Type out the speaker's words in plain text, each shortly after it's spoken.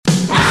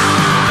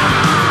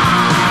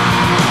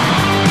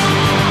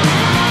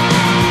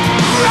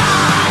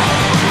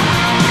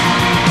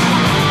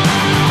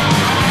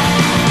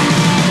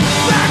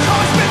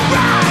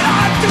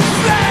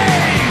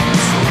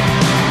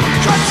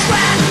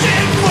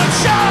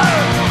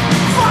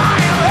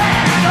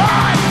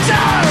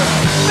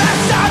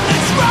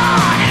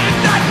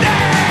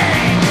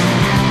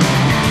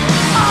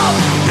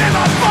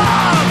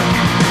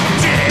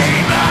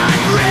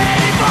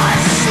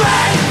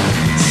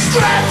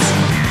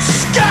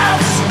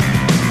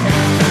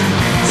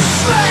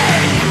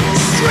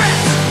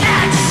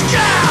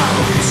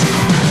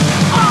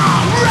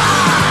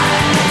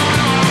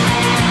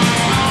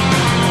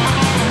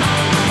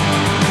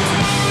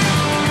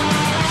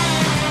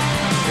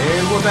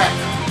Welcome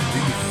back.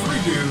 The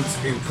Three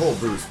Dudes in Cold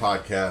Brews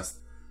podcast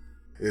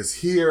is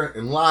here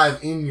and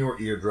live in your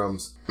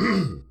eardrums.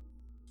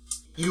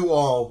 You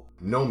all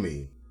know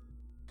me,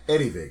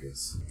 Eddie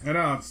Vegas. And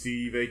I'm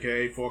Steve,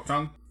 a.k.a. Fork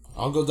Tongue.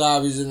 Uncle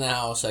Dobby's in the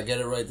house. I get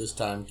it right this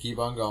time. Keep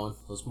on going.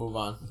 Let's move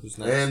on. Who's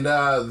next? And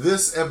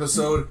this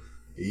episode,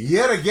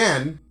 yet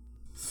again,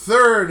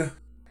 third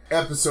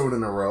episode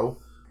in a row,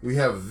 we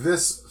have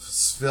this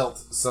svelte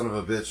son of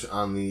a bitch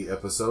on the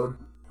episode.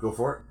 Go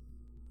for it.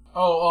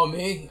 Oh,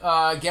 me.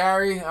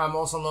 Gary. I'm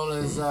also known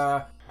as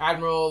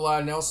Admiral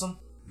Nelson.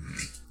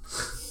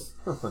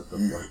 What the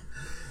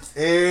fuck?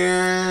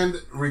 And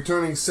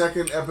returning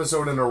second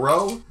episode in a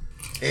row,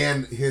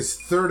 and his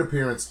third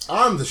appearance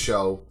on the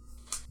show.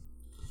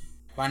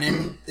 My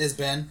name is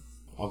Ben.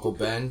 Uncle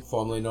Ben,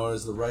 formerly known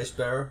as the Rice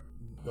Bearer.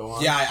 Go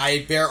on. Yeah,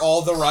 I bear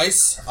all the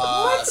rice.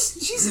 What?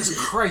 Jesus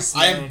Christ,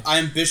 man. I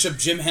am Bishop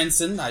Jim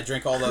Henson. I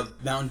drink all the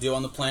Mountain Dew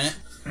on the planet.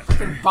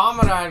 Fucking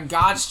bombing on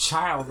God's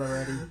child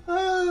already.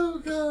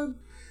 Oh, God.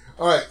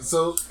 Alright,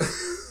 so...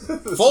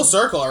 Full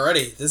circle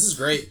already. This is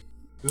great.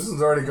 This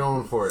one's already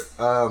going for it.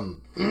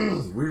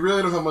 We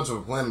really don't have much of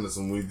a plan on this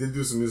one. We did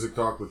do some music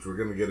talk, which we're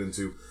going to get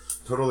into.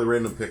 Totally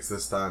random picks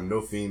this time.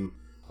 No theme.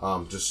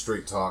 Just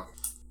straight talk.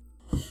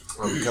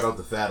 We cut out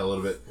the fat a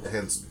little bit.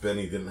 Hence,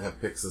 Benny didn't have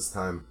picks this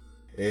time.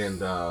 And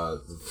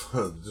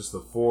just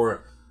the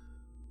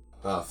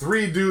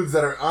three dudes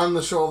that are on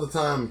the show all the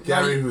time.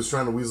 Gary, who's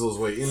trying to weasel his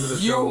way into the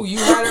show. You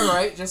had it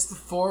right. Just the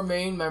four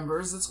main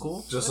members. That's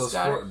cool. Just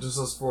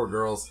us four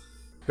girls.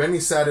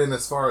 Benny sat in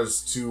as far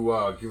as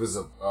to give his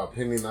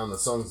opinion on the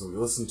songs that we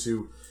listened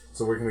to,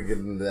 so we're going to get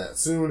into that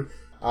soon.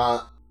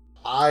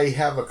 I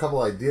have a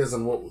couple ideas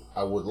on what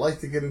I would like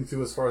to get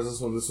into as far as this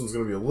one. This one's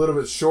going to be a little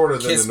bit shorter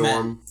than the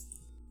norm.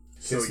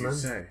 So you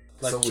say.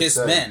 Like So we kiss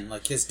say. men,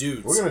 like kiss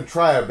dudes. We're going to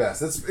try our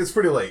best. It's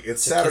pretty late.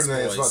 It's To Saturday kiss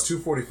night. It's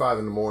about boys. 2:45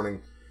 in the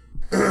morning.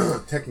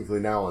 Technically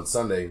now on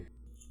Sunday.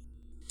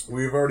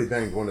 We've already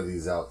banged one of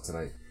these out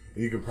tonight.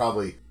 You can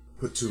probably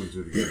put two and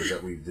two together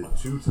that we did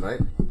two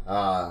tonight.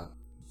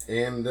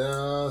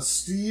 And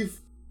Steve,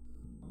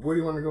 where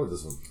do you want to go with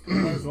this one?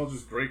 Might as well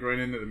just break right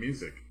into the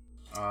music.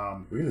 We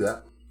can do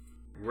that.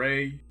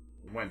 Ray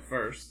went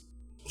first.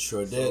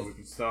 Sure So did. we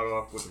can start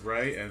off with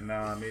Ray, and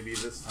maybe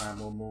this time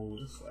we'll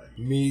move this way.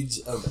 Meads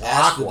of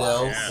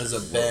Asphodel Yeah. is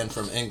a band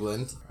from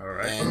England.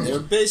 Alright. And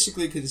they're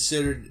basically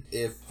considered,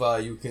 if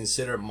you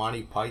consider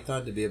Monty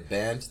Python to be a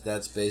band,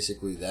 that's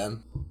basically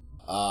them.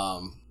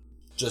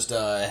 Just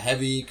a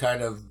heavy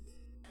kind of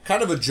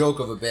a joke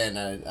of a band.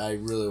 I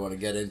really want to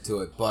get into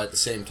it, but at the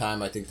same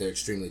time, I think they're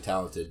extremely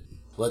talented.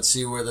 Let's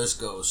see where this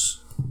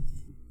goes.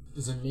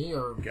 Is it me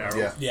or... Garrett.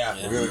 Yeah.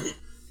 Yeah. We're gonna...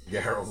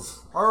 Geralt.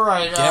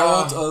 Alright,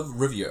 Geralt of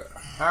Rivia.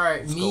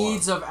 Alright,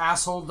 Meads of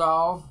Asshole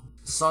Doll,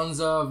 Sons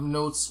of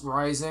Notes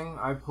Rising.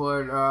 I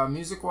put,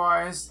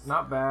 music-wise,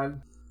 not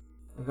bad.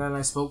 And then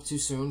I spoke too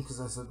soon,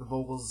 because I said the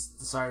vocals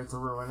decided to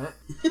ruin it.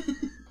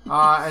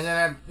 And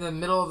then at the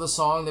middle of the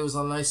song, there was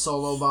a nice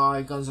solo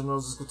by Guns N'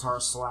 Roses guitar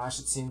Slash,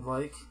 it seemed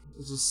like.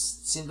 It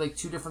just seemed like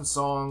two different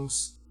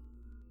songs.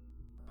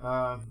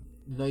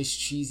 Nice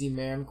cheesy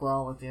man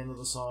growl at the end of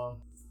the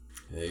song.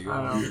 There you I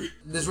go. don't know.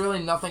 There's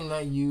really nothing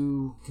that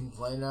you can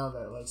play now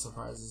that like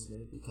surprises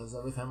me, because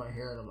every time I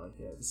hear it, I'm like,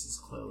 yeah, this is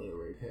clearly a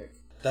Ray pick.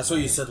 That's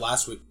what you said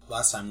last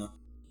time though.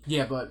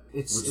 Yeah, but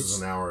Which is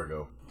an hour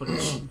ago. but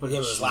it's Yeah, but it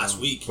was last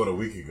week. But a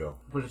week ago.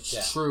 but it's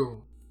Yeah.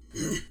 true.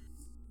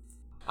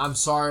 I'm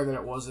sorry that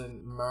it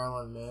wasn't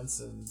Marilyn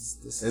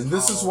Manson's. And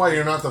this is why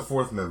you're not the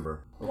fourth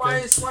member. Okay? Why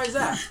is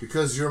that?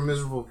 Because you're a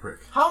miserable prick.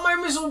 How am I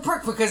a miserable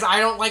prick? Because I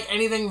don't like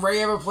anything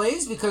Ray ever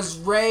plays? Because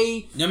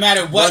Ray... No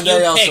matter what One day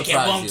you I'll pick, it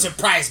surprise won't you.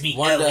 surprise me.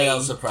 One day Ellie.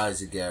 I'll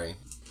surprise you, Gary.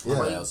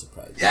 One day I'll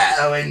surprise you. Yeah,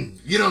 Owen.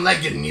 You don't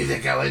like good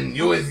music, Owen.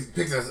 You always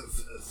pick the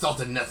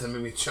salted nuts and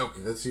make me choke.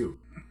 That's you.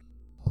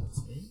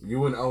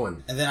 You and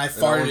Owen. And then I Owen's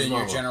farted in your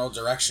mama. general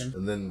direction.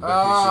 And then Oh, Becky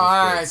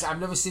alright. I've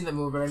never seen that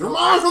movie, but I Come know,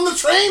 on from the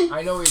train!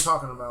 I know what you're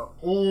talking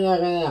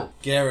about.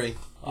 Gary,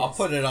 I'll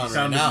put it on right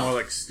Sounded now. more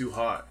like Stu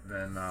Hart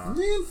than...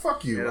 Man,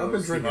 fuck you. Yeah, I've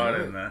been Stu drinking. Hart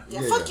Right? in there.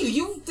 Yeah, fuck you.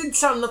 You didn't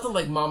sound nothing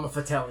like Mama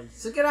Fratelli.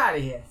 So get out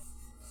of here.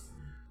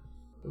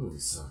 That movie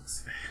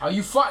sucks. Are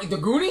you the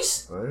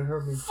Goonies? Oh, it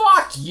hurt me.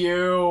 Fuck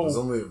you.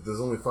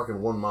 There's only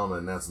fucking one mama,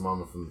 and that's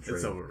Mama from the train.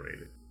 It's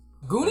overrated.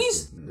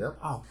 Goonies? Yep.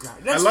 Oh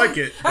god, I like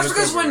it, but That's it's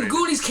because when overrated.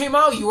 Goonies came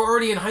out, you were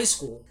already in high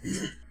school.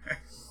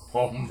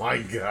 Oh my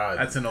god.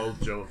 That's an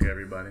old joke,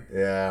 everybody.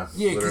 Yeah.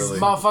 Yeah, because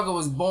literally. motherfucker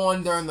was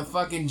born during the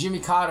fucking Jimmy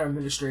Carter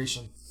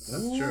administration.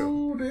 That's true.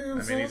 Ooh,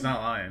 damn, I mean, he's not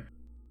lying.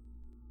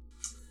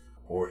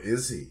 Or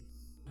is he?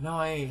 No,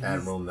 I ain't.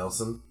 Admiral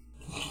Nelson?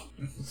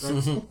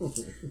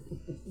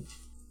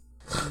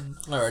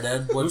 Alright,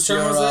 Ed. Whose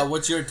turn was it?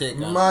 What's your take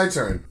on it? My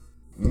turn.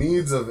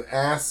 Needs of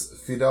Ass,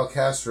 Fidel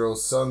Castro,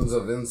 Sons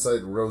of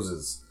Insight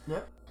Roses.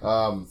 Yep.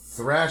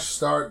 Thrash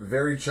start,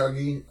 very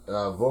chuggy.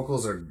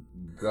 Vocals are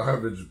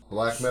garbage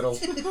black metal.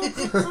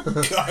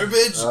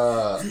 Garbage?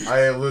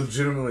 I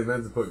legitimately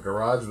meant to put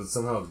garage, but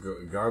somehow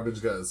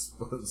garbage got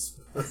this.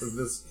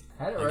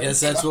 Had it I right. guess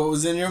that's what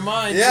was in your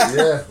mind. Yeah.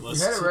 Yeah. You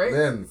had it right.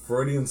 Man,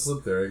 Freudian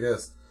slip there, I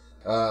guess.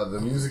 The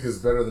music is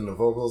better than the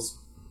vocals.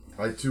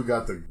 I too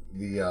got the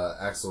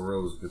Axl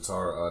Rose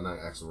guitar, not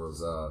Axl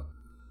Rose,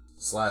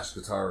 slash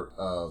guitar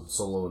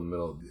solo in the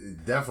middle.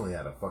 It definitely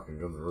had a fucking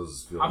Guns N'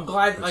 Roses feel. I'm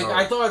glad. Guitar. Like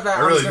I thought that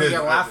I was gonna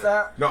get laughed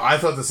at. No, I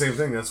thought the same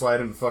thing. That's why I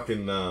didn't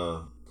fucking.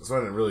 That's why I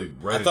didn't really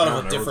write it down. I thought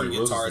of a different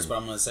guitarist, but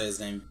I'm gonna say his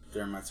name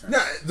during my turn.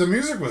 Yeah, the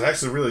music was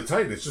actually really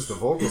tight. It's just the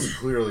vocals are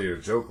clearly a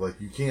joke. Like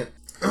you can't.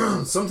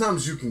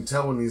 Sometimes you can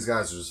tell when these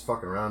guys are just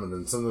fucking around, and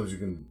then sometimes you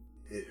can.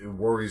 It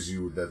worries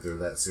you that they're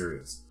that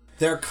serious.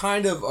 They're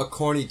kind of a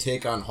corny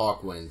take on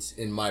Hawkwind,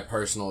 in my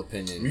personal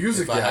opinion.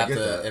 Music, I get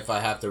that. If I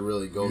have to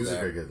really go Music,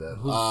 there. I get that.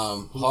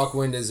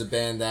 Hawkwind is a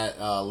band that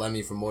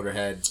Lemmy from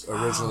Motorhead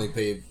originally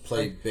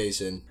played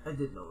bass in. I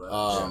did know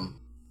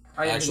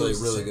that. Actually, a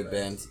really good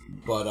band.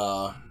 But,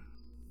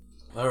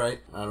 alright.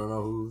 I don't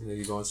know who. Are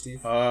you going, Steve?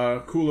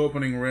 Cool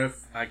opening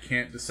riff. I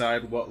can't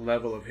decide what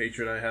level of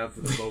hatred I have for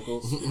the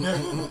vocals. Seems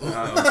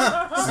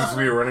to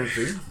be a running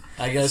theme.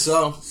 I guess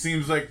so.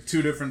 Seems like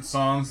two different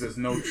songs. There's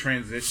no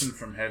transition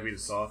from heavy to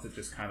soft. It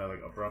just kind of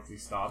like abruptly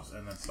stops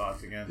and then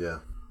starts again. Yeah.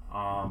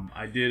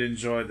 I did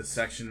enjoy the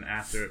section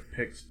after it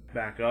picked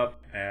back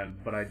up,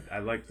 but I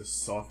like the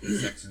softer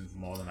sections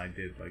more than I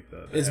did like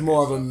the It's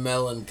more of a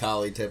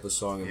melancholy type of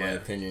song, in my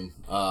opinion.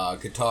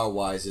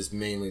 Guitar-wise is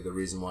mainly the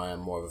reason why I'm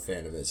more of a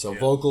fan of it. So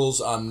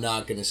vocals, I'm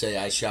not going to say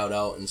I shout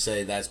out and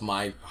say that's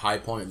my high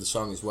point of the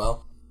song as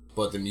well.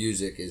 But the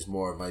music is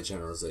more of my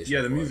generalization. Yeah,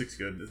 the music's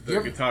good.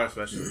 The guitar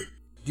especially.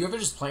 Do you ever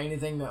just play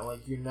anything that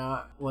like you're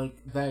not like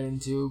that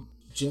into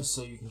just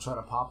so you can try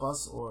to pop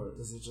us, or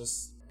is it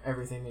just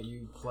everything that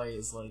you play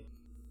is like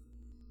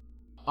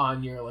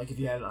on your like if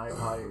you had an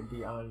iPod it would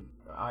be on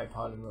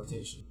iPod in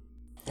rotation?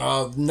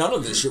 None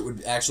of this shit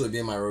would actually be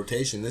in my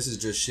rotation. This is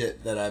just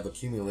shit that I've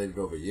accumulated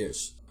over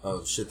years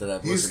of shit that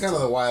I've. He's kind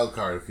of the wild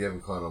card if you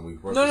haven't caught on.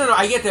 No,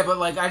 I get that, but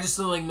like I just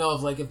don't like know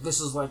if like if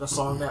this is like a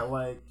song that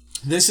like.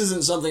 This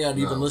isn't something I'd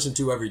even listen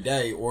to every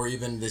day or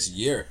even this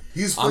year.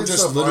 He's played I'm just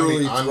stuff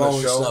literally on the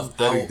show stuff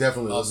that he out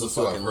definitely of listens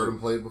the to. I've fucking heard him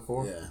play it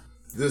before. Yeah.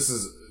 This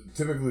is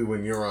typically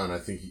when you're on. I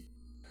think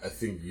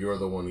you're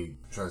the one he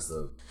tries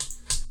to.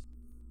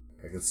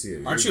 I can see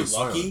it. Aren't you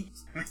lucky?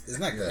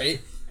 Isn't that great?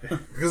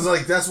 Because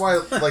like that's why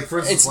like for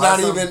instance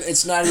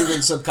it's not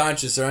even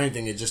subconscious or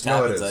anything. It just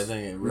happens. I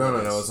think it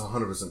really no. It's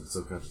 100%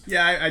 subconscious.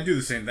 Yeah, I do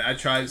the same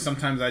thing.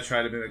 Sometimes I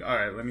try to be like, all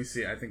right, let me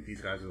see. I think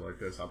these guys are like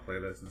this. I'll play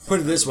this. And put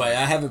it this way,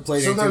 I haven't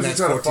played anything that's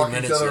 14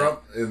 minutes yet.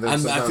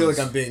 I feel like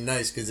I'm being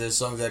nice because there's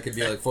songs that could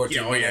be like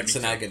 14 minutes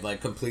and I could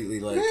like completely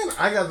like. Man,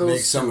 I got those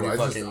make somebody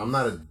too. I'm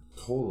not a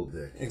total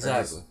dick.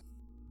 Exactly.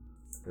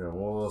 Yeah,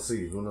 well, we'll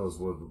see. Who knows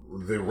what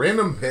the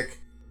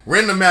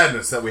random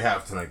madness that we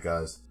have tonight,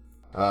 guys.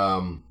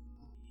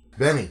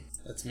 Benny.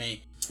 That's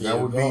me. That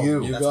would be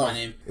you. That's my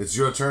name. It's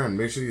your turn.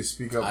 Make sure you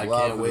speak up I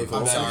loud. can't wait for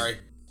I'm sorry.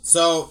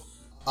 So,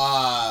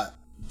 I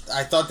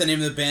thought the name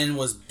of the band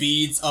was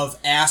Beads of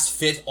Ass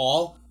Fit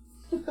All.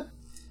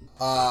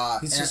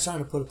 He's just trying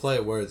to put a play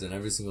of words in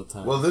every single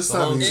time. Well, this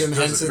time he's Jim just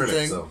a Henson critic,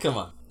 thing. so. Come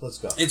on, let's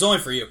go. It's only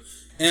for you.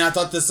 And I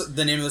thought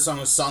the name of the song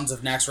was Sons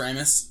of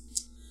Naxxramas.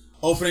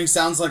 Opening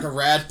sounds like a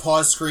rad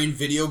pause screen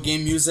video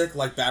game music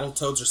like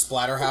Battletoads or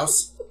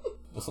Splatterhouse.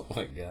 Oh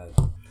my god.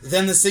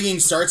 Then the singing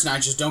starts and I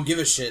just don't give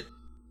a shit.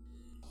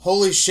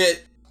 Holy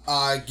shit,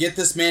 get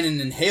this man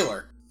an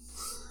inhaler.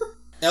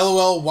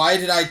 LOL, why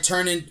did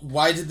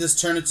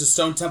this turn into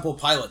Stone Temple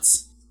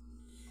Pilots?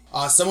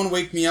 Someone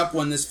wake me up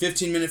when this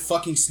 15-minute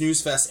fucking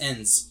snooze fest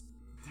ends.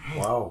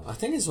 Wow. I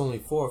think it's only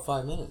 4 or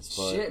 5 minutes.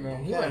 But Shit,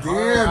 man. He went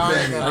Damn, hard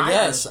Benny. on I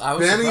guess. I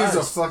was Benny's surprised.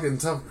 a fucking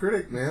tough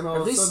critic, man.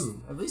 All of a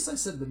sudden. At least I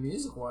said the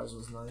music-wise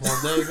was nice. Well,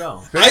 there you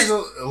go. Benny's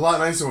a lot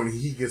nicer when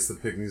he gets to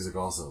pick music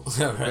also. Right.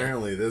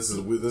 Apparently, this is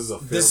a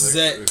failed This is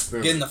it.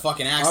 experiment. Getting the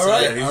fucking axe All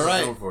right. today. Yeah, he's All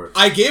just going for it.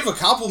 I gave a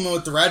compliment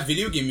with the rad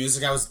video game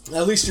music. I was...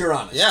 At least you're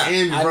honest. Yeah.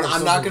 And you brought up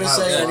I'm not going to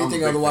Stone say Temple Pilots, so I'm a anything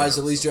big otherwise.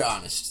 fan. At least you're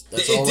honest.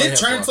 That's It all we're did here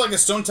turn for. into like a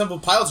Stone Temple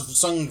Pilots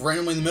song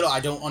randomly in the middle.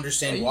 I don't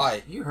understand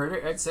why. You heard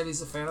it. Ed said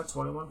he's a fan of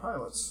 21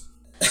 Pilots.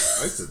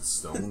 I said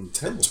Stone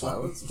Temple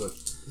Pilots,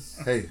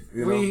 but hey,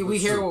 you know, We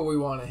hear what we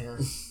want to hear.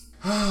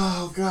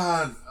 Oh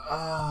God!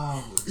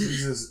 Oh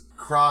Jesus!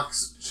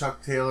 Crocs,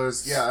 Chuck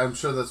Taylors. Yeah, I'm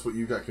sure that's what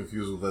you got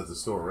confused with at the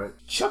store, right?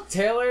 Chuck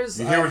Taylors?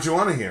 You hear what you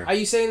want to hear. Are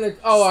you saying that...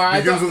 Oh, I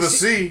Begins thought... with a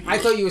C. I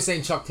thought you were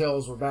saying Chuck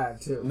Taylors were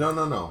bad, too. No.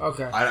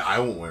 Okay. I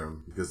won't wear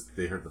them because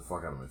they hurt the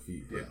fuck out of my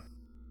feet. But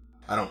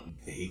I don't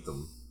hate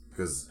them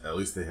because at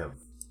least they have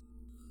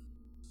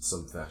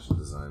some fashion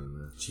design in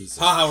there. Jesus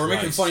Haha, we're Christ.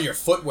 making fun of your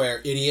footwear,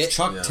 idiot.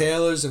 Chuck Yeah.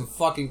 Taylors and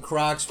fucking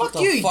Crocs. Fuck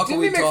What you. the fuck are Didn't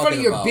we make talking fun of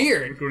your about?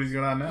 beard. Look what he's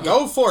going on now.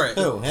 Go for it.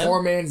 Who, him?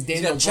 Poor man's He's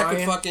Daniel got checkered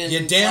Bryan. fucking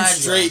You're damn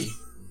flags straight. on.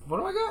 What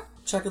do I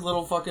got? Checkered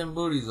little fucking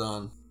booties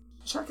on.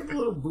 Checking the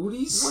little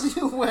booties? What are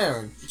you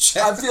wearing?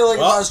 Check- I feel like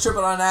if Well- I was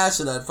tripping on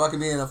acid, I'd fucking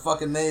be in a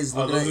fucking maze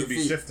Oh, looking those at your would be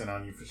feet. shifting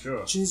on you for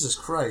sure. Jesus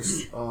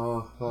Christ.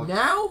 Oh fuck!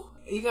 Now?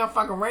 You gonna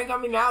fucking rank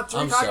on me now?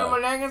 3 I'm o'clock in the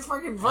sorry. morning? It's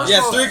fucking... First Yeah,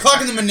 of all, 3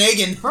 o'clock in the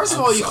Menegan. First of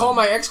all, you call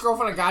my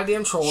ex-girlfriend a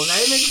goddamn troll. Now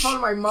you're making fun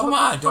of my mother. Come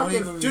on, don't fucking-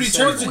 even- Dude, he Say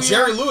turned into weird.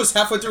 Jerry Lewis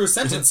halfway through his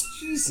sentence.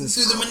 Jesus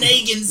Through the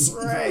Menegans.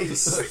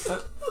 Christ.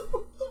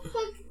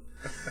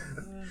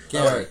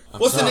 Gary,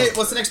 What's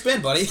the next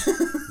band, buddy?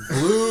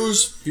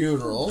 Blues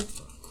Funeral.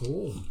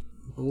 Cool.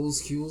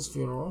 Blues Q's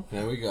Funeral.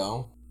 There we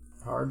go.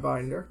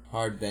 Hardbinder.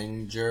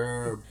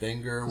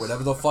 Banger,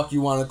 whatever the fuck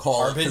you want to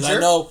call it. Because I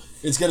know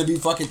it's going to be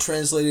fucking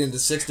translated into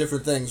 6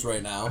 different things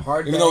right now.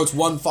 Even though it's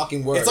one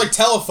fucking word. It's like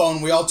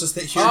telephone. We all just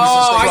hear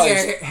I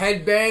get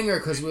headbanger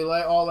because we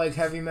all like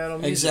heavy metal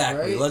music,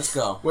 exactly. right? Let's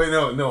go. Wait,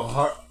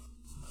 no.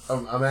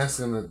 I'm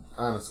asking an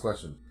honest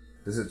question.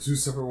 Is it 2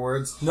 separate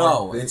words?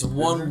 No, it's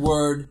one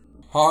word.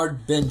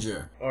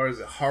 Hardbinger. Or is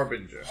it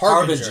Harbinger?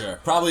 Harbinger.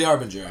 Probably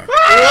Harbinger.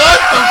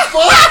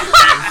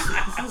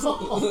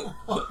 Oh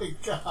my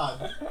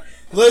god.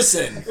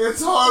 Listen.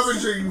 It's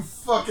Harbinger, you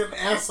fucking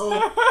asshole.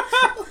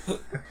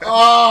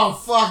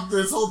 Oh, fuck,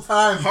 this whole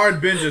time.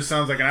 Harbinger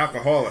sounds like an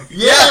alcoholic.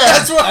 Yeah,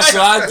 that's what I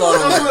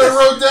thought. That's what I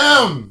wrote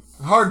down.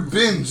 Hard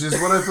binge is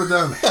what I put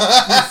down.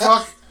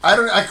 Fuck.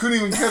 I couldn't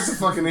even catch the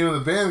fucking name of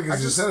the band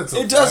because you said it so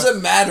It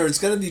doesn't matter. It's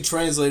going to be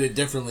translated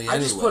differently I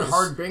just put anyways.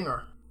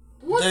 Hardbinger.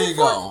 What there the you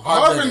fuck? go.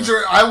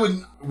 Harbinger,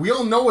 we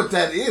all know what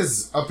that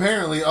is,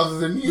 apparently, other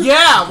than you.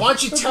 Yeah, why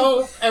don't you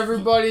tell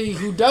everybody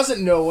who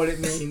doesn't know what it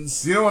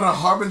means? Do you know what a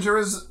harbinger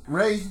is,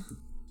 Ray?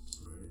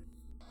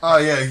 Oh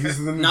yeah, he's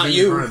the new Not Jamie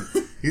you. Vernon.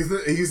 He's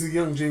the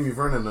young Jamie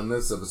Vernon on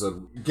this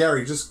episode.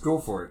 Gary, just go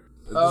for it.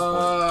 At this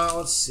point.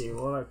 Let's see,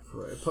 what I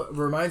put.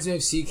 Reminds me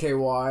of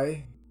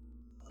CKY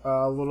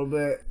a little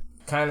bit.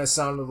 Kind of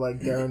sounded like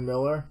Darren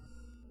Miller.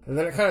 And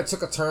then it kind of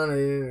took a turn I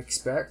didn't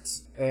expect.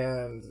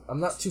 And I'm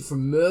not too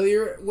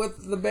familiar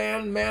with the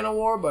band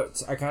Manowar,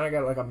 but I kind of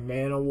got like a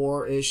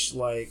Manowar-ish,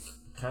 like,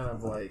 kind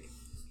of like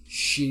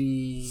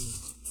shitty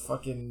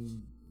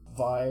fucking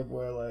vibe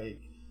where like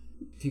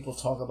people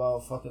talk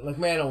about fucking, like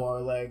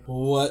Manowar, like,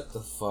 what the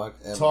fuck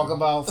ever. talk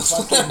about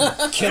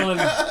fucking killing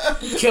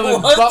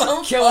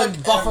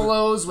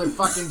buffaloes with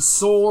fucking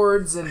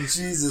swords and...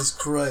 Jesus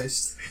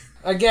Christ.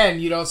 Again,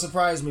 you don't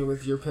surprise me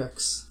with your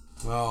picks.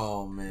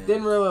 Oh, man.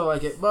 Didn't really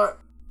like it, but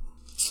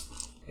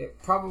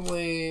it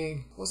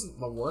probably wasn't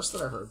the worst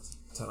that I heard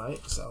tonight,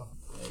 so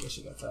I guess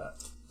you got that.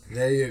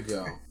 There you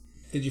go.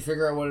 Did you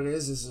figure out what it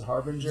is? This is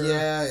Harbinger?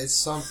 Yeah, it's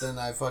something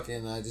I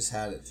just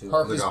had it too.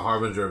 Like a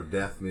harbinger of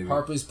death, maybe.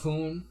 Harper's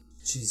Poon.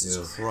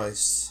 Jesus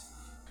Christ.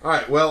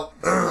 Alright, well,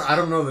 I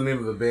don't know the name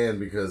of the band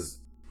because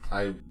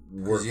I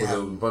work with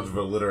a bunch of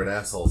illiterate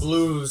assholes.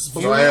 Blues.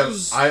 So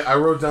I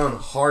wrote down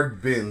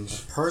hard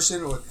binge.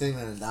 Person or thing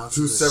that announces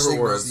 2 or separate signals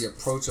words. the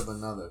approach of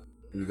another.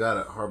 You got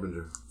it,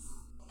 harbinger.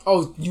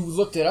 Oh, you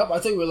looked it up? I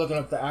thought you were looking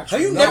up the actual...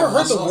 Have you never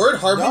heard the word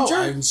harbinger?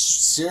 No, I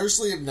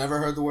seriously have never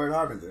heard the word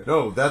harbinger.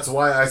 No, that's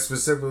why I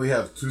specifically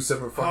have 2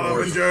 separate fucking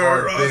words.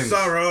 Harbinger of binge.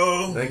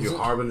 sorrow. Thank you,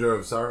 harbinger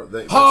of sorrow.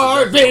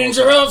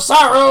 Harbinger of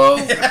sorrow!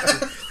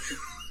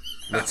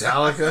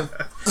 Metallica.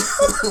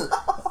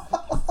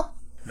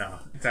 No,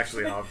 it's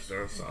actually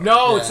Harbinger of sorrow.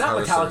 No, Yeah, it's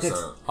not Harvester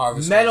Metallica. of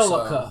It's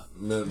Sorrow. Harvester.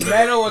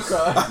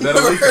 Metallica.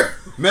 Metallica.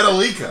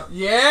 Metallica.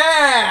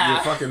 Yeah!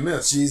 You fucking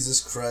missed.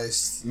 Jesus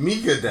Christ.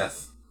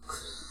 Megadeth.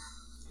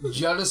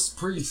 Judas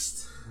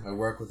Priest. I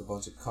work with a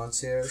bunch of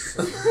concierges.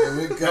 So here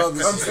we go.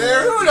 Cunts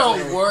here? You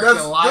don't work, That's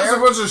you a liar.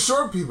 bunch of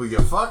short people, you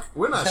fuck.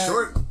 We're not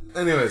short.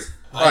 Anyways.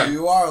 Alright.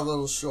 You are a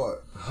little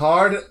short.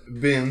 Hard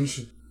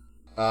binge.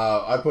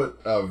 I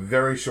put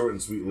very short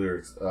and sweet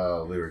lyrics.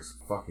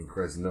 Fucking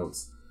Christ,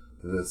 notes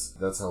to this.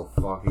 That's how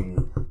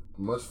fucking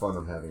much fun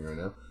I'm having right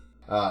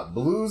now.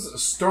 Blues,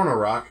 stoner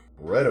rock,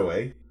 right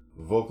away.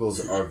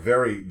 Vocals are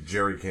very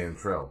Jerry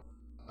Cantrell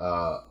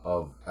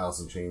of Alice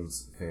in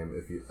Chains fame.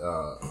 If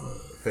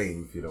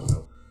you don't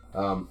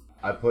know.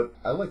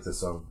 I like this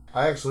song.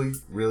 I actually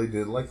really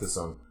did like this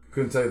song.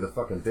 Couldn't tell you the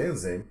fucking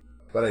band's name,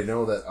 but I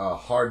know that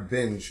Hard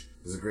Binge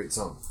is a great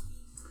song.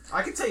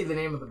 I can tell you the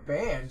name of the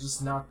band,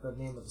 just not the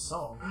name of the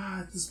song.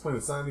 At this point,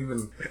 it's not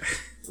even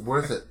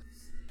worth it.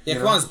 Yeah,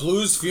 come on, it's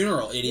Blues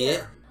Funeral,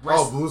 idiot.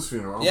 Blues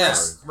Funeral. I'm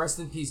Yes. sorry. Rest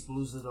in peace,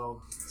 Blues the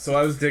Dog. So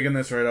I was digging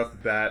this right off the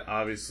bat,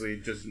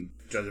 obviously, just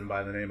judging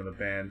by the name of the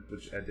band,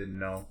 which I didn't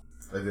know.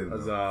 I did.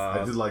 Was,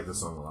 I did like the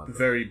song a lot.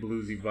 Very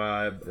bluesy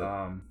vibe.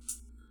 Yeah.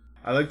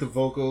 I like the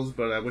vocals,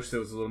 but I wish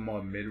there was a little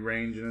more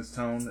mid-range in his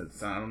tone.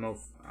 I don't know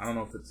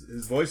if it's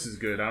his voice is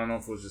good. I don't know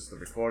if it was just the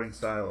recording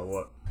style or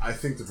what. I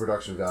think the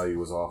production value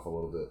was off a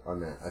little bit on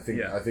that. I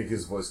think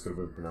his voice could have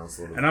been pronounced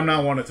a little bit. And I'm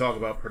not one to talk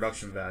about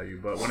production value,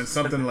 but when it's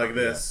something like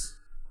this,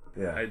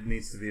 Yeah. it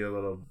needs to be a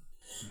little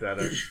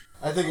better.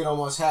 I think it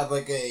almost had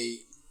like a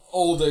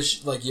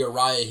oldish, like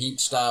Uriah Heep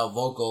style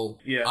vocal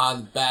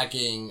on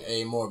backing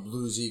a more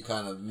bluesy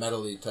kind of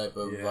metally type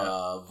of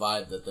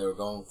vibe that they were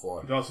going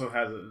for. It also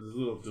has a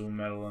little doom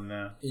metal in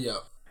there. Yeah.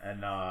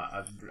 And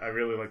I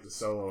really like the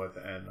solo at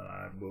the end, and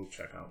I will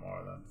check out more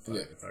of them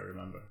if I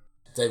remember.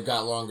 They've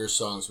got longer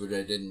songs where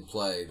they didn't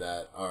play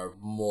that are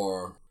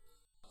more,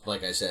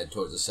 like I said,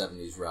 towards the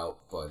 70s route,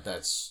 but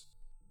that's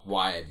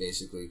why I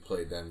basically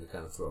played them to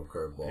kind of throw a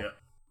curveball. Yeah.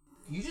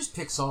 You just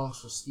pick songs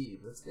for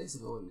Steve. That's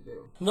basically what you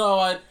do. No,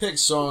 I pick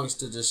songs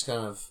to just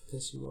kind of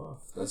piss you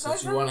off. That's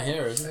what you want to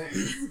hear, isn't it?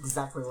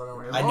 Exactly what I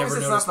want. I never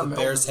noticed the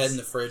bear's head in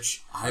the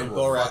fridge. I will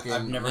Borat, fucking,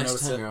 I've never next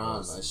noticed time it. you're on,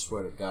 I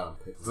swear to God, I'm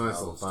picking It's a nice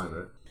little find,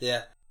 right?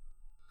 Yeah.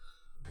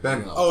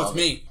 Ben. Oh, it's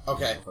me.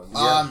 Okay.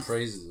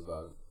 Praises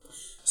about it.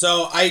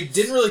 So I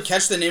didn't really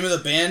catch the name of the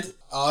band.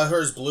 All I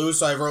heard is blues,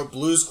 so I wrote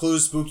Blues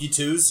Clues Spooky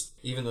Twos.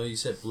 Even though you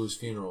said Blues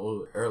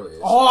Funeral earlier.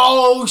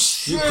 Oh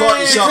shit! You caught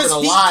yourself in a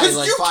lie. Because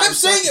like you 5 kept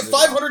saying it seconds ago.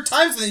 500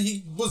 times, and then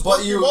he was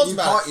But you about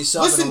caught it.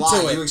 yourself Listen in a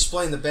lie. to it. You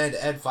explained the band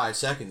to Ed 5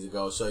 seconds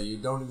ago, so you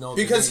don't know.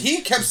 Because he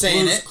kept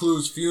saying Blues it.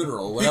 Clues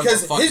Funeral. Whatever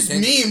Because the fuck his you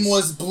think it meme is.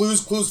 was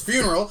Blues Clues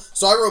Funeral,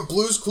 so I wrote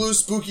Blues Clues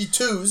Spooky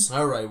Twos.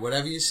 All right,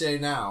 whatever you say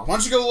now. Why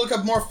don't you go look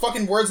up more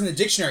fucking words in the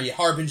dictionary, you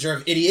harbinger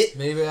of idiot?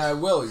 Maybe I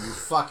will. You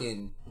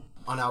fucking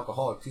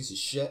unalcoholic piece of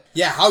shit.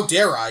 Yeah, how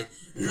dare I?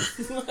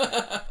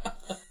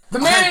 The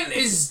man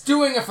is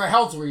doing it for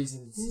health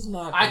reasons. He's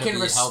not. I Gonna can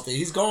be res- healthy.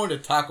 He's going to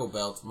Taco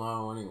Bell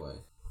tomorrow anyway.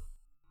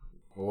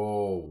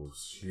 Oh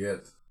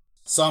shit!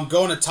 So I'm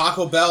going to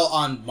Taco Bell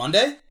on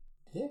Monday?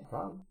 Yeah,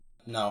 probably.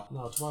 No.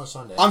 No, tomorrow's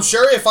Sunday. I'm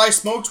sure if I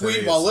smoked weed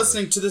Today while is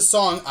listening to this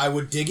song, I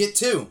would dig it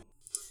too.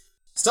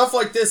 Stuff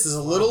like this is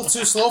a little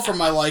too slow for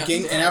my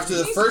liking, and after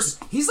the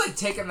first he's like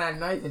taking that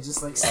knife and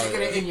just like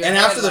sticking it in your and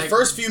head, after the like,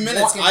 first few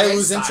minutes, Walking I Dead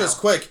lose style. interest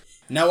quick.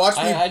 Now watch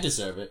me. I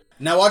deserve it.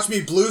 Now watch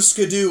me blue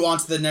skidoo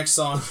onto the next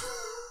song.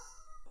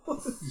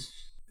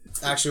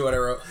 Actually, what I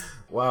wrote.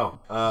 Wow.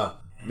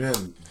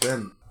 Man,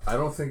 Ben, I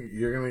don't think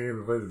you're gonna get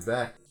invited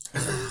back.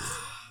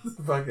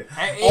 Fucking.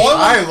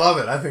 I love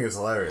it. I think it's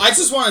hilarious. I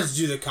just wanted to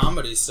do the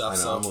comedy stuff. I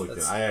know. So I'm looking.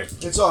 that's- I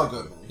actually. It's all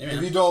good, man. Yeah, man.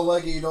 If you don't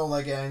like it, you don't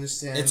like it. I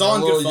understand. It's all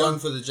in a little good fun. young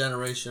for the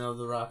generation of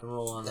the rock and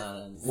roll on that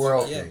end. We're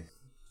okay.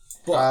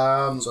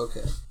 But it's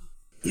okay.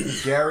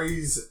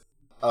 Gary's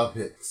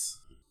picks.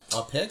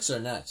 Picks or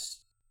next?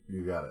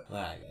 You got it.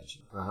 I got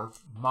you.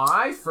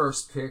 My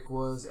first pick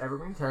was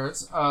Evergreen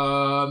Terrace,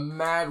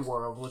 Mad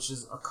World, which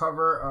is a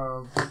cover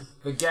of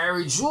the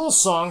Gary Jules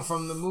song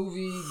from the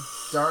movie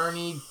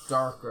Donnie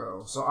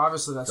Darko. So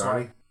obviously that's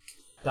Donnie? why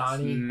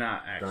Donnie.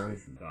 Not actually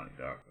from Donnie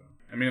Darko.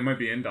 I mean, it might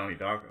be in Donnie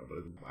Darko, but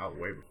it was out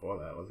way before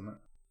that, wasn't it?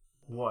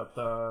 What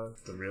the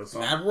The real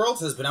song? Mad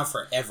World has been out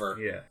forever.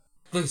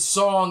 Yeah.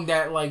 song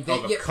that like they,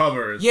 Oh, the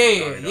cover is yeah,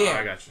 from yeah, Donnie Darko. yeah.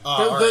 I got you.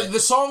 Alright. the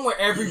song where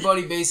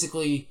everybody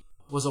basically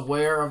was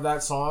aware of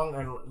that song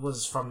and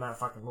was from that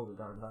fucking movie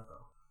Donnie Darko.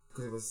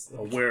 Because it was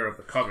Aware of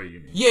the cover, you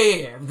mean?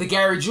 yeah. The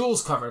Gary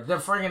Jules cover. The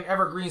friggin'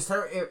 Evergreen's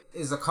Terrace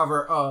is a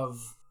cover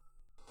of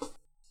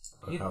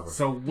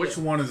So which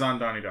one is on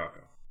Donnie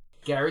Darko?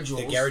 Gary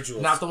Jules. The Gary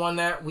Jules. Not the one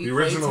that we The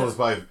played original to- is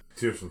by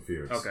Tears from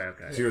Fears. Okay.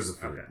 Tears of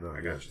Fears. Okay, No, I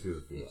I got got you. Tears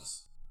of Fears.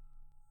 Yes.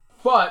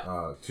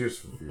 But Tears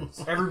from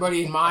Fears.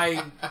 everybody in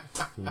my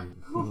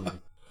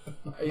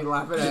Are you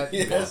laughing at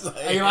Yes,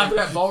 Are you laughing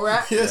at Bull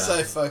Rat? Yes,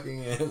 I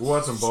fucking am. We're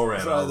watching Bo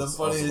Rat. Probably the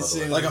funniest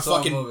scene. Like a It's all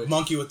fucking movie.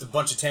 monkey with a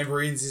bunch of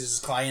tambourines. He's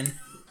just clanging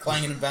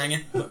and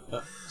banging.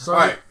 So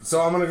Alright,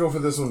 so I'm gonna go for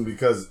this one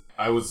because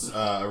I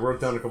wrote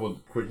down a couple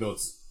of quick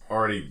notes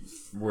already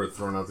were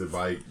thrown out there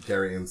by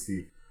Gary and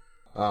Steve.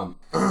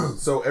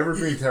 So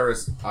Evergreen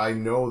Terrace, I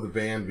know the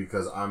band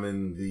because I'm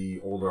in the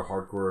older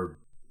hardcore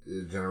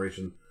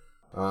generation.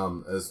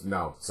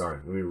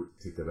 Let me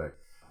take that back.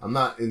 I'm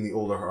not in the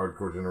older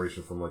hardcore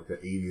generation from like the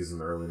 80s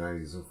and the early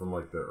 90s. I'm from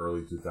like the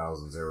early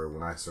 2000s era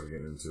when I started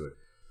getting into it.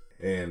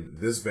 And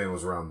this band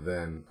was around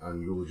then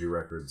on Eulogy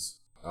Records,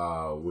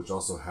 which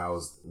also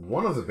housed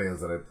one of the bands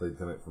that I played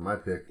tonight for my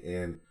pick,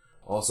 and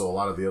also a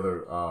lot of the other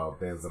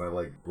bands that I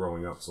liked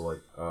growing up. So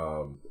like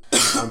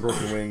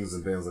Unbroken Wings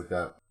and bands like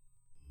that.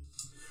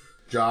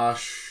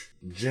 Josh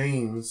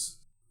James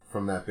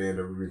from that band,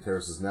 Evergreen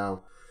Terrace, is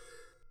now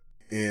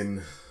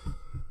in...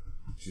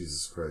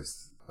 Jesus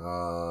Christ.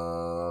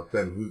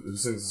 Ben, who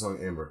sings the song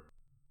Amber?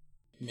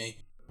 Me.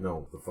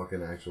 No, the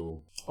fucking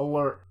actual...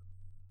 alert.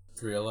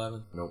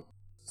 311. Nope.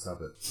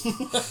 Stop it.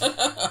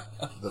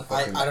 The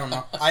fucking... I don't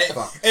know.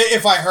 Fuck.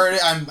 If I heard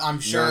it, I'm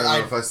sure. No,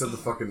 if I said the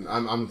fucking...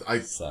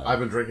 Sorry. I've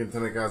been drinking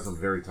tonight, guys. I'm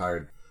very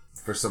tired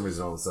for some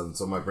reason all of a sudden,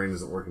 so my brain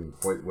isn't working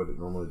quite what it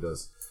normally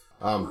does.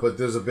 But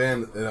there's a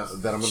band that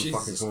I'm gonna Jesus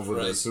fucking come up with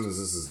as Christ. soon as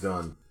this is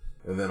done,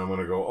 and then I'm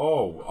gonna go,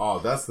 oh,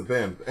 that's the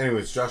band.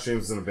 Anyways, Josh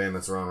James is in a band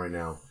that's around right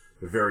now.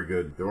 They're very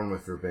good. They're one of my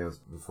favorite bands.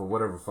 For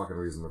whatever fucking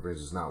reason, my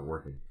brain's just not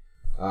working.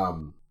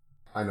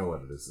 I know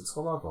what it is. It's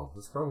called alcohol.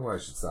 That's probably why I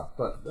should stop.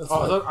 But that's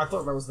fine. I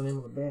thought that was the name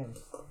of the band.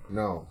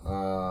 No.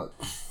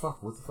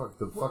 Fuck. What the fuck?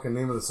 The fucking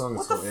name of the song is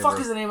What the called fuck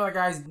Amber. is the name of that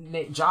guy's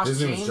name? Josh His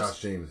James? name is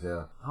Josh James,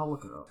 yeah. I'll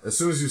look it up. As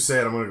soon as you say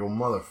it, I'm gonna go,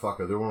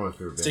 motherfucker. They're one of my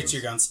favorite bands. Stick to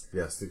your guns.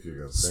 Yeah, stick to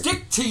your guns. Thank you.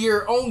 Stick to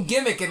your own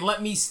gimmick and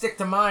let me stick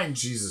to mine.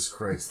 Jesus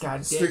Christ. God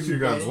damn Stick to you, your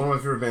guns. Betty. One of my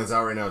favorite bands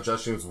out right now.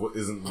 Josh James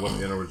isn't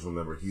an original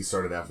member. He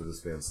started after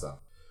this band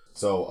stopped.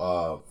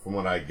 So, from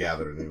what I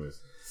gathered, anyways.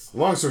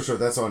 Long story short,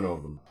 that's how I know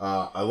of them.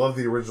 I love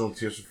the original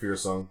Tears for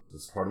Fears song.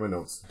 That's part of my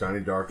notes.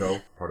 Donnie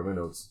Darko, part of my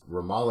notes.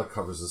 Ramallah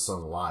covers this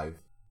song live.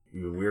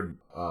 Even weird,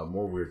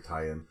 more weird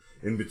tie-in.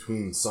 In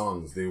between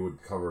songs, they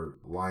would cover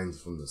lines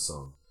from the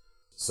song.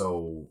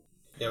 So,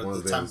 Yeah, one the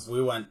of the time bands-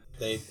 we went,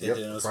 they did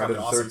it. It was Friday fucking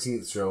the awesome.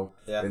 13th show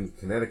Yeah. in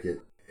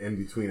Connecticut, in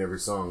between every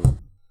song,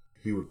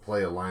 he would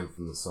play a line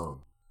from the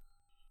song.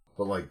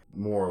 But like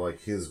more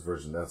like his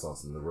version. That's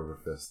awesome. The River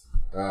Fist.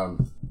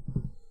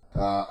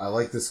 I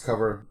like this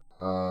cover.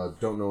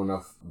 Don't know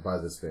enough by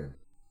this band.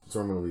 So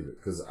I'm going to leave it.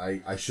 Because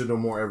I should know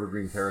more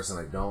Evergreen Terrace and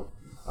I don't.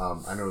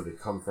 I know where they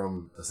come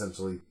from,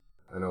 essentially.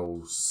 I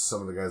know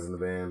some of the guys in the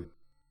band.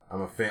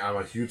 I'm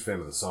a huge fan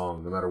of the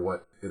song, no matter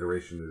what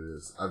iteration it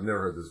is. I've never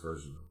heard this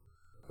version,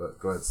 though. But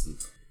go ahead,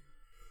 Steve.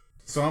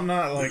 So I'm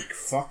not like,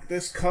 fuck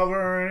this cover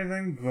or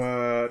anything,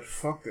 but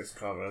fuck this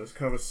cover. This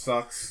cover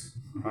sucks.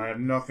 I have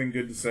nothing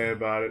good to say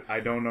about it. I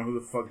don't know who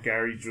the fuck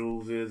Gary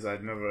Jules is.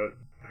 I've never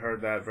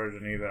heard that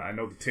version either. I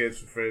know the Tears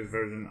for Fears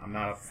version. I'm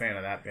not a fan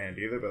of that band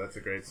either, but that's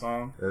a great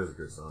song. That is a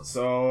great song.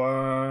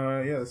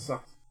 So, yeah, this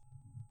sucks.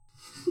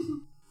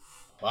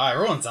 Wow,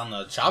 everyone's on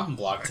the chopping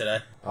block today.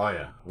 Oh,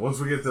 yeah. Once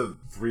we get to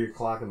 3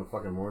 o'clock in the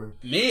fucking morning.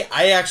 Me,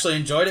 I actually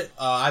enjoyed it.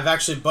 I've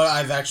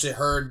actually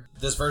heard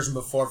this version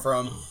before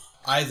from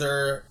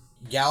either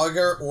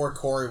Gallagher or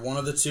Corey, one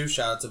of the two.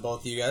 Shout out to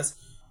both of you guys.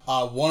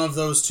 One of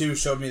those two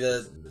showed me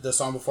the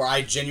song before.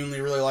 I genuinely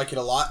really like it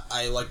a lot.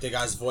 I like the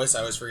guy's voice. I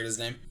always forget his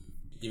name,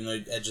 even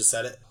though Ed just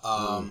said it.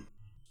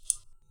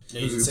 You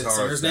didn't say the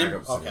singer's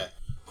name? Okay.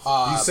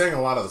 He sang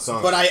a lot of the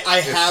songs. But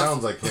it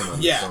sounds like him on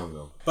the song,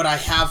 though. But I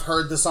have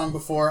heard the song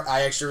before.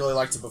 I actually really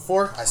liked it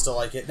before. I still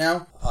like it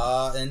now.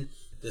 And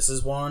this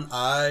is one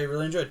I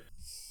really enjoyed.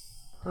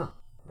 Huh.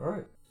 All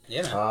right.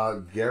 Yeah,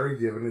 man. Gary,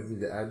 do you have anything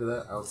to add to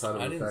that outside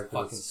of the fact that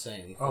fucking say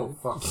anything. Oh,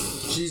 fuck.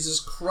 Jesus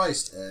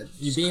Christ, Ed.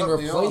 You're being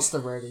replaced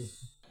already.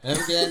 And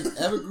again,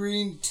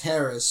 Evergreen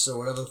Terrace, or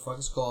whatever the fuck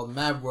it's called,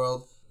 Mad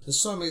World. This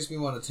song makes me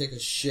want to take a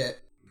shit,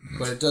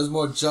 but it does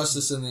more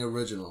justice than the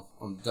original.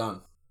 I'm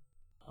done.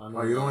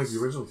 Oh, you don't like the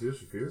original Tears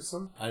for Fears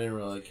song? I didn't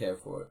really care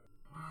for it.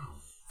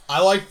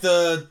 I like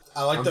the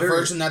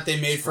version that they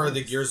made for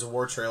the Gears of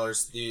War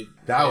trailers.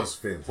 That was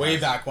fantastic. Way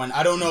back when.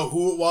 I don't know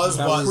who it was.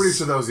 I'm pretty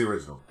sure that was the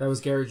original. That was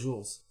Gary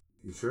Jules.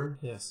 You sure?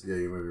 Yes. Yeah,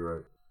 you may be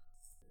right.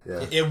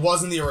 Yeah. It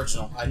wasn't the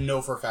original. I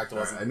know for a fact it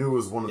wasn't. I knew it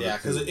was one of the two.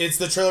 because it's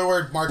the trailer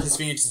where Marcus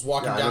Phoenix is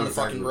walking down the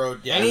fucking road.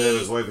 Yeah. And then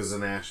his wife is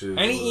in ashes.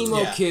 Any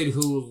emo kid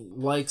who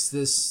likes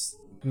this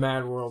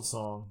Mad World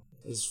song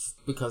is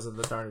because of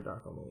the Donnie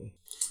Darko movie.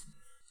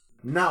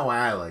 Not why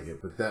I like it,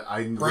 but that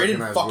I Braden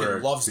recognize fucking where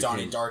it loves became,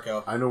 Donnie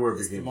Darko. I know where it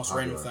It's became the most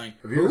popular. random thing.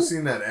 Have you ever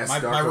seen that S.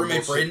 Darko My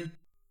roommate bullshit? Braden?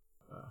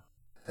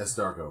 S.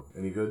 Darko.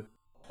 Any good?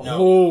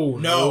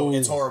 No,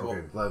 it's horrible.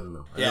 Okay, glad to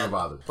know. I Yeah, never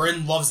bothered.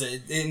 Braden loves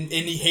it, and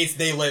he hates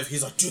They Live.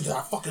 He's like, dude,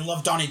 I fucking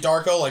love Donnie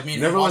Darko. Like me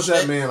and Never him let watched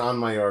that it. man on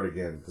my yard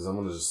again, because I'm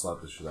gonna just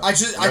slap this shit out. I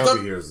hope thought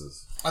he hears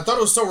this. I thought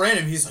it was so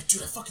random. He's like,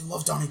 dude, I fucking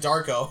love Donnie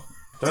Darko.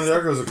 Donnie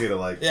Darko's okay to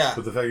like, Yeah.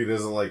 but the fact he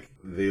doesn't like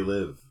They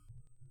Live,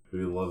 but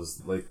he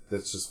loves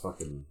that's just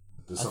fucking.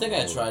 I think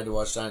I tried to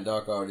watch Donnie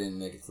Darko. I didn't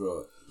make it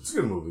through it. It's a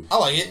good movie. I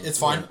like it. It's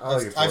fine. I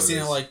like it for I've what seen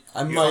it it is. like.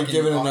 I might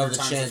give it 100 another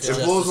times chance. It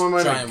Just blows my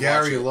mind try that and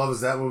Gary watch it.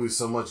 loves that movie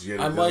so much. Yet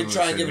I might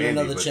try and give it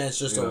another chance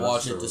just to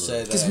watch it to say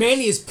that. Because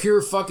Mandy is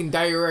pure fucking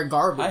diarrhea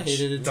garbage. I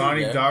hated it too.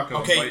 Donnie Gary. Darko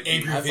Okay, might be,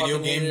 angry I video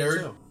fucking game hated it nerd.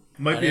 too.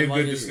 might I be a didn't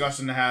good like it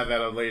discussion to have at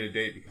a later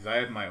date, because I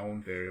have my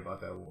own theory about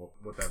that,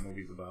 what that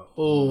movie's about.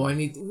 Oh, I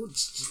need.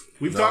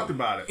 We've talked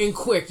about it. And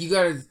quick, you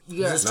gotta.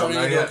 This No, turning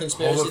not into a yet.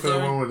 conspiracy Hold up for the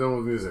theory? one we're done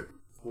with music.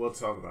 We'll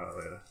talk about it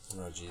later.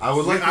 Oh, Jesus. I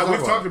would like to talk We've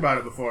about talked it. about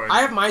it before. I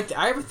have I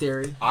have a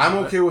theory. I'm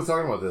okay with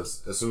talking about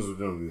this as soon as we're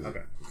done with music.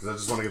 Okay. Because I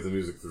just want to get the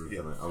music through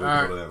tonight. I'll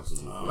Alright. go down.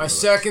 So My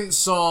second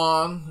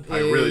song is I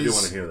really do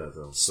want to hear that,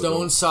 though. So Stone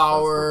don't-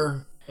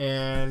 Sour,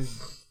 and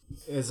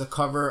is a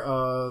cover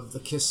of the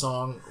Kiss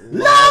song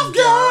Love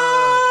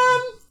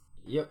Gun!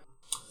 Yep.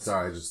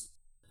 Sorry, I just...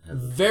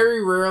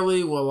 Very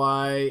rarely will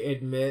I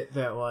admit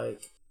that,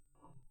 like,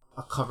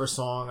 a cover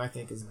song I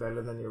think is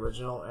better than the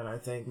original, and I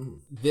think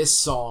this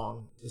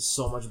song is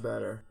so much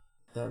better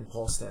than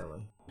Paul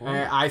Stanley.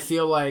 I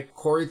feel like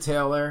Corey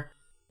Taylor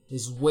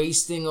is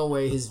wasting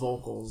away his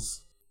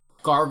vocals,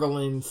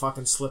 gargling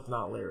fucking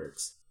Slipknot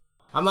lyrics.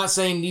 I'm not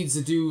saying he needs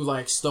to do,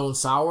 like, Stone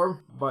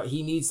Sour, but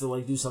he needs to,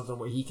 like, do something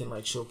where he can,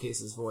 like, showcase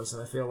his voice,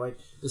 and I feel like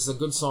this is a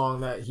good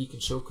song that he can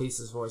showcase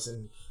his voice,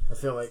 and I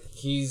feel like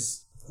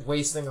he's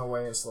wasting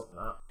away in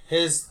Slipknot.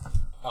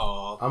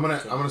 I'm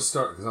gonna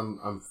start, because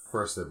I'm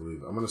first, I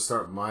believe. I'm gonna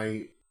start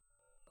my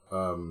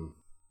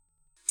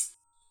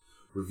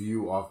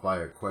review off by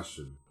a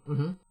question.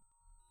 Mm-hmm.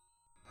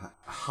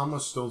 How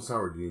much Stone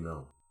Sour do you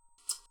know?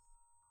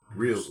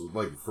 Real,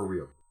 like, for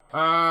real.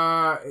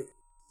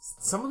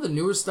 Some of the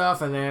newer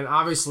stuff, and then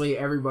obviously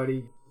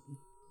everybody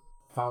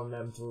found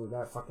them through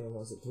that fucking,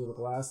 was it Through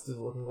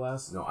the Looking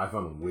Glass? No, I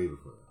found him way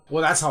before that.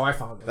 Well, that's how I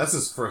found them. That's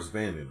his first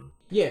band, you know?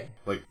 Yeah.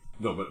 Like,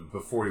 no, but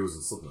before he was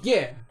in Slipknot.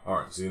 Yeah.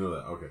 Alright, so you know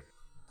that. Okay.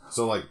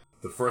 So, like,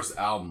 the first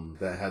album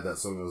that had that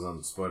song that was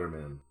on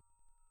Spider-Man,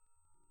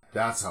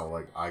 that's how,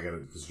 like, I got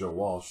it. Because Joe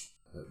Walsh,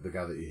 the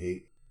guy that you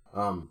hate,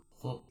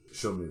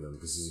 showed me them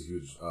because he's a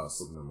huge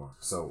Slipknot mark.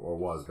 So, or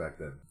was back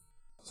then.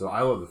 So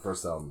I love the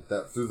first album.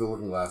 That Through the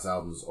Looking Glass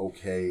album is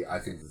okay. I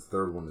think the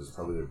third one is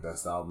probably their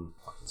best album.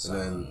 And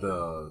then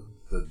the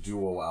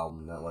duo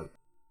album that, like,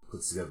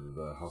 puts together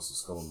the House of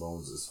Skull and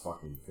Bones is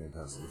fucking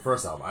fantastic. The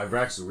first album, I've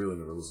actually really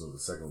never listened to the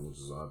second one, which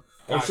is God,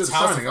 shit, it's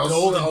House Shining. of I was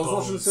Golden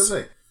watching this Bones. the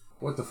other day.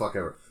 What the fuck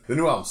ever. The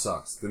new album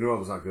sucks. The new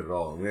album's not good at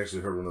all. And we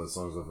actually heard one of the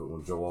songs of it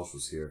when Joe Walsh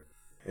was here.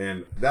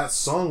 And that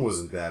song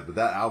wasn't bad, but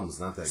that album's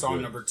not that good.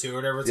 Song number 2 or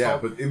whatever it's yeah,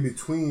 called. but in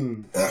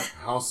between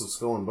House of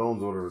Skull and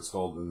Bones, whatever it's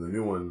called, and the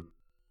new one,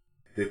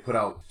 they put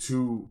out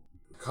 2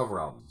 cover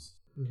albums.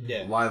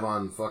 Yeah. Live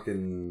on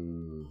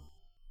fucking...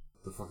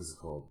 the fuck is it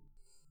called?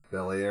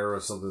 Bel Air or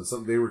something.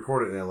 They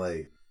recorded in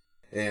L.A.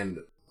 And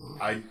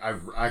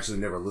I've actually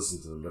never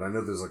listened to them, but I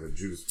know there's like a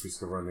Judas Priest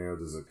cover on there,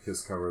 there's a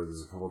Kiss cover,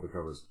 there's a couple other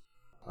covers.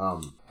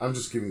 I'm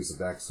just giving you some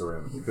backstory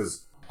on it,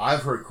 because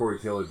I've heard Corey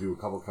Taylor do a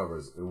couple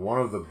covers, and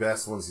one of the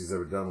best ones he's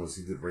ever done was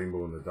he did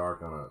Rainbow in the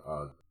Dark on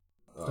a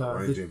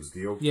Ryan James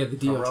Dio. Yeah, the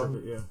Dio cover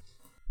tribute, album.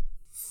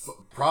 yeah.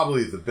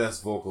 Probably the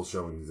best vocal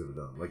showing he's ever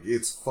done. Like,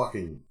 it's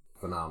fucking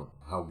phenomenal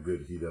how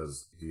good he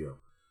does Dio.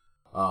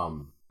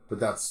 But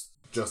that's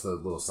just a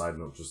little side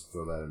note, just to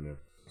throw that in there.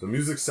 The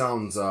music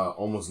sounds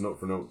almost note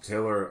for note.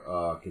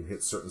 Taylor can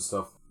hit certain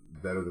stuff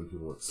better than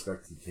people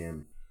expect he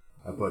can,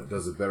 but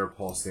does it better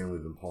Paul Stanley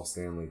than Paul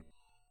Stanley.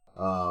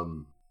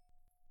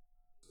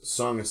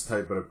 Song is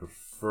tight, but I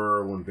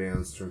prefer when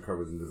bands turn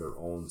covers into their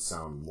own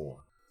sound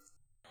more.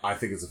 I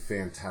think it's a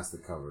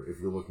fantastic cover if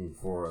you're looking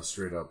for a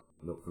straight up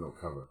note for note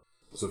cover.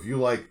 So if you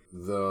like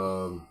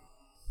the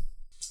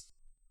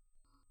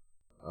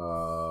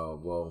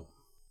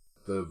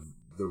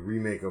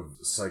remake of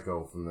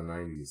Psycho from the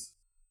 90s,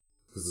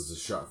 because it's a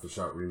shot for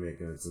shot remake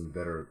and it's in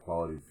better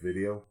quality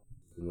video,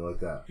 and you like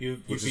that. You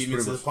beat me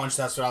to the punch,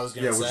 that's what I was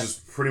going to say. Yeah, which is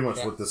pretty much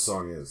what this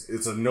song is.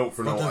 It's a note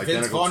for note But the Vince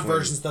identical Vaughn twin.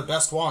 version's the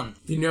best one.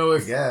 Do you know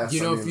if Yes,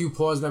 if you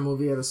pause that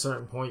movie at a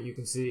certain point, you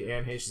can see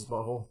Anne Heche's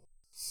butthole?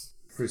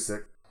 Pretty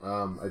sick.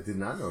 I did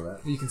not know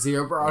that. You can see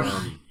her broad.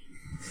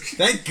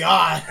 Thank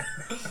God.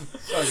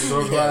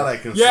 So glad I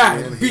can see Yeah,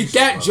 Anne beat Heche's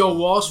that, butthole. Joe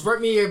Walsh.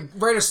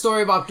 Write a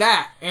story about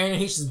that. Anne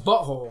Heche's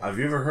butthole. Have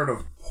you ever heard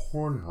of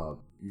Pornhub?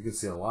 You can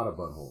see a lot of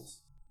buttholes.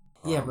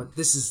 Yeah, but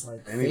this is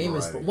like any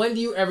famous. variety. But when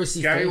do you ever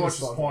see Gary famous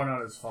watches butthole? porn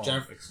on his phone.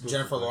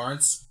 Jennifer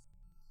Lawrence.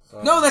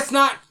 No, that's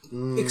not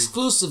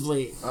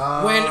exclusively.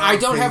 When I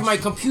don't have Paige. my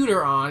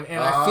computer on and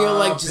I feel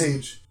like just...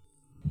 Paige.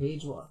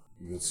 Page what?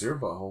 You can see her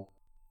butthole.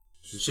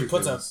 She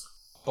puts a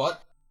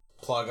butt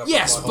plug up.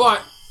 Yes, her butthole.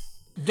 but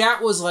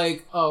that was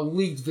like a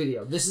leaked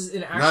video. This is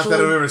an Not actual...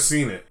 that I've ever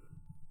seen it.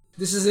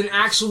 This is an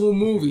actual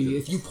movie.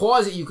 If you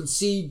pause it, you can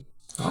see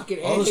fucking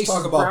Anne All this Heche's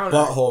talk about brown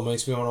eye. butthole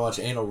makes me want to watch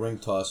Anal Ring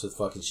Toss with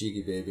fucking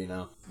Cheeky Baby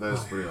now. That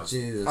is pretty awesome.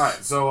 Jesus.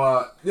 Alright,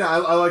 so, yeah,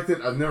 I liked it.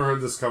 I've never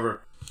heard this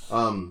cover.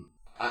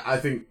 I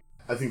think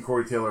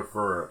Corey Taylor,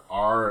 for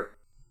our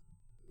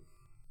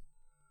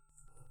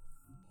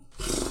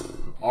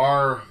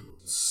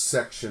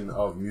section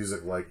of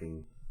music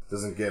liking,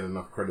 doesn't get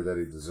enough credit that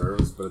he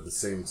deserves, but at the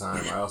same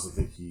time, I also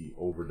think he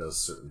overdoes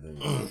certain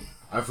things.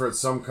 I've heard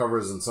some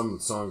covers and some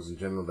songs in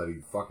general that he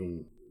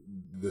fucking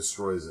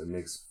destroys and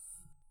makes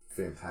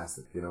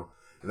fantastic, you know?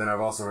 And then I've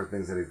also heard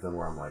things that he's done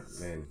where I'm like,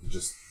 man,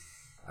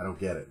 I don't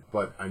get it.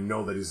 But I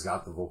know that he's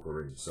got the vocal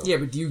range, so. Yeah,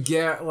 but do you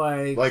get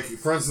like... Like,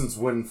 for instance,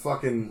 when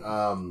fucking,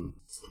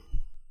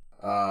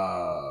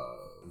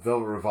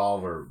 Velvet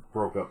Revolver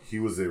broke up, he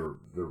was the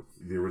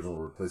original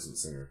replacement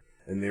singer.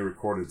 And they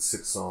recorded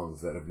 6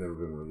 songs that have never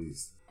been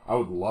released. I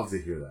would love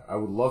to hear that. I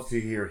would love to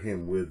hear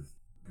him with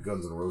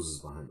Guns N' Roses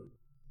behind him.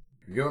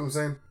 You get what I'm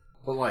saying?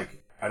 But,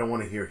 like, I don't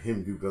want to hear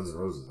him do Guns N'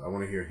 Roses. I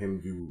want to hear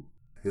him do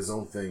his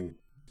own thing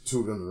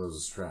to a Guns N'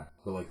 Roses track.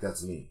 But, like,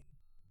 that's me.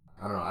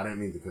 I don't know. I didn't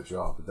mean to cut you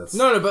off, but that's...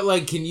 No, but,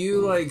 like, can you,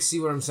 like, see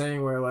what I'm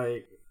saying? Where,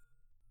 like,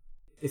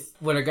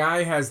 when a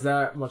guy has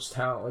that much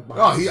talent, like,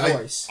 behind his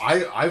voice...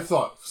 I've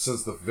thought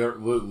since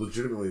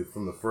legitimately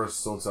from the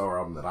first Stone Sour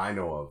album that I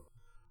know of,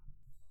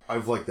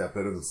 I've liked that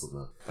better than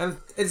Slipknot. And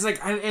it's like...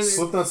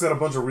 Slipknot's got a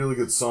bunch of really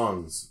good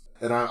songs,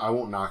 and I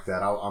won't knock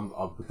that.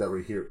 I'll put that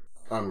right here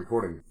on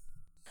recording.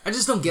 I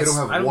just don't get... They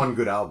don't have one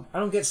good album. I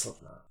don't get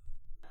Slipknot.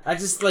 I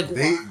just, like,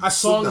 a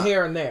song Slipknot,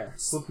 here and there.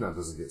 Slipknot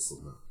doesn't get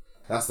Slipknot.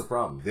 That's the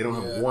problem. They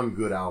don't have one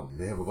good album.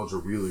 They have a bunch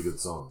of really good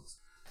songs.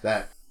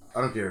 That,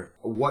 I don't care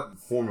what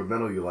form of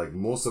metal you like,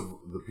 most of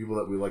the people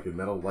that we like in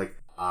metal like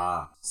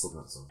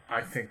Slipknot songs.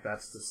 I think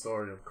that's the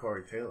story of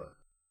Corey Taylor.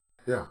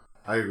 Yeah,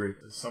 I agree.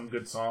 There's some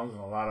good songs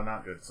and a lot of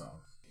not good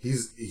songs.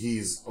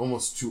 He's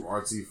almost too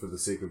artsy for the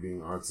sake of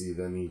being artsy.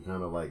 Then he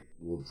kind of like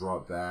will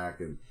drop back,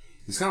 and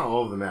he's kind of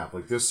all over the map.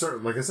 Like there's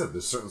certain, like I said,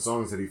 there's certain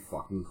songs that he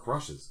fucking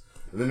crushes,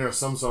 and then there are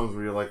some songs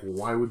where you're like, well,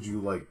 why would you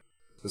like?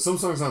 There's some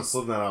songs on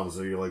Slipknot albums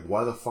where you're like,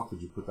 why the fuck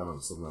did you put that on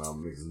a Slipknot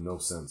album? It makes no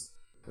sense.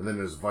 And then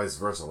there's vice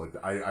versa. Like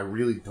I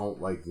really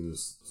don't like the new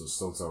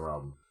Stone Sour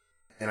album,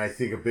 and I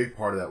think a big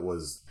part of that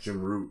was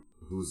Jim Root,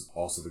 who's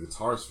also the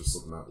guitarist for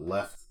Slipknot,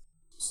 left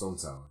Stone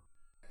Sour,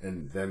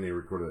 and then they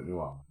recorded that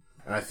new album.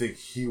 And I think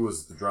he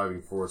was the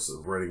driving force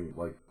of writing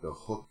like the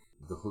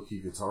hooky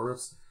guitar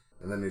riffs,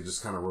 and then they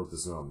just kind of wrote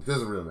this new album. It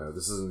doesn't really matter.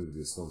 This isn't going to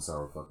be a Stone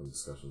Sour fucking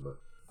discussion, but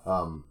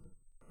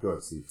go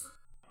ahead, Steve.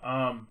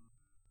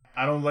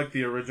 I don't like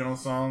the original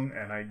song,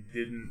 and I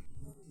didn't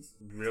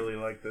really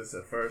like this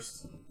at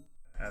first.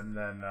 And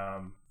then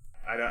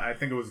I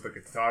think it was the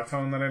guitar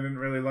tone that I didn't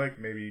really like.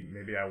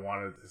 Maybe I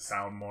wanted it to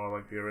sound more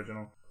like the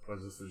original,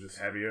 because this was just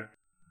heavier.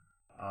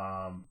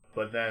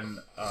 But then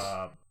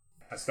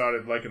I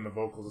started liking the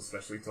vocals,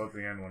 especially towards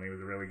the end when he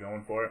was really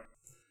going for it.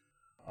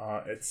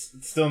 It's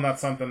still not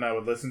something I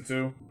would listen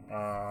to.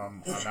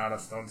 I'm not a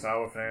Stone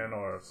Sour fan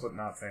or a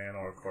Slipknot fan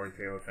or a Corey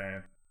Taylor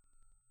fan.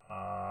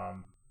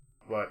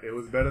 But it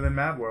was better than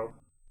Mad World.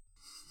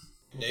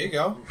 There you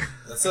go.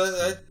 That's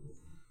a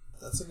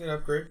good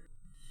upgrade.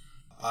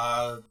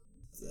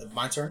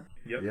 My turn?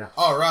 Yep. Yeah.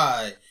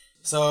 Alright.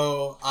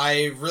 So,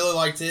 I really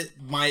liked it.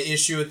 My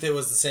issue with it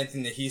was the same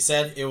thing that he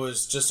said. It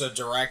was just a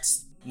direct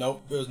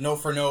note. It was note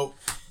for note.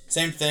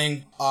 Same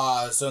thing.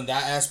 So in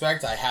that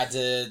aspect, I had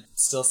to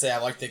still say I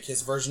like the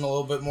Kiss version a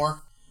little bit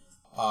more.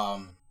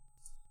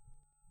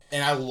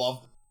 And I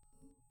love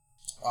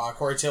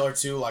Corey Taylor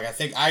too. Like,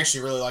 I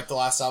actually really like the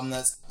last album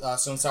that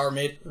Stone Sour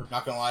made.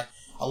 Not gonna lie.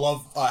 I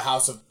love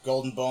House of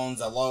Golden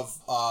Bones. I love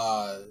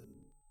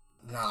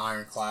not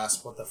Iron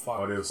Clasp. What the fuck?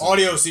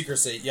 Audio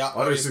Secrecy. Yeah.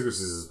 Audio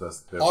Secrecy is his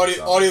best.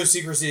 Audio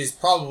Secrecy is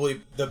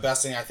probably the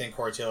best thing I think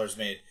Corey Taylor's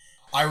made.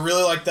 I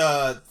really like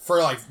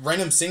for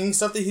random singing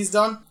stuff that he's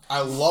done.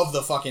 I love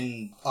the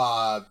fucking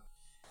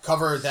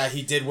cover that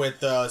he did with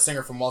the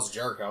singer from Walls of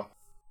Jericho.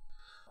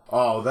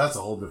 Oh, that's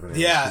a whole different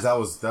animal. Yeah.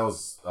 'Cause that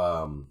was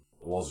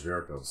Walls of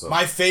Jericho. So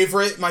My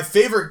favorite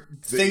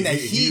thing that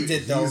he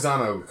did though. He's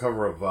on a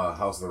cover of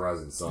House of the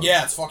Rising Sun.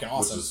 Yeah, it's fucking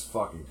awesome. Which is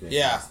fucking fantastic.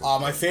 Yeah,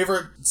 my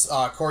favorite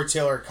Corey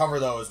Taylor cover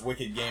though is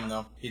Wicked Game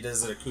though. He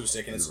does it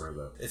acoustic and he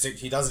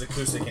does it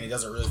acoustic and he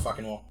does it really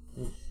fucking well.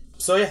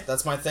 So yeah,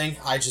 that's my thing.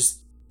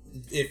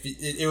 If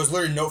it was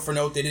literally note for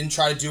note, they didn't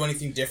try to do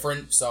anything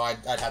different, so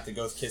I'd have to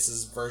go with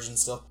Kiss's version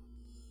still.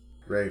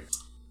 Great.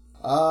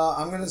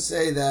 I'm gonna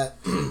say that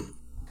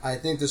I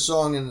think the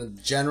song in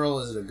general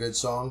is a good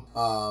song.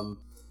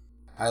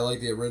 I like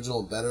the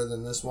original better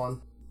than this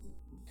one.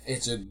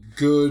 It's a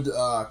good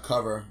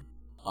cover.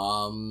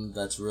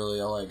 That's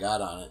really all I got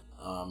on it.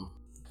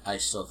 I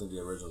still think the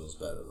original is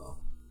better though.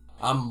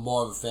 I'm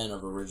more of a fan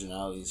of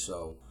originality,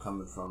 so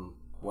coming from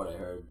what I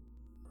heard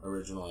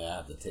originally, I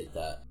have to take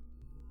that.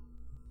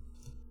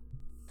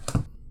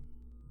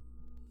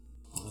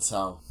 That's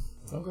how.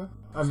 Okay.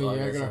 I mean,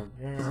 you're gonna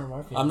hurt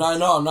my feelings. I'm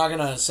not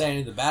gonna say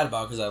anything bad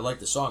about it because I like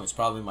the song. It's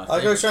probably my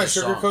favorite. I was trying to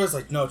song. sugarcoat. It's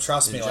like, no,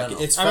 trust me, In like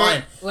general. it's I fine.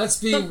 mean,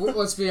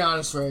 let's be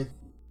honest, Ray.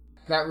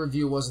 That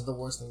review wasn't the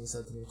worst thing you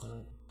said to me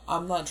tonight.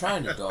 I'm not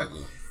trying to dog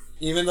you,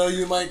 even though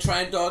you might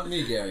try and dog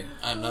me, Gary.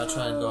 I'm not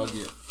trying to dog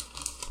you.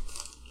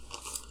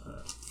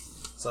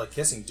 So like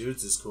kissing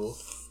dudes is cool.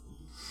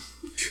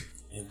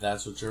 If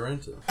that's what you're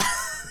into,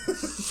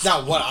 It's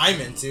not what I'm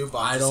into, but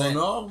I I'm just don't saying,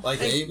 know. Like,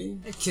 Maybe.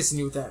 Kissing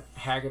you with that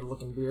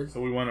haggard-looking beard.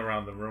 So we went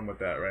around the room with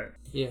that, right?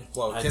 Yeah.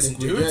 well, I kissing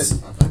think we dudes.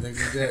 did. I think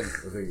we did.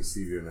 I think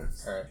Steve, you're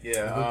next. All right.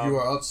 Yeah. I think you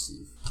are up,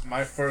 Steve.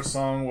 My first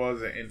song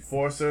was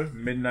Enforcer,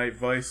 Midnight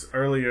Vice.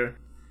 Earlier,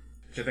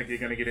 which I think you're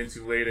going to get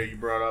into later, you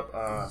brought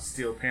up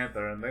Steel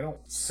Panther, and they don't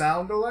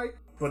sound alike,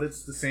 but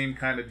it's the same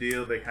kind of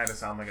deal. They kind of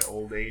sound like an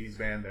old 80s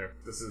band there.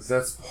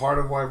 That's part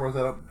of why I brought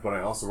that up, but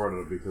I also brought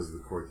it up because of the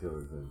Corey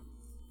Taylor thing.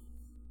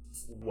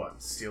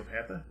 What, Steel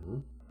Panther? Mm-hmm.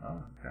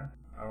 Oh, okay.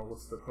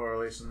 What's the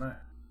correlation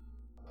there?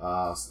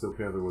 Steel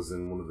Panther was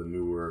in one of the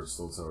newer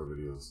Stone Sour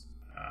videos.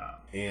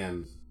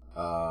 And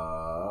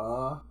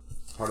part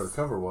of the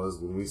cover was,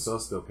 when we saw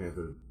Steel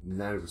Panther,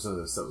 90% of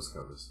their set was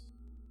covers.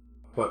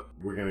 But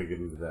we're going to get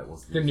into that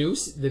once. The new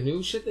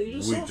shit that you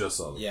just saw? We just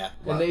saw them. Yeah.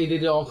 And they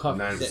did it all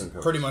covered. 90%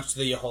 covers. Pretty much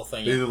the whole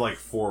thing. They Yeah. did like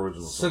 4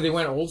 original songs. So they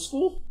went old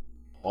school?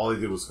 All they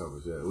did was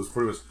covers, yeah. It was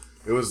pretty much,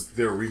 it was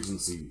their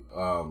Regency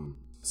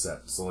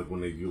set. So like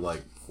when they do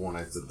like 4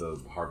 nights at the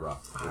Hard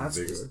Rock. That's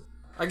Vegas. good.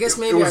 I guess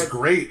maybe it was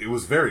great. It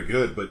was very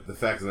good, but the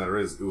fact of the matter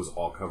is, it was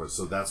all covers.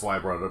 So that's why I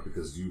brought it up,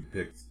 because you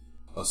picked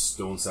a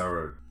Stone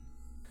Sour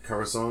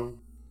cover song,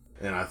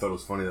 and I thought it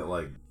was funny that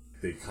like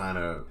they kind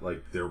of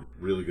like they're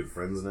really good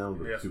friends now,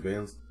 the two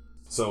bands.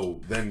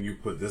 So then you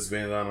put this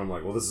band on, and I'm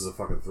like, well, this is a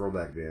fucking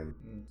throwback band.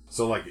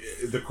 So like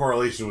the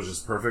correlation was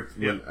just perfect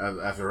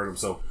after I heard them.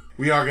 So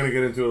we are gonna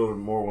get into it a little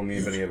bit more when me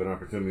and Benny have an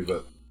opportunity,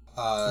 but.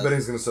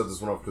 Benny's gonna start this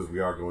one off because we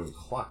are going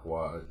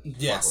clockwise.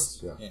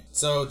 Yes. Yeah.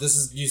 So this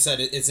is, you said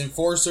it's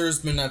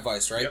Enforcers, Midnight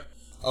Vice, right? Yep.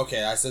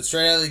 Okay, I said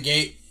straight out of the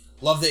gate,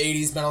 love the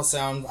 80s metal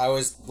sound. I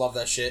always love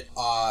that shit.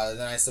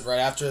 Then I said right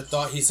after,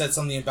 thought he said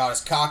something about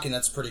his cock, and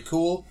that's pretty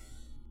cool.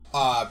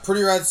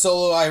 Pretty rad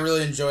solo, I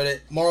really enjoyed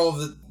it. Moral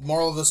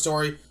of the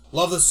story,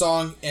 love the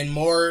song, and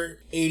more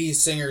 80s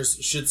singers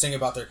should sing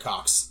about their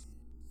cocks.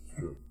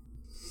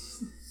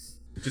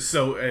 Just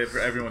so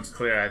everyone's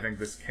clear, I think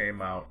this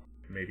came out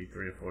maybe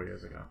 3 or 4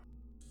 years ago.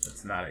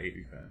 It's not an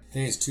 80s band. I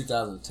think it's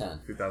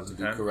 2010. 2010?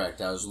 To be correct.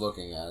 I was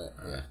looking at it.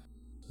 Yeah.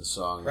 The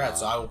song. Right,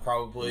 so I will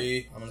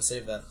probably, I'm going to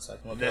save that so I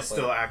can look it They're up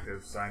still later.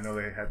 active, so I know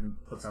they hadn't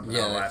put something out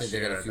Yeah, last I think they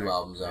year. got a few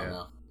albums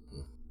out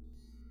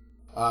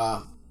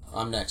now.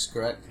 I'm next,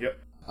 correct? Yep.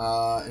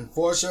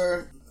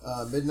 Enforcer,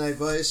 Midnight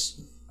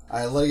Vice.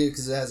 I like it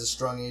because it has a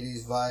strong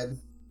 80s vibe.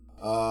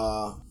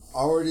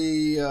 What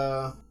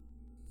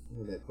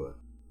did I put?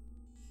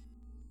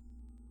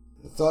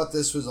 I thought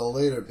this was a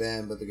later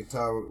band, but the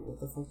guitar... What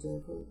the fuck did I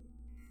put?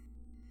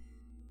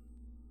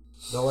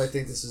 Though I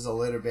think this is a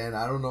later band,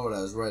 I don't know what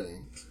I was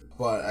writing.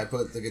 But I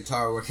put the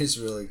guitar work is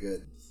really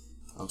good.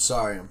 I'm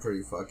sorry, I'm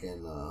pretty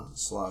fucking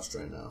sloshed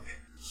right now.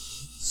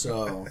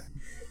 So,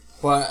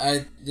 but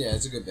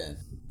it's a good band.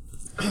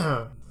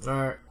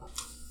 Alright.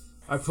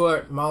 I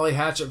put Molly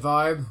Hatchet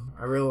vibe.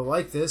 I really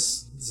like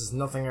this. This is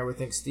nothing I would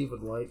think Steve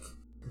would like.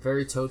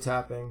 Very toe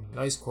tapping.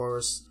 Nice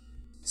chorus.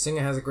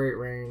 Singer has a great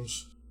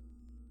range.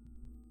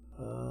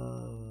 I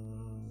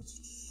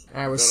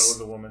thought it was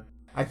a woman.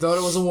 I thought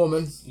it was a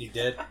woman. You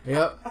did?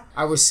 Yep.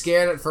 I was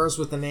scared at first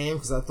with the name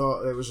because I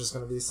thought it was just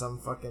going to be some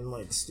fucking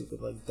like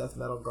stupid like death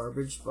metal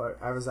garbage, but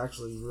I was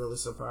actually really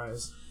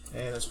surprised.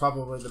 And it's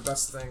probably the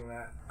best thing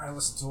that I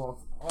listened to all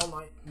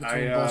night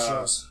between both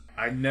shows.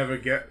 I never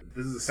get...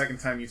 This is the second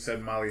time you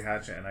said Molly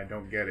Hatchet, and I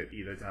don't get it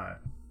either time.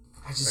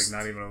 I just...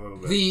 Like, not even a little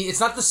bit. It's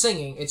not the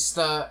singing, it's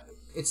the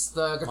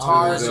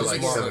guitars. It's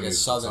like more like a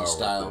southern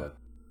style.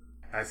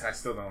 I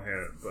still don't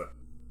hear it, but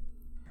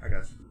I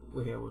got you.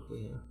 We hear what we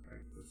hear.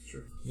 That's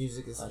true.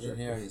 Music is... I didn't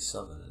hear any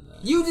southern in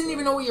that. You didn't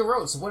even know what you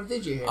wrote, so what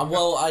did you hear?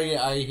 Well,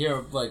 I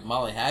hear like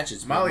Molly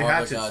Hatchet's Molly more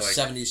Hatchet's like a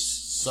like 70s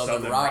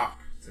southern rock.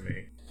 to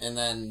me. And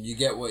then you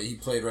get what he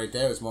played right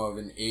there. It's more of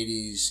an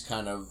 80s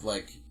kind of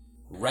like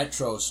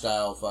retro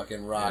style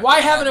fucking rock.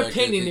 Why have an like,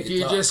 opinion the if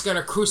you're just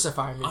gonna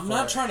crucify me? I'm for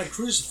not it? trying to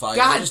crucify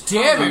God you. I'm just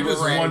damn telling it, I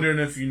was Ray. wondering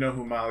if you know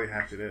who Molly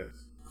Hatchet is.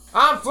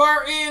 I'm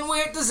flirting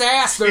with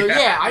disaster.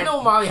 Yeah, I know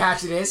who Molly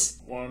Hatchet is.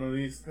 One of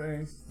these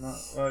things, not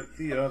like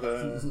the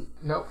other.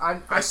 No,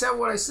 I said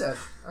what I said.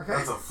 Okay.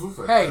 That's a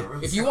foo Hey,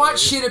 if you want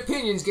shit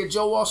opinions, get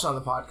Joe Walsh on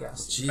the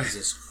podcast.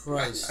 Jesus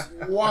Christ.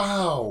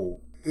 Wow.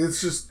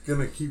 It's just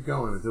gonna keep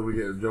going until we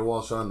get Joe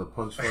Walsh on to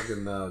punch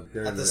fucking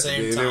Gary. At the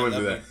same they time,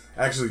 wouldn't do that'd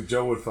that. Actually,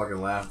 Joe would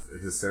fucking laugh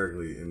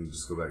hysterically and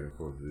just go back and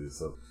forth with you.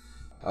 So,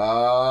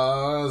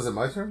 is it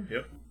my turn?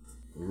 Yep.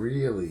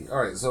 Really?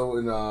 Alright, so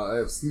I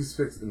have Steve's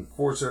picks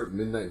Enforcer,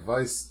 Midnight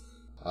Vice.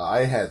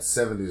 I had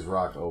 70s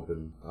rock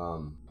open.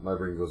 My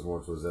brain goes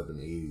more towards that than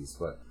 80s,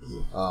 but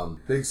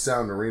big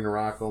sound, arena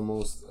rock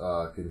almost.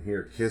 Can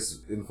hear Kiss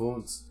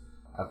influence.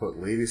 I put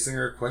Lady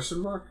Singer ? Because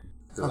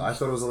I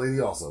thought it was a lady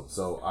also.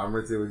 So I'm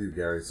right there with you,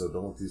 Gary, so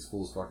don't let these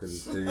fools fucking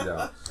tear you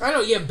down. I know,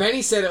 yeah,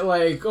 Benny said it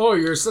like, oh,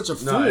 you're such a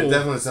fool. No, it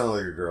definitely sounded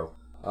like a girl.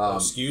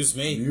 Excuse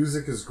me.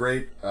 Music is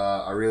great.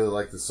 I really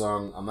like the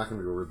song. I'm not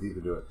going to go real deep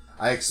into it.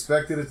 I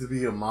expected it to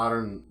be a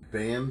modern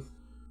band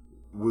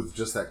with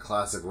just that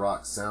classic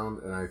rock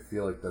sound, and I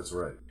feel like that's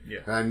right. Yeah.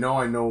 And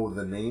I know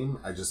the name.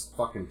 I just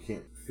fucking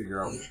can't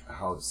figure out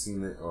how I've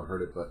seen it or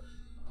heard it, but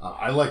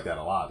I like that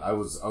a lot. I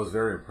was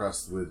very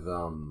impressed with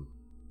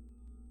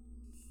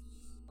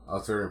I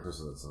was very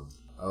impressed with that song.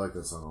 I like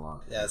that song a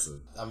lot. Yeah,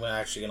 I'm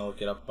actually gonna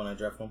look it up when I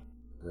drive home.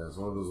 Yeah, it's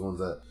one of those ones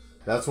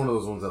that's one of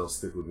those ones that'll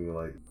stick with me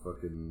like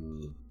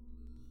fucking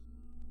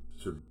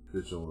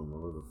Turbitchel and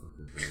whatever the fuck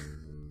it is.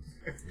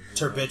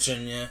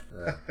 Turbitchin, yeah.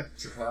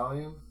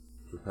 Tripalium?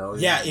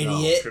 Yeah,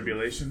 idiot.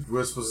 Tribulation?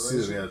 We're supposed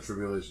to see them,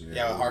 Tribulation.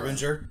 Yeah,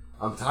 Harbinger.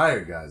 I'm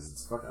tired,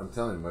 guys. I'm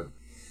telling you,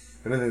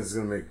 if anything, it's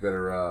gonna make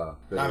better. I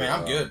mean,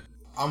 I'm good.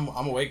 I'm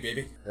awake,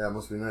 baby. Yeah, it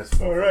must be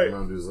nice. All right.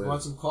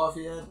 Want some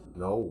coffee yet?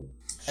 No.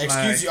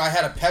 Excuse you, I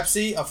had a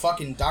Pepsi, a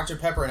fucking Dr.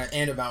 Pepper,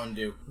 and a Mountain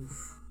Dew.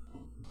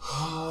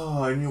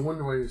 Oh, and you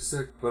wonder why you're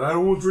sick, but I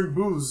don't want to drink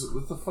booze.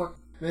 What the fuck,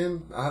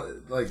 man?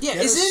 Yeah, Get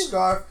a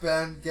scarf,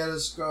 Ben. Get a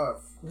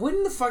scarf.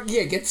 Wouldn't the fuck...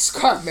 Yeah, get the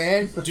scarf,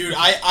 man. Dude,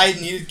 I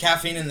needed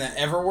caffeine in the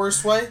ever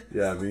worst way.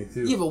 Yeah, me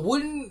too. Yeah, but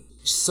wouldn't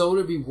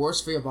soda be worse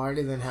for your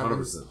body than having...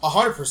 100%.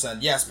 100%,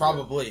 yes,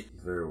 probably.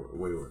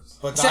 Way worse.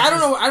 But See, I don't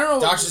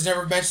know. Doctors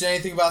never mentioned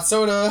anything about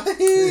soda.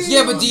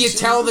 Yeah, but do you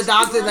tell the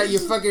doctor that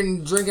you're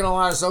fucking drinking a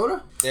lot of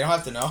soda? They don't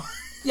have to know.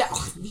 Yeah,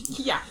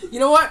 yeah. You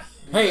know what?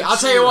 Hey, I'll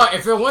tell you what.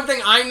 If there's one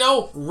thing I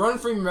know, run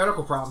from your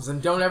medical problems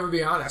and don't ever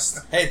be honest.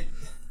 Hey.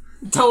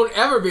 Don't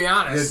ever be Yeah,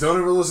 honest. don't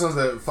ever listen to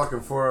that fucking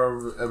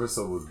 4-hour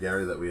episode with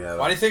Gary that we had.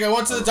 Why do you think I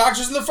went to the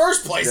doctors in the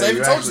first place? Yeah, I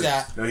even told you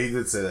that. No, he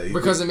did say that.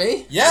 Because of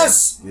me?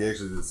 Yes! He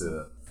actually did say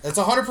that. That's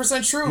 100%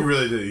 He true.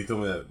 really did. He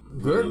told me that.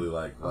 Good. Really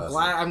like last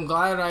I'm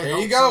glad I There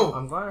helped you go.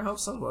 I'm glad I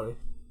helped somebody.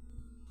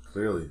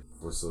 Clearly,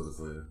 4 sodas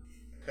later.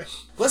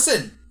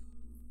 Listen,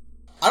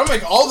 I don't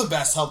make all the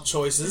best health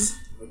choices.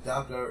 The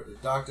doctor.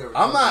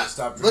 I'm not.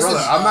 Stop Listen,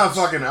 Brother, I'm not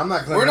fucking. I'm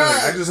not. We're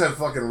not- I just had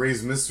fucking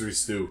raised mystery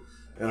stew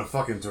and a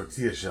fucking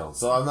tortilla shell.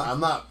 So I'm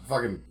not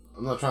fucking.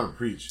 I'm not trying to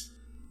preach.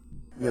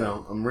 You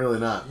know, I'm really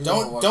not.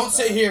 Don't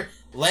sit here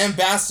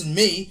lambasting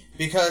me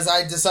because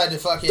I decided to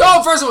fucking...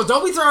 No, first of all,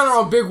 don't be throwing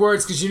around big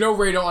words because you know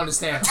Ray don't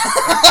understand.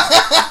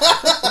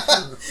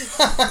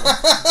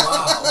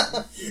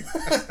 Wow.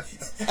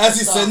 As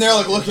he's sitting there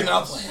like looking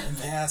up,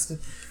 lambasting.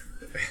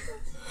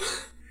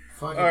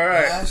 Fucking All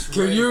right. Bash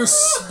Can Ray. you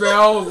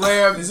spell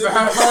lamb? Is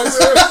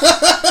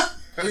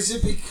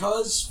it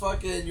because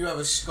fucking you have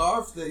a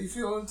scarf that you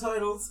feel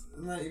entitled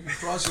and that you can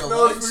cross your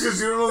No, it's legs? because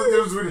you don't know the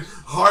difference between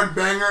hard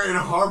banger and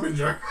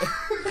harbinger.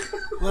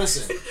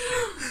 Listen,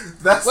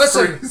 That's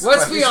Listen, pretty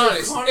let's spicy. be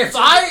honest.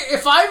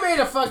 If I made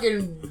a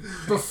fucking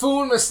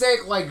buffoon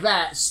mistake like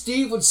that,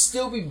 Steve would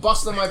still be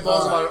busting my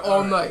balls about it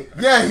all night.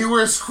 Yeah, he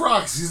wears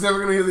Crocs. He's never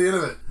gonna hear the end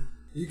of it.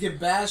 you can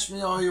bash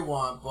me all you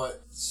want,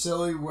 but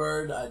silly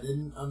word I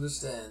didn't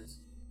understand.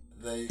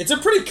 It's a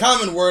pretty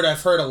common word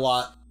I've heard a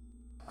lot.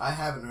 I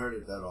haven't heard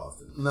it that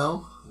often.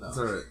 No? No. It's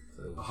alright.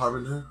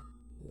 Harbinger?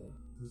 Yeah.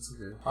 It's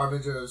okay.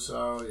 Harbinger of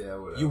Sorrow, yeah,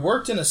 whatever. You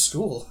worked in a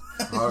school.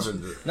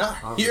 Harbinger. Not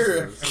Harbinger.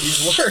 here.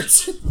 You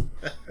worked.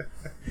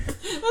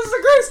 That's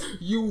the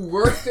greatest. You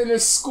worked in a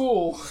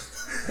school.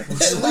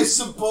 Was I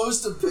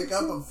supposed to pick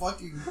up a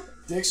fucking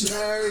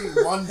dictionary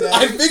one day?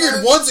 I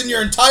figured once in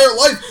your entire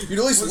life you'd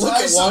at least look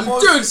at one.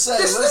 Dude, Say,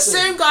 this is the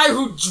same guy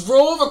who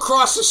drove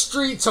across the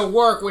street to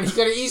work when he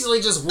could have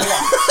easily just walked.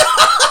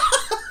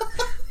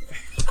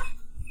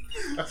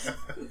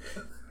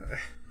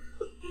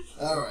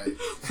 Alright.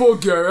 Poor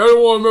Gary, I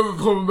don't want him ever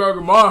coming back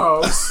in my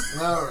house.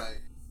 Alright.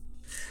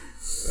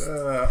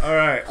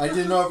 Alright. I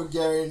didn't offer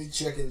Gary any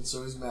chicken,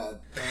 so he's mad.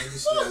 I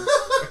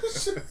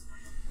understand.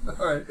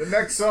 Alright, the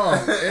next song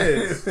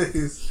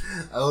is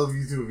I love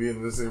you two being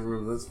in the same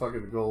room. That's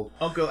fucking gold.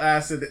 Uncle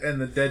Acid and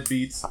the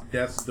Deadbeats,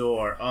 Death's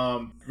Door.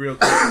 Real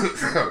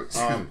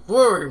quick.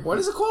 Wait, what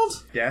is it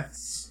called?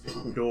 Death's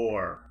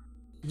Door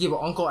Yeah, but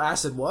Uncle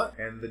Acid what?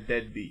 and the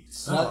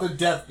Deadbeats. Not the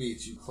death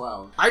beats, you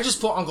clown. I just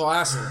put Uncle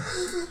Acid.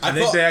 I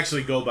think they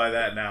actually go by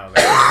that now.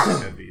 They call it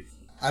the Deadbeats.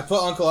 I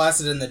put Uncle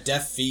Acid in the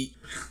deaf feet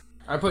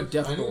I put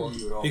Death I knew Door.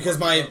 you would all because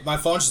fuck it my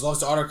phone just loves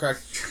to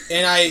autocorrect.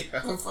 And I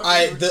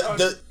up.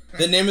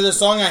 the name of the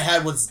song I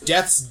had was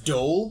Death's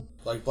Dole,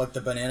 like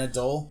the banana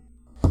dole.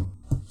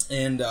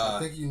 And I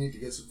think you need to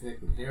get some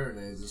picking hearing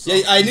aids or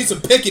something. yeah, I need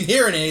some picking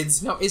hearing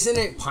aids. No, isn't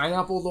it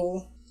Pineapple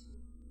Dole?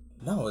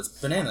 No, it's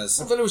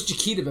bananas. I thought it was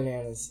Chiquita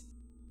Bananas.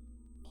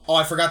 Oh,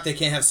 I forgot they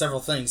can't have several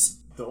things.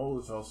 Dole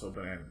is also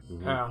bananas.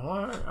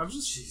 Well, I'm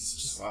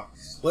just Wow.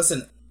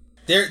 Listen,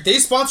 they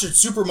sponsored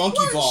Super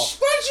Monkey Ball.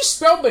 Why did you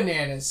spell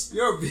bananas?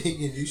 You're a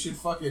vegan, you should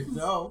fucking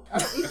know. I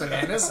don't eat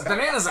bananas.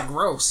 Bananas are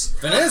gross.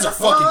 Bananas are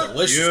fucking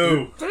delicious.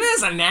 Dude.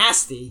 Bananas are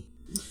nasty.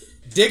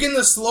 Digging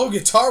the slow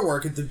guitar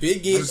work at the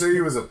big Did you gate. say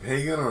he was a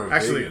pagan or a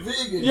Actually, pagan?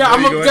 Vegan. Yeah,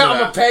 I'm you go into I'm a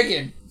that?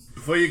 pagan.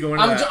 Before you go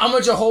into that, I'm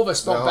a Jehovah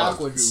spelled No,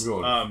 backwards. keep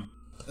going.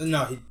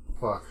 No, he.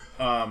 Fuck.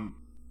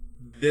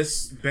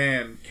 this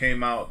band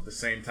came out the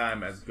same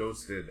time as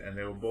Ghosted, and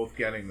they were both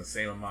getting the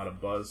same amount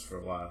of buzz for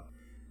a while.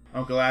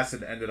 Uncle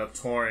Acid ended up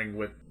touring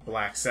with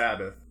Black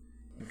Sabbath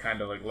and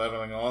kind of like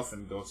leveling off,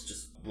 and Ghost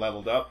just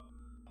leveled up.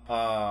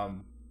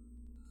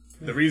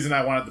 The reason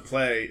I wanted to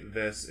play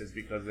this is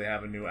because they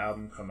have a new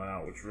album coming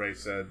out, which Ray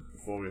said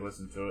before we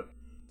listened to it.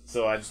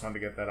 So I just wanted to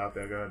get that out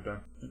there. Go ahead,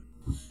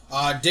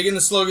 Ben. Digging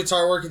the slow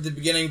guitar work at the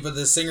beginning, but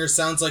the singer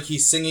sounds like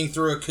he's singing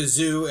through a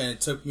kazoo, and it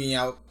took me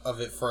out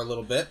of it for a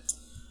little bit.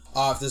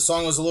 If the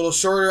song was a little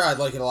shorter, I'd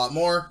like it a lot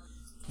more.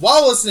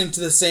 While listening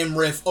to the same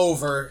riff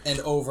over and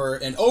over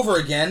and over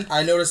again,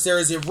 I noticed there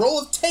is a roll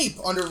of tape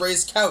under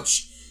Ray's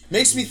couch.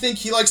 Makes me think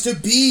he likes to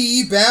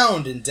be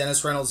bound in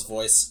Dennis Reynolds'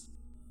 voice.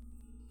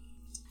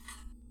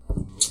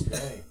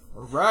 Okay.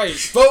 Right.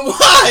 But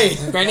why?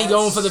 Benny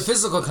going for the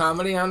physical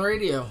comedy on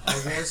radio. I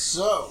guess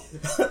so.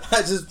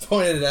 I just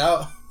pointed it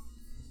out.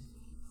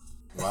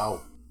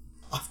 Wow.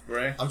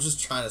 Ray? I'm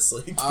just trying to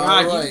sleep.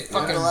 God, you Alright,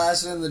 fucking- Uncle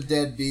Acid and the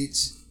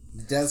Deadbeats.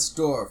 Death's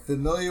Door.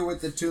 Familiar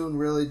with the tune,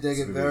 really dig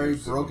it. Very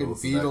broken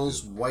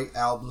Beatles, White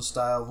Album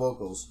style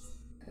vocals.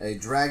 A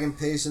dragon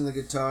pace in the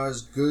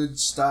guitars, good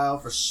style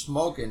for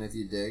smoking if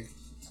you dig.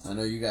 I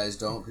know you guys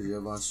don't because you're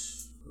a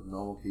bunch of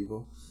normal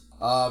people.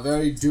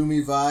 Very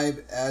doomy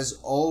vibe as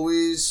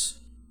always.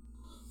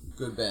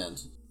 Good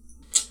band.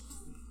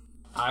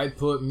 I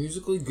put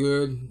musically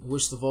good.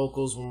 Wish the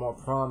vocals were more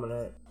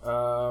prominent.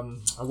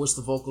 I wish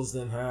the vocals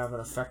didn't have an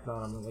effect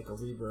on them, like a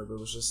reverb. It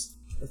was just,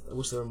 I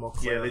wish they were more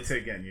clear. Yeah, they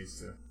take getting used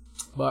to.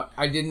 But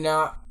I did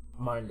not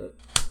mind it.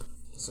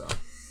 So.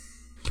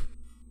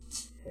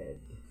 Head.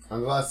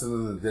 I'm glassing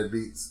in the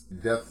Deadbeats.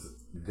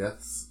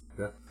 Deaths.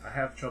 I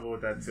have trouble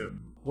with that too.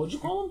 What'd you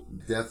call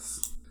them?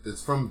 Deaths.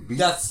 It's from beats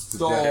Death's to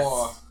Door.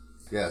 death.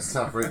 Yeah, it's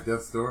tough, right?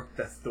 Death's Door.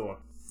 Death's Door.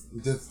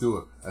 Death's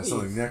Door. That's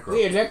something necro.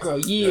 Yeah,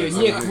 Necro. Yeah,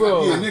 Yeah,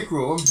 Necro.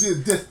 Necro.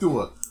 I'm Death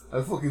Door. I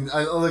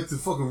like to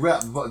fucking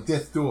rap about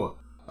Death Door.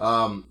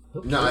 No,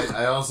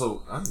 I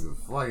also, I'm a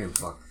flying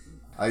fuck.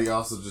 I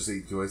also just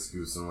ate 2 ice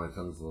cubes, so my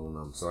tongue's a little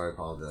numb. Sorry, I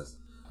apologize.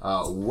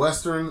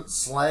 Western /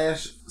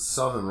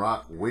 Southern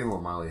rock, way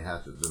more Miley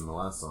Hatchet than the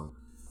last song.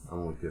 I'm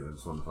only kidding, I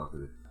just wanted to fuck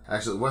with you.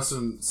 Actually,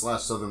 Western /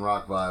 Southern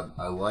rock vibe,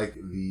 I like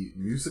the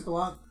music a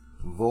lot.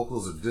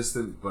 Vocals are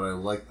distant, but I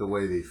like the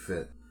way they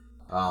fit.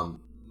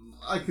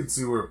 I could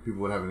see where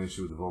people would have an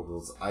issue with the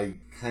vocals. I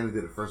kind of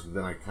did it first, but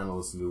then I kind of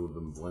listened to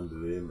them blended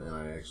in, and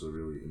I actually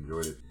really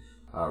enjoyed it.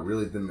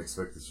 Really didn't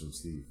expect this from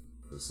Steve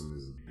for some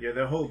reason. Yeah,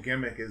 their whole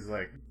gimmick is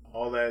like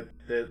all that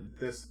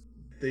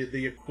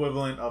the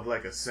equivalent of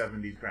like a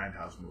 70s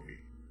Grindhouse movie.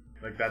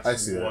 Like that's I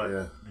see what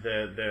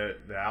that,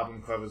 the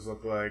album covers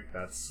look like.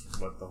 That's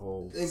what the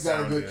whole They've got a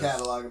sound good is.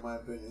 catalog, in my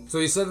opinion. So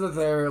you said that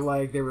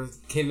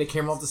they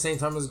came out the same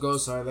time as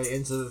Ghost. So are they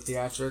into the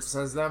theatrics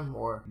as them,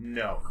 or?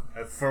 No,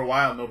 for a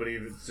while nobody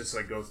even, just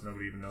like Ghost,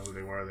 nobody even knew who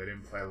they were. They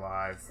didn't play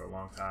live for a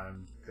long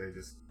time. They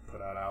just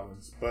put out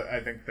albums. But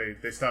I think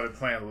they started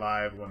playing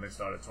live when they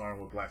started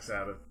touring with Black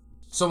Sabbath.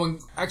 So when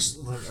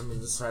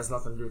this has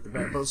nothing to do with the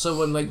band, but so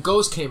when like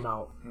Ghost came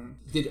out,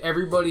 did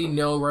everybody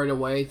know right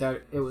away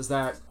that it was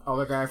that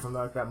other guy from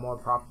like that more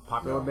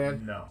popular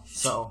band? No.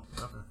 So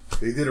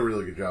They did a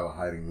really good job of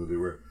hiding who they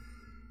were.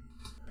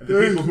 And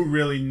the people who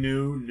really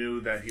knew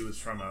that he was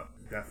from a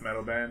death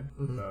metal band,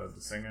 the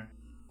singer.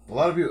 A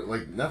lot of people,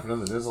 like, not for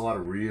nothing, there's a lot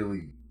of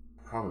really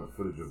prominent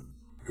footage of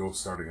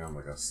Ghost starting on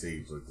like a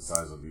stage like the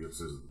size of the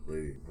upstairs of the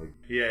lady. Like,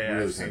 yeah,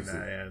 really I've seen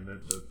sensitive.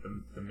 that. Yeah,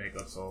 the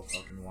makeup's all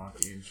fucking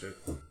wonky and shit.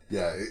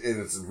 Yeah,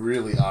 and it's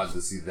really odd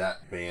to see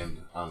that band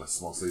on a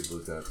small stage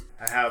like that.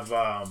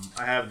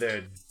 I have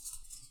their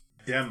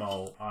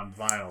demo on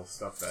vinyl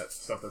stuff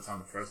that's on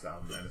the first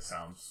album, and it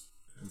sounds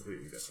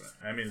completely different.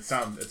 I mean, it's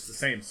the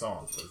same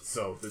song,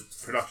 but the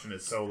production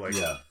is so like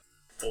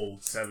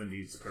old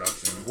 70s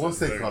production. Once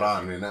they caught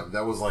on, man,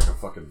 that was like a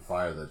fucking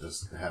fire that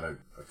just had a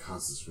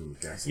constant stream of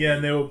gasoline. Yeah,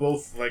 and they were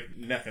both like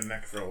neck and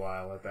neck for a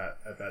while at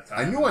that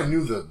time. I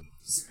knew the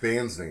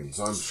band's name,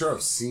 so I'm sure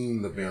I've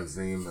seen the band's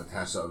name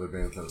attached to other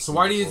bands. So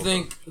why do you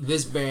think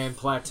this band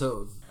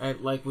plateaued?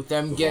 Like with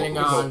them getting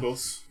on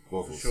vocals?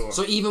 Sure.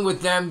 So even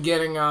with them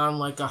getting on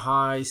like a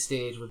high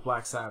stage with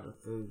Black Sabbath,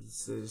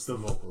 is the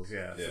vocals,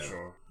 yeah, for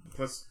sure.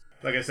 Plus,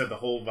 like I said, the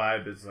whole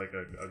vibe is like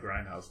a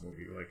grindhouse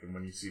movie. Like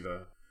when you see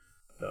the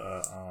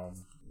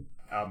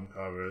album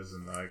covers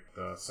and like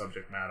the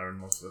subject matter and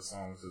most of the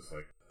songs, it's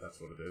like that's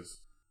what it is.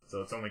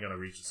 So it's only gonna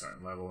reach a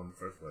certain level in the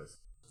first place.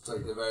 It's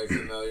like they're very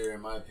familiar,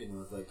 in my opinion,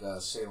 with like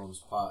Salem's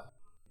Pot.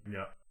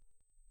 Yeah.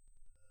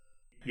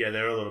 Yeah,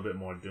 they're a little bit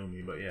more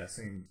doomy, but yeah,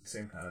 same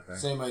kind of thing.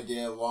 Same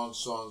idea. Long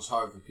songs,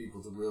 hard for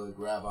people to really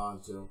grab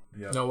onto.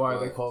 Yep. No, why are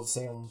they called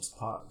Salem's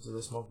Pot? Do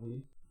they smoke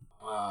weed?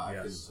 I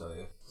Yes. couldn't tell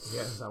you.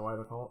 Yeah, is that why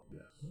they're called?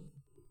 Yes.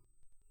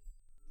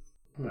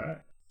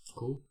 Alright.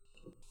 Cool.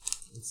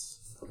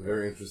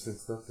 Very interesting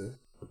stuff there.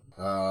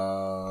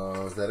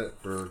 Is that it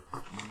for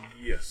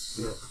Yes.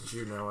 Yeah, it's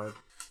you now, Ed.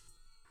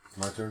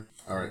 my turn?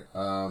 Alright,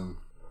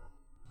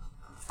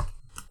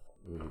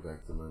 let me go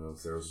back to my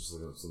notes there. I was just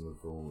looking up something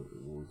for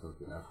when we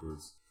talked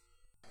afterwards.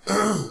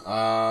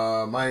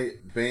 My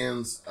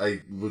bands,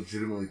 I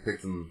legitimately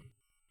picked them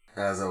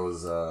as I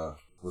was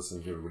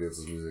listening to everybody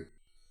else's music.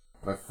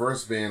 My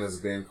first band is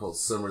a band called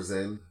Summer's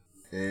End,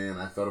 and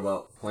I thought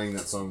about playing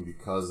that song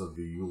because of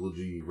the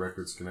Eulogy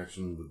Records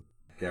connection with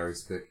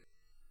Gary's pick.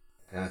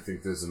 And I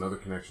think there's another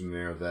connection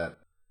there that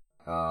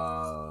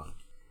the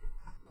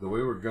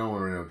way we're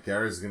going right now,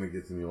 Gary's going to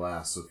get to me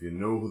last, so if you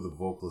know who the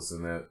vocalist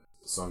in that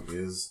song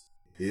is,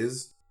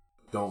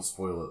 don't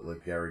spoil it.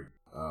 Let Gary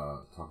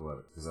talk about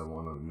it, because I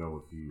want to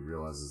know if he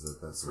realizes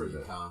that that's Pretty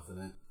right.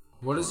 confident.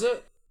 What is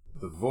it?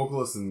 The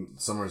vocalist in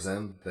Summer's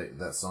End,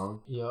 that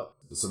song, Yep.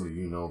 is somebody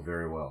you know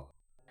very well.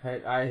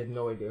 I had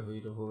no idea who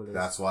it is.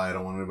 That's why I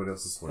don't want anybody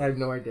else to spoil I it. had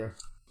no idea.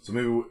 So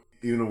maybe,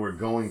 even though we're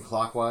going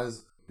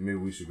clockwise, maybe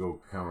we should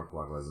go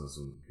counterclockwise in this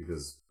one,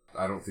 because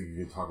I don't think you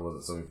can talk about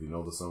that song if you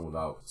know the song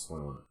without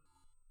spoiling it.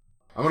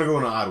 I'm going to go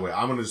in an odd way.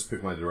 I'm going to just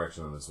pick my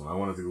direction on this one. I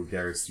wanted to go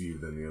Gary,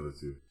 Steve, then the other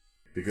two,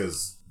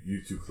 because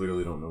you two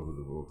clearly don't know who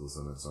the vocalist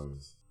on that song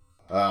is.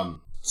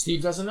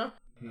 Steve doesn't know?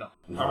 No.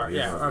 Alright, he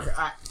yeah, doesn't.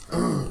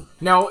 okay.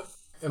 Now,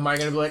 am I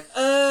gonna be like,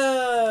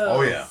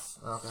 Oh, yeah.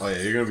 Okay. Oh, yeah,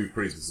 you're going to be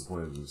pretty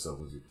disappointed in yourself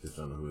when you catch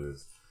on to who it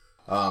is.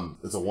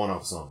 It's a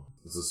one-off song.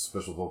 It's a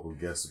special vocal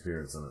guest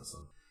appearance on that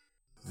song.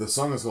 The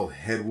song is called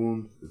Head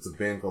Wound. It's a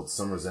band called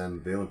Summer's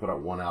End. They only put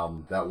out one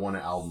album. That one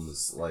album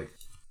is like,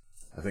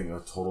 I think, a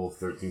total of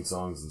 13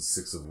 songs, and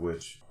 6 of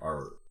which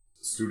are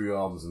studio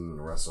albums, and then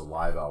the rest are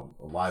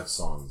live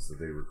songs that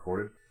they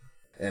recorded.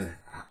 And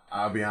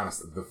I'll be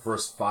honest, the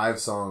first 5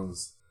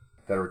 songs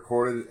that are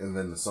recorded, and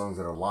then the songs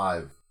that are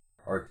live,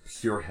 are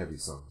pure heavy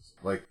songs.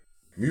 Like,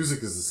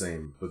 music is the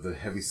same, but the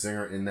heavy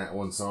singer in that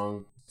one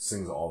song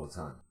sings all the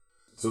time.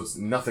 So it's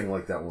nothing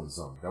like that one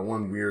song. That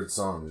one weird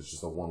song is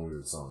just a one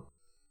weird song.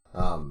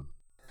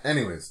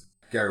 Anyways,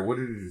 Gary, what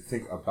did you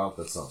think about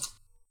that song?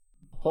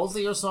 Both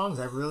of your songs,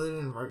 I really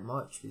didn't write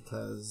much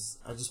because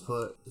I just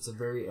put, it's a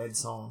very Ed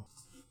song.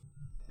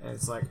 And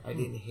it's like, I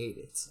didn't hate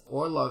it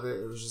or love it.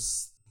 It was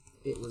just,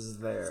 it was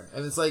there.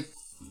 And it's like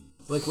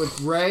with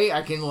Ray,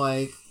 I can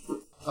like,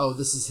 oh,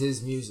 this is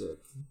his music.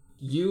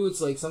 You, it's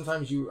like,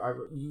 sometimes you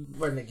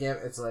run the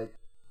gamut, it's like,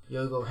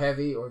 you'll go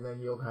heavy or then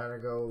you'll kind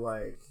of go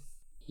like,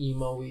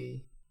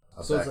 emo-y.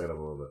 I'll So back it's it up a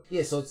little bit.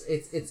 Yeah, so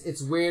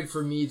it's weird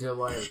for me to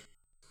like,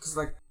 cause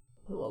like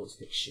you'll always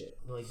pick shit.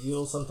 Like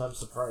you'll sometimes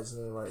surprise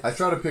me. Like I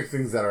try to pick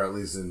things that are at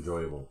least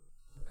enjoyable,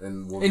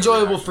 and we'll get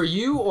enjoyable reaction. for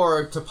you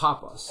or to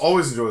pop us.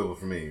 Always enjoyable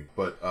for me,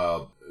 but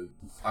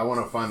I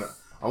want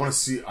to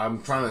see.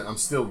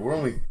 We're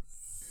only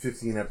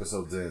 15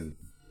 episodes in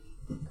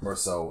or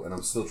so, and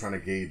I'm still trying to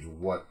gauge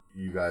what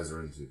you guys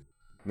are into.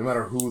 No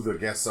matter who the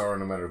guests are,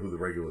 no matter who the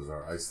regulars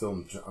are,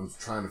 I'm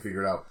trying to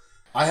figure it out.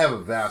 I have a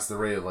vast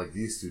array of like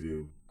these two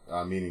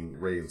do, meaning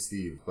Ray and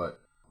Steve,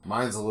 but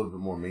mine's a little bit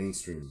more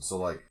mainstream. So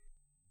like,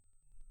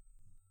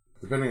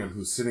 depending on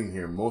who's sitting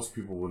here, most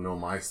people will know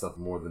my stuff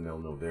more than they'll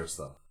know their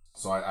stuff.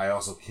 So I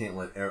also can't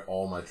let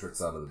all my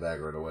tricks out of the bag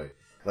right away.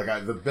 Like I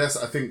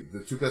think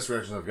the 2 best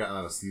reactions I've gotten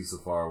out of Steve so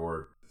far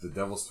were the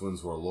Devil's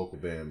Twins, who are a local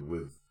band,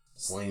 with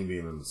Slain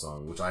being in the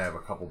song, which I have a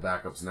couple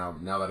backups now.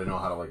 Now that I know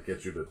how to like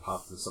get you to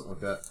pop to something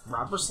like that.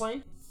 Rapper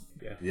Slain?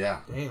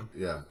 Yeah. Damn.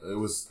 Yeah. That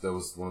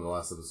was one of the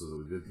last episodes that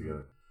we did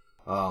together.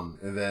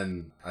 And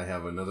then I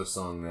have another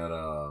song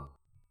that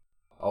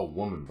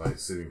Woman by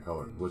City and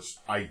Color, which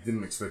I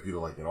didn't expect you to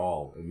like at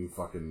all, and you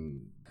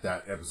fucking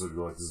that episode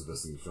you're like, this is the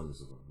best thing you've shown me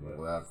so far. Like,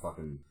 well, that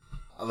fucking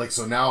like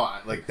so now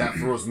like that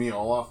throws me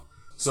all off.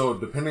 So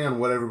depending on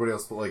what everybody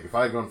else, like if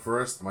I had gone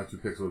first, my 2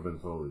 picks would have been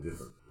totally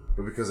different.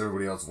 But because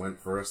everybody else went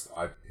first,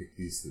 I picked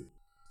these 2.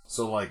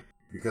 So like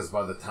because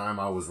by the time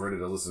I was ready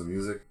to listen to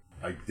music,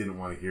 I didn't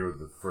want to hear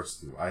the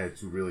first 2. I had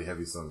 2 really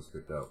heavy songs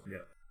picked out. Yeah.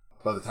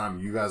 By the time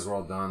you guys were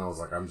all done, I was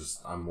like,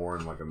 I'm more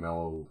in like a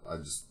mellow.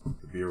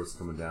 The beer was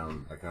coming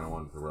down. I kind of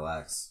wanted to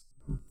relax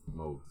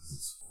mode.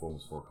 It's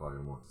almost 4 o'clock in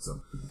the morning, so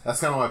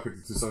that's kind of why I picked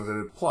the 2 songs I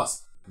did.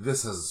 Plus,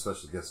 this has a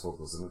special guest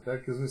vocals in it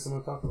that gives me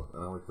something to talk about,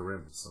 and I like the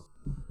ramble.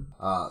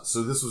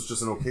 So this was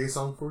just an okay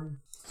song for you.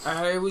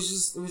 It was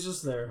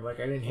just there.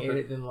 Like I didn't hate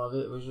it, didn't love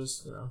it. It was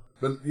just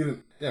But you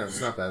didn't. Yeah, it's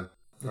not bad.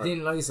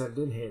 Didn't like I said,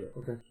 didn't hate it.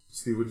 Okay,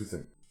 Steve, what do you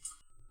think?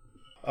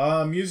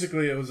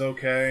 Musically, it was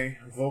okay.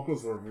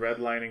 Vocals were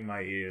redlining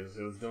my ears.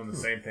 It was doing the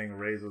same thing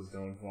Ray's was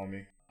doing for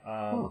me.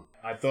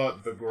 I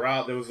thought the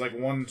growl, there was like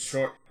one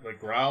short like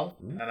growl,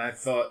 and I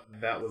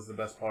thought that was the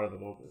best part of the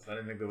vocals. I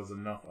didn't think there was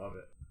enough of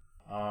it.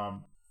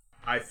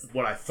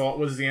 What I thought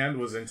was the end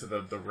was into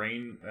the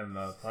rain and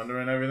the thunder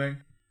and everything,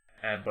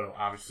 but it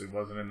obviously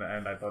wasn't in the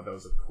end. I thought that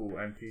was a cool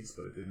end piece,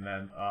 but it didn't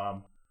end.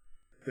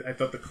 I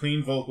thought the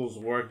clean vocals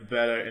worked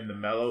better in the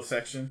mellow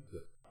section.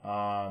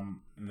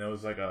 And there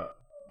was like a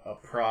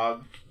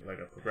prog, like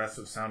a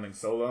progressive sounding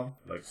solo,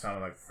 like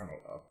sounded like from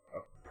a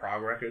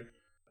prog record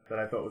that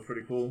I thought was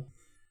pretty cool.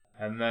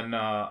 And then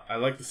I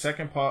liked the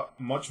second part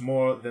much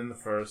more than the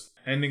first.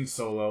 Ending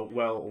solo,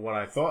 well, what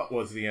I thought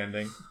was the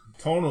ending,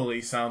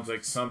 tonally sounds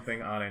like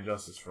something on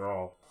Injustice for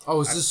All.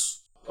 Oh, is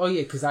this? Oh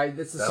yeah, because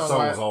that's the That song.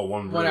 song was all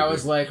one. When really I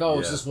was big, like,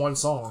 it's just one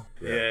song.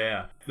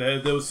 Yeah.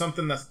 There was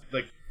something that's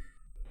like,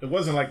 it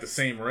wasn't like the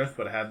same riff,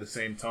 but it had the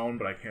same tone.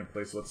 But I can't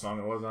place what song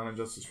it was on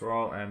Injustice for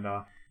All. And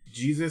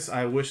Jesus,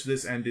 I wish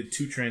this ended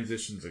 2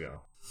 transitions ago.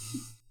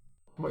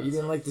 What, you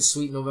didn't like the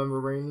sweet November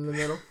rain in the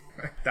middle?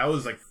 That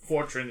was like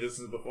 4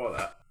 transitions before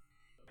that.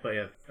 But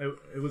yeah,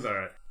 it was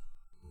alright.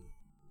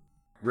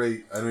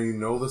 Ray, I know you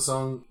know the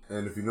song,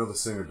 and if you know the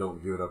singer,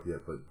 don't give it up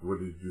yet. But what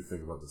did you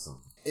think about the song?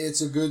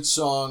 It's a good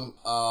song.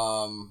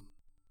 On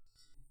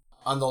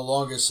the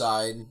longer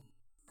side,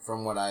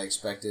 from what I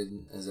expected,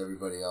 as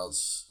everybody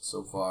else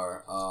so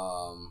far.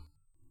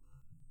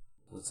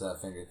 What's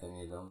that finger thing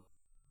you doing?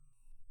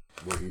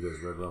 What he does,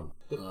 Red Rum.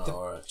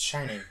 Alright.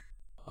 Shining.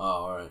 Oh,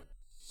 alright.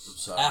 I'm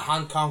sorry. At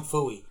Hong Kong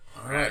Fooey.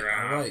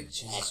 Alright.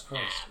 Jesus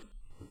Christ.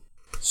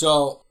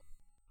 So,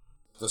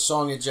 the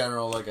song in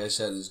general, like I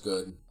said, is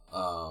good.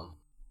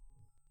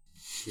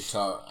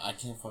 Guitar. I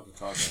can't fucking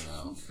talk right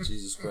now.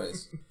 Jesus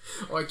Christ.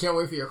 Oh, I can't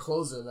wait for your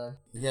closer then.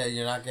 Yeah,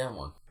 you're not getting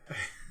one.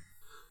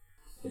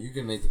 You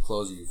can make the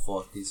closer, you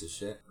fuck piece of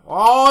shit.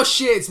 Oh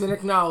shit, it's been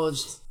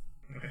acknowledged.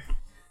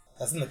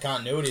 That's in the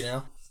continuity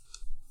now.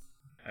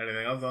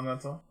 Anything else on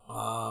that song?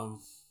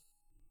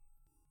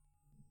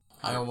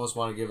 I almost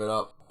want to give it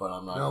up, but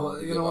I'm not. No,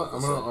 you know what?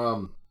 I'm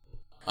gonna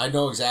I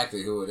know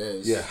exactly who it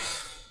is. Yeah.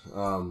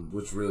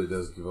 Which really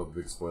does give up a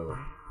big spoiler.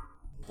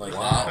 Like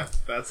Wow. that.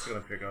 That's gonna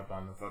pick up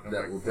on the fucking.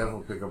 That will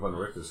definitely pick up on the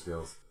Richter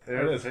scales.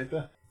 There it is, right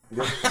there.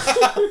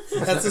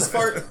 That's his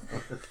part.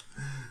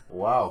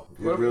 Wow.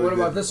 What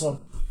about this one?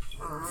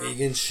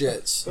 Vegan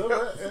shits.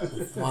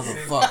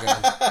 Motherfucker.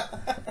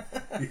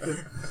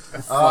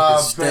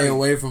 Stay Ben,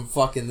 away from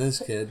fucking this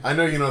kid. I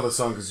know you know the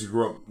song because you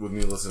grew up with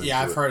me listening Yeah,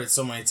 to I've it. heard it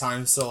so many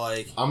times, so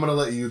like, I'm going to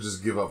let you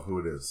just give up who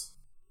it is.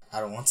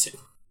 I don't want to.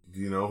 Do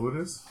you know who it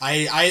is?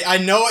 I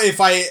know if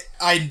I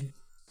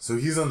So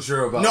he's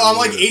unsure about no, who I'm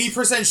like it is.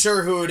 80%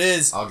 sure who it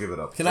is. I'll give it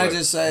up. Can I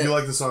just say- You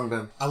like the song,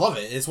 Ben? I love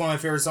it. It's one of my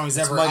favorite songs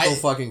It's ever. Michael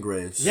fucking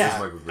Graves. Yeah. It's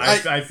Michael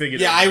Graves. I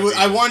figured. Yeah, it was I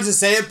gonna be- wanted to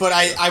say it, but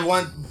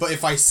but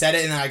if I said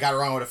it and then I got it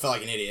wrong, I would have felt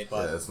like an idiot.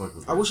 But Yeah, it's Michael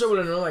Graves. I wish I would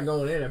have known that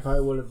going in. I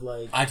probably would have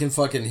like I can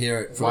fucking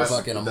hear it from Why-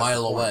 fucking a that's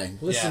mile the point. away.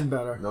 listened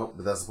better. No,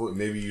 but that's the point.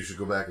 Maybe you should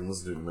go back and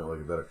listen to it and you might like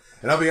it better.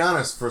 And I'll be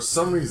honest, for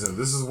some reason,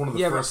 this is one of the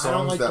Yeah, first but I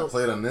don't songs like that the-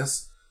 played on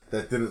this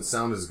that didn't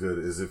sound as good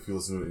as if you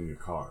listen to it in your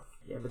car.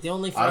 Yeah, but the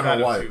only I don't had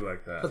know a why. few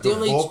like that. But The the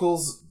only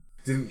vocals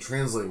didn't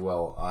translate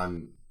well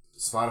on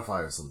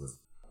Spotify or something.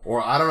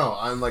 Or, I don't know,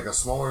 on like a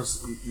smaller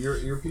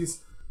earpiece,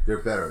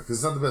 they're better. Because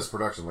it's not the best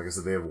production. Like I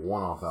said, they have a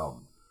one-off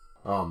album.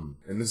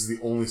 And this is the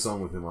only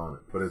song with him on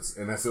it.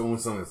 And that's the only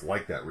song that's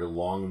like that, real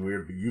long and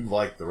weird. But you'd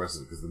like the rest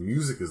of it because the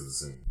music is the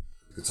same.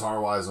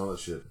 Guitar-wise and all that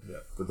shit. Yeah.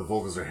 But the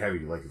vocals are heavy,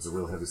 like it's a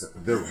real heavy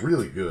sound. They're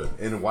really good.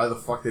 And why the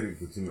fuck they didn't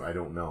continue, I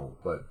don't know.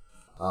 But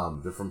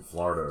they're from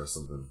Florida or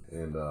something.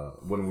 And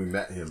when we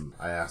met him,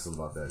 I asked him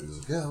about that. He was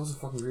like, yeah, that was a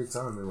fucking great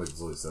time. And like, that's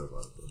all he said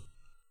about it.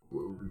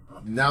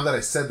 But now that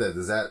I said that,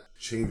 does that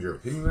change your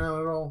opinion on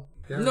it at all,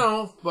 Karen?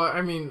 no, but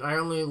I mean, I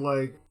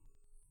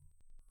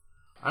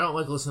I don't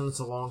like listening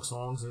to long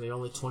songs, and the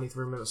only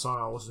 23-minute song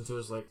I'll listen to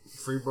is like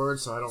Freebird,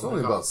 so I don't. It's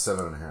only about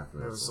 7.5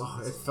 minutes.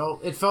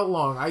 It felt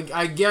long.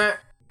 I get.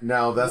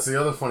 Now that's the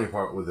other funny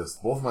part with this.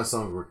 Both of my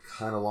songs were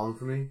kind of long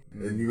for me,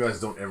 and you guys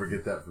don't ever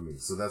get that from me.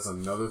 So that's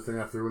another thing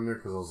I threw in there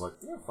because I was like,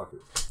 yeah, fuck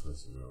it.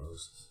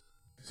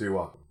 So you're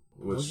welcome.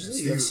 Which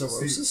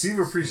Steve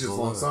appreciates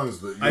long songs,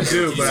 but I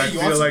do, but I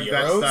feel like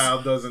that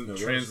style doesn't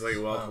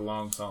translate well to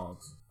long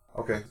songs.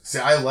 Okay. See,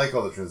 I like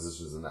all the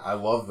transitions in that. I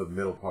love the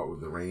middle part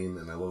with the rain,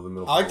 and I love the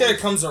middle. I like that it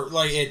comes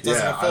like it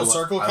does a full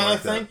circle kind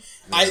of thing.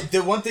 Yeah.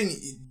 The one thing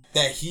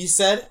that he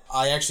said,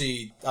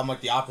 I'm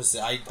like the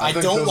opposite. I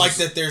don't like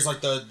that. There's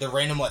like the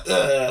random like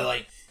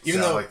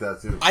even though I like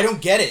that too. I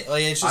don't get it.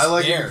 Like it's just I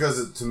like it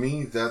because to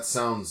me that's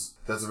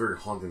a very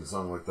haunting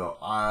song. Like the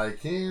I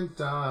can't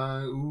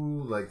die,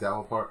 ooh, like that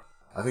whole part.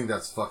 I think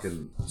that's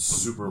fucking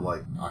super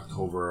like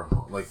October.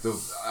 Like the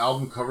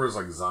album cover is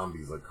like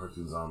zombies, like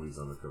cartoon zombies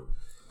on the cover.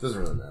 Doesn't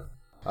really matter.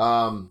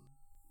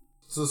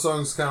 So the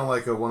song's kind of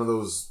like one of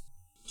those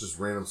just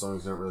random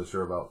songs you're not really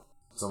sure about.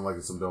 Some like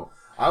it, some don't.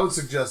 I would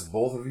suggest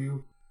both of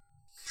you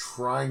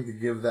trying to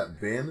give that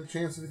band a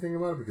chance if you think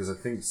about it, because I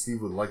think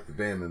Steve would like the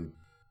band and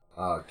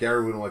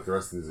Gary wouldn't like the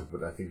rest of the music,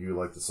 but I think you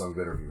would like the song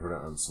better if you heard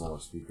it on smaller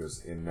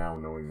speakers and now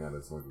knowing that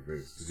it's Michael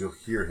Graves. Because you'll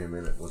hear him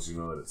in it once you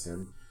know that it's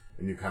him,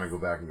 and you kind of go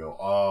back and go,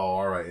 oh,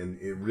 alright, and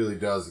it really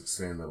does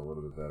expand that a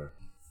little bit better.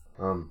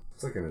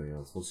 It's like anything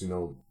else. Once you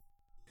know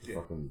the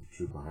fucking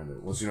truth behind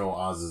it. Once you know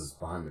Oz is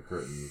behind the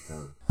curtain, you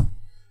kind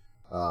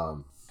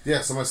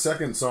of... so my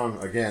second song,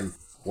 again,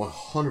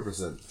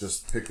 100%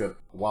 just picked up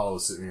while I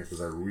was sitting here because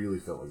I really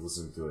felt like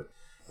listening to it.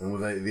 And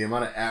with the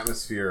amount of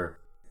atmosphere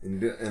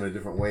in a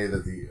different way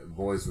that the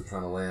boys were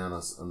trying to lay on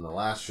us on the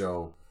last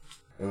show,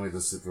 and we had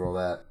to sit through all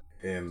that,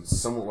 and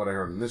somewhat what I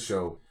heard in this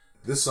show,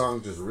 this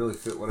song just really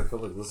fit what I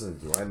felt like listening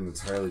to. I had an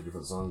entirely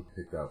different song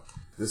picked out.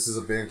 This is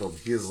a band called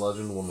He Is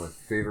Legend, one of my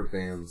favorite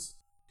bands,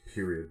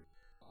 period,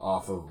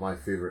 off of my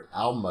favorite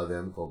album by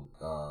them called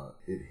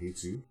It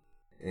Hates You,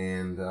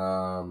 and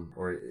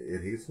or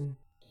It Hates Me?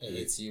 It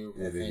Hates You,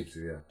 It Hates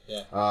You,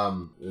 yeah.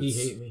 He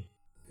Hate Me.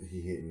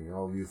 He Hate Me.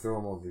 Oh, you throw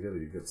them all together,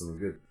 you get something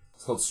good.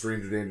 It's called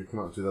Stranger Danger, came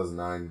out in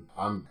 2009.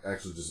 I'm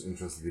actually just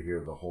interested to hear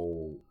the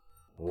whole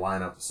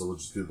lineup, so we'll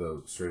just do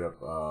the straight up,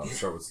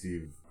 start with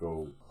Steve,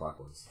 go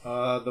clockwise.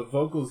 The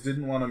vocals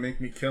didn't want to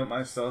make me kill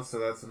myself, so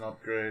that's an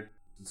upgrade.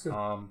 It's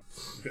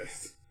good.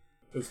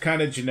 It was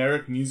kind of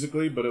generic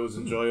musically, but it was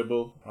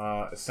enjoyable.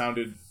 It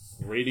sounded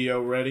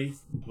radio ready,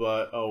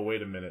 but oh,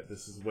 wait a minute,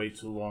 this is way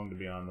too long to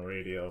be on the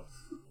radio.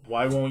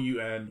 Why won't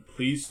you end?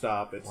 Please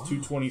stop. It's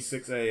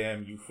 2:26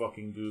 a.m., you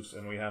fucking goose,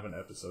 and we have an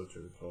episode to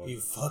record. You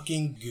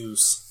fucking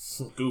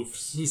goose.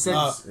 Goofs. He said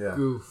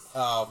goof.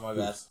 Oh, my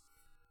bad.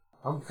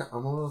 I'm a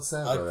little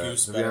sad about that.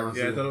 Goose To better. be honest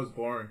Yeah, I with thought you. it was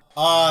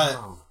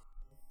boring.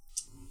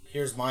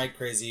 Here's my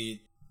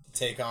crazy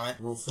take on it.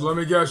 Let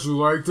me guess, you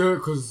liked it?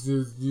 Because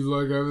you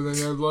like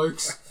everything Ed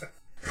likes?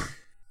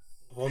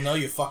 Well, no,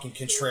 you fucking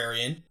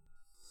contrarian.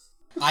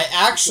 I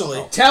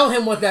actually... Tell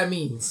him what that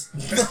means.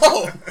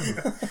 No!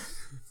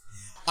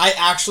 I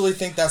actually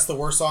think that's the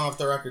worst song off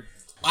the record.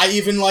 I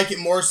even like it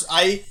more...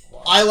 I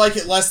like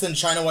it less than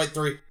China White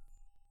 3.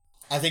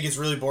 I think it's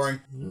really boring.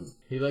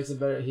 He likes it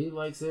better. He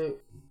likes it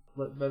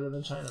better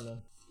than China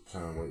Man.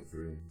 China White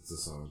 3. It's a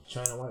song.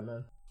 China White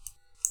Man.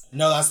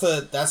 No,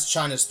 that's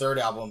China's third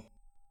album.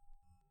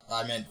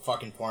 I meant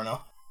fucking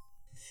porno.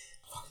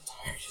 Fucking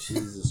tired.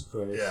 Jesus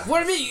Christ. Yeah.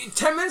 What do you mean?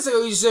 10 minutes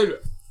ago you said...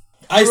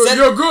 I said...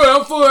 You're good,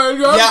 I'm fine, I'm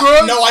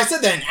good. No, I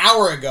said that an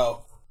hour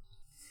ago.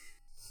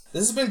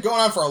 This has been going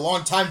on for a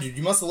long time, dude.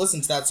 You must have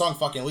listened to that song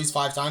fucking at least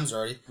 5 times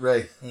already.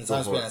 Ray. In the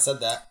time span I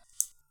said that.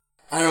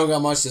 I don't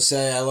got much to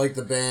say. I like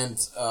the band.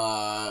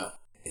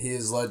 He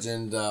Is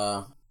Legend.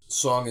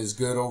 Song is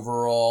good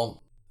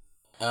overall.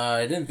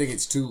 I didn't think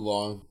it's too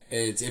long.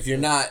 If you're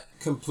not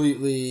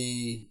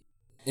completely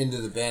into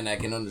the band, I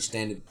can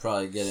understand it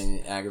probably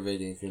getting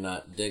aggravating if you're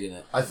not digging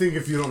it. I think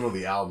if you don't know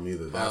the album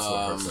either, that's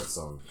what hurts that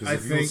song.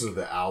 Because if you listen to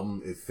the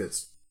album, it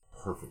fits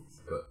perfect.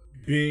 But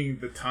being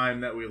the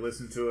time that we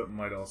listened to it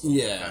might also...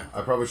 Yeah.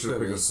 I probably should have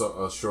picked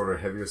a shorter,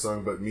 heavier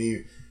song, but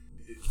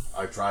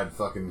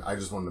I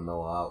just wanted to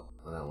mellow out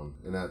on that one.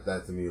 And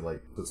that to me,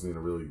 like, puts me in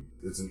a really...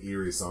 It's an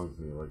eerie song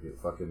to me. Like,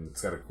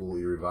 it's got a cool,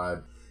 eerie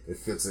vibe. It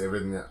fits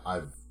everything that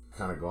I've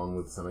kind of gone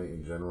with tonight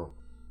in general.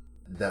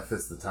 That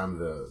fits the time of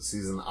the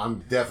season. I'm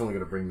definitely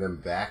going to bring them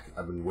back.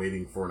 I've been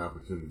waiting for an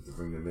opportunity to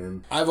bring them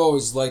in. I've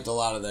always liked a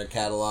lot of their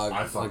catalog.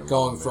 I fucking like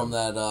going love from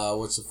that,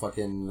 what's the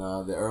fucking,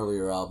 the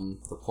earlier album,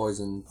 The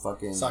Poison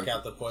fucking... Suck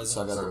Out the Poison.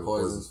 Suck Out Suck the Out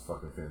Poison. is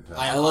fucking fantastic.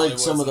 I like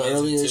some of the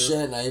earlier shit,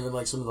 and I even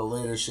like some of the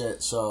later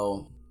shit,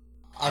 so...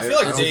 I feel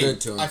like That's they a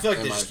good tune, in just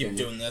my keep opinion.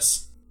 doing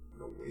this.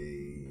 No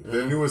way.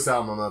 The newest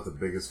album I'm not the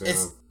biggest fan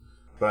of.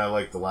 But I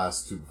like the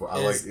last two before. I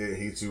like It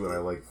Hates You and I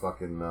like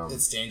fucking...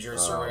 It's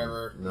Dangerous or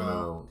whatever.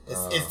 No.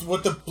 It's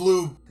with the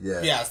blue...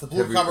 Yeah, it's the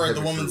blue Heavy- cover. Heavy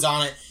The woman's Fruit.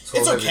 on it.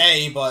 called It's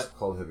okay, but... It's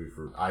called Heavy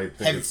Fruit. I think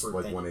Heavy it's Fruit,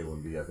 like thank 1A,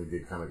 1B. I think they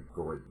kind of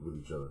go right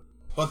with each other.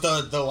 But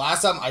the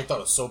last album, I thought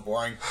it was so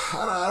boring.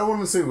 I don't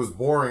want to say it was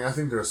boring. I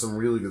think there are some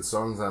really good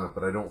songs on it,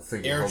 but I don't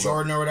think Air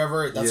Jordan or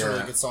whatever, that's a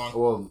really good song.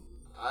 Well,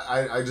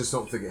 I just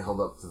don't think it held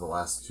up to the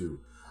last two.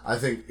 I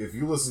think if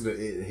you listen to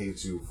It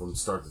Hates You from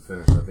start to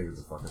finish, I think it's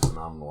a fucking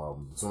phenomenal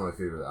album. It's one of my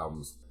favorite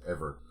albums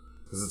ever.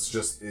 Because it's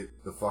just,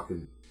 the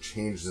fucking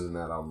changes in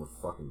that album are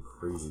fucking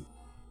crazy.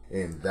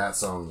 And that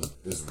song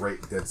is right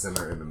dead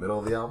center in the middle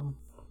of the album.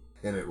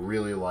 And it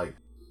really, like,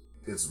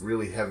 it's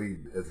really heavy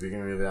at the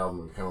beginning of the album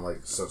and kind of,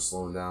 like, starts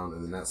slowing down.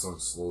 And then that song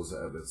slows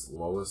at its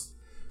lowest.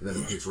 And then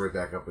it picks right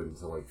back up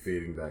into, like,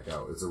 fading back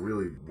out. It's a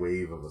really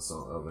wave of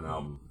an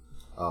album.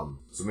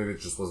 So maybe it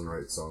just wasn't the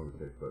right song to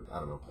pick, but I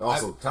don't know.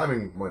 Also,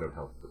 timing might have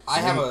helped.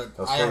 That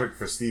was perfect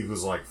for Steve,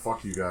 who's like,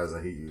 "Fuck you guys,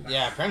 I hate you."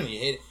 Yeah, apparently you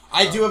hate it.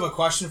 I do have a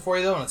question for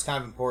you though, and it's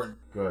kind of important.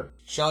 Go ahead.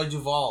 Shelley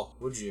Duvall,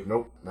 would you?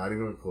 Nope, not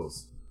even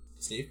close.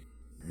 Steve?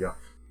 Yeah.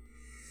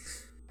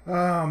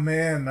 Oh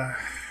man, that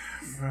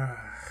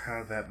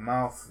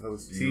mouth,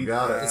 those teeth. You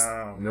got it.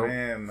 Oh Nope,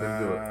 man, couldn't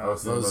do it. I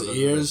was thinking Those about that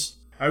ears.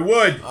 I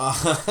would.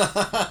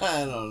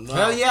 I don't know.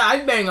 Hell yeah,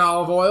 I'd bang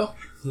olive oil.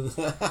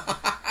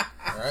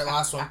 Alright,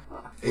 last one.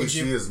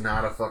 HG is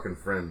not a fucking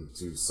friend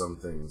to some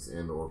things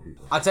and or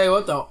people. I'll tell you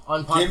what though,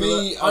 unpopular. Give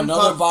me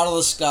another bottle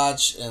of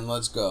scotch and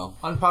let's go.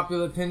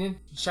 Unpopular opinion,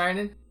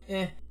 Shining.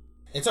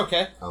 It's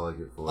okay. I like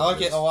it. I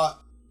like it a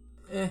lot.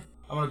 Eh.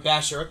 I'm gonna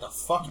bash it right the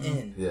fuck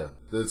in. Yeah,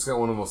 it's got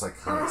one of the most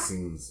iconic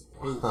scenes.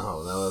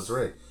 Wow, now that's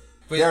right.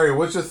 But Gary,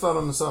 what's your thought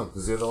on the song?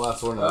 Because you're the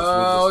last one. Let's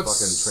move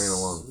this fucking train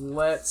along.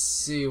 Let's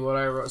see what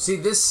I wrote. See,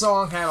 this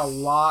song had a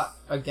lot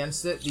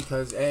against it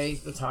because A,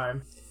 the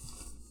time.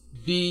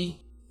 B,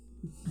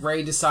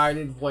 Ray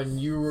decided when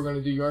you were going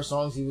to do your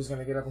songs, he was going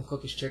to get up and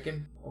cook his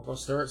chicken or go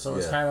stir it. So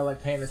it's kind of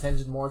like paying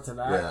attention more to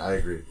that. Yeah, I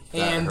agree.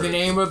 And the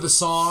name of the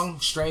song,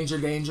 Stranger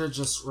Danger,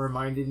 just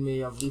reminded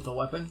me of Lethal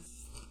Weapon.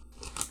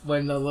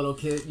 When the little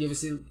kid, you ever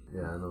see?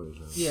 Yeah, I know what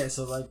you're saying. Yeah,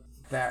 so like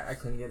that, I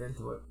couldn't get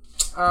into it.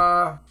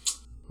 I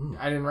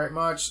didn't write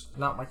much.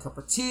 Not my cup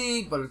of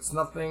tea, but it's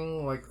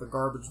nothing like the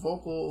garbage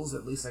vocals.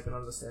 At least I can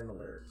understand the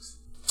lyrics.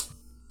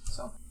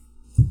 So.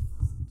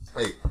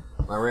 Hey,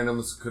 my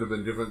randoms could have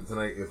been different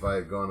tonight if I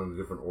had gone in a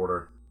different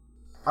order.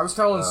 I was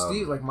telling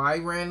Steve, like, my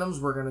randoms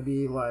were going to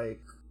be,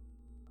 like,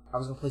 I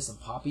was going to play some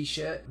poppy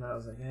shit, and I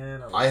was like,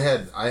 no. I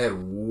had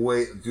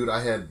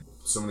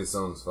so many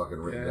songs fucking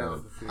written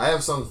down. I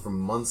have songs from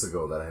months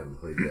ago that I haven't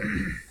played yet.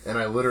 And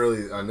I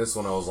literally, on this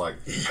one, I was like,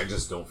 I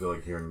just don't feel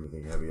like hearing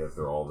anything heavy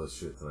after all this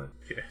shit tonight.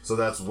 Yeah. So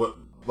that's what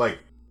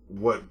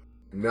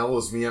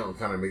mellows me out and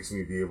kind of makes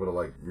me be able to,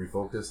 like,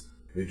 refocus.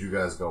 Did you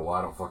guys go, well,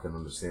 I don't fucking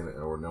understand it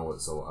or know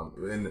it, so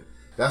and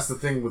that's the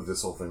thing with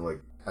this whole thing, like,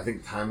 I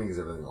think timing is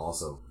everything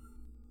also.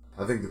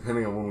 I think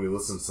depending on when we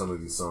listen to some of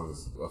these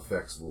songs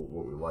affects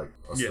what we like,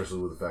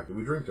 especially with the fact that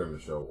we drink during the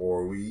show,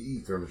 or we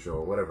eat during the show,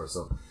 or whatever,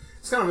 so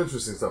it's kind of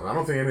interesting stuff. I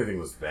don't think anything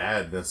was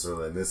bad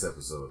necessarily in this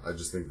episode, I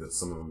just think that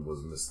some of them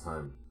was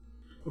mistimed.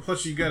 Well,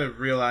 plus you gotta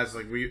realize,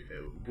 like, we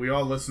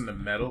all listen to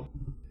metal,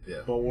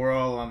 but we're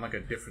all on, like,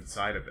 a different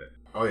side of it.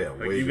 Oh yeah,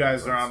 like you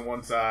guys are on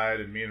one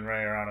side, and me and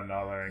Ray are on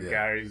another, and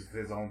Gary's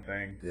his own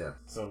thing. Yeah.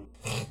 So.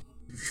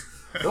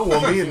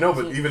 But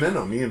even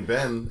then, me and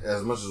Ben,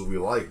 as much as we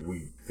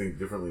think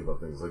differently about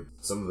things. Like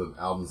some of the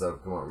albums that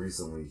have come out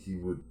recently,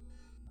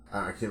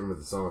 I can't remember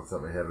the song off the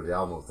top of my head or the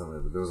album off the top of my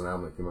head, but there was an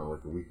album that came out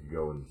like a week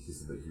ago, and he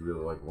said that he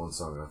really liked one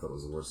song, and I thought it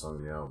was the worst song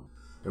in the album.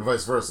 And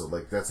vice versa,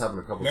 like that's happened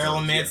a couple times.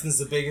 Marilyn Manson's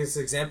the biggest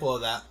example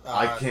of that.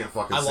 I can't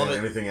fucking stand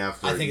anything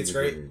after. I think it's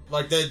great.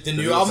 Like the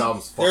new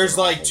album, there's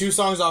like awful. 2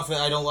 songs off it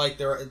I don't like.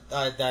 The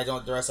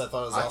rest I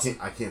thought was awesome.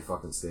 I can't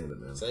fucking stand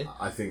it, man. See?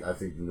 I think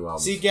the new album.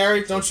 See,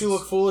 Gary, don't you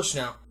look foolish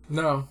now?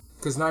 No,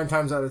 because 9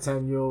 times out of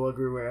 10 you'll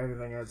agree with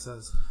anything Ed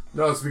says.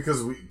 No, it's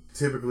because we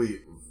typically,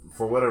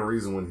 for whatever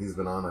reason, when he's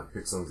been on, I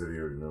pick songs that he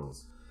already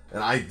knows.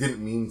 And I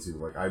didn't mean to.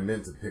 Like, I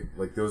meant to pick...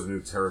 Like, there was a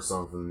new Terror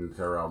song from the new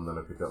Terror album that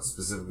I picked out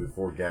specifically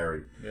for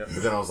Gary. Yep.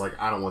 But then I was like,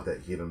 I don't want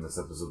that heat on this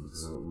episode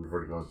because we've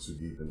already gone too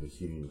deep into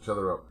heating each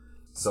other up.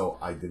 So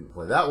I didn't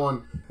play that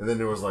one. And then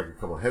there was, like, a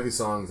couple of heavy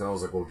songs. And I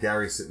was like, well,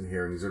 Gary's sitting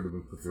here and he's already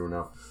been put through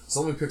enough.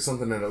 So let me pick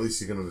something that at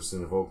least you can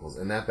understand the vocals.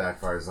 And that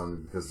backfires on me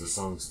because the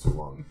song's too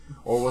long.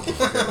 Or what the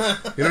fuck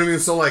ever. You know what I mean?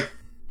 So, like...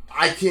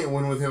 I can't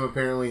win with him,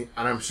 apparently,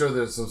 and I'm sure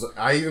there's some...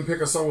 I even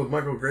pick a song with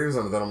Michael Graves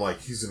on it that I'm like,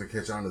 he's going to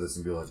catch on to this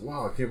and be like,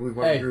 wow, I can't believe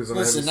Michael Graves on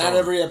it. Listen, not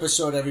every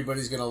episode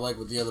everybody's going to like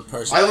what the other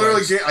person I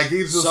literally I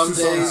gave those some 2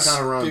 days, songs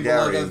kind of around people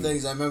Gary. Like other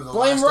things. I remember the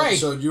Blame last Ray.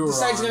 episode you were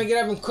Besides on. going to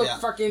get up and cook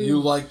fucking you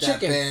like that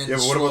chicken. band. Yeah,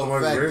 but what about the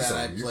Michael Graves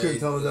song? song? You couldn't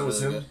tell that was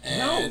him?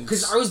 No,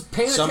 because I was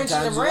paying attention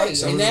to Ray.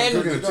 And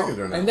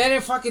then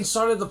it fucking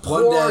started to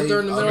pour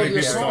during the middle of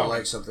your song.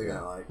 Like something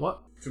I like.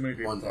 What? Too many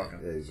people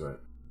talking. Yeah, he's right.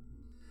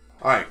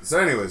 Alright, so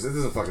anyways, it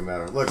doesn't fucking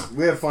matter. Look,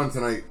 we had fun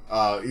tonight,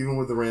 even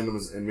with the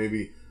randoms, and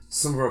maybe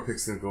some of our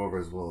picks didn't go over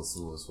as well as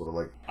some of us would have.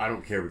 Like, I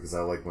don't care because I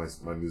like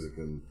my music,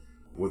 and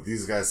what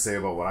these guys say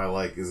about what I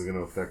like isn't going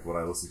to affect what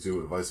I listen to,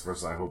 and vice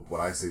versa. I hope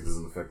what I say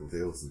doesn't affect what they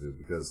listen to,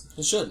 because...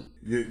 It shouldn't.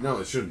 No,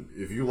 it shouldn't.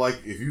 If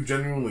you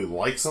genuinely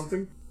like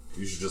something,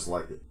 you should just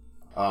like it.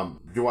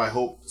 Do I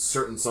hope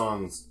certain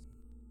songs,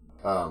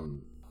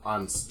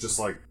 on just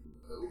like,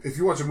 if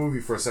you watch a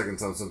movie for a second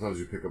time, sometimes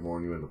you pick up more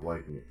and you end up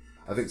liking it.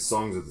 I think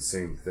songs are the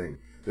same thing.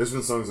 There's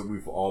been songs that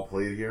we've all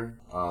played here.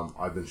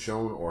 I've been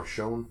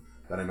shown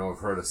that I know I've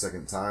heard a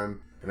second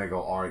time, and I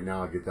go, all right,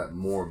 now I get that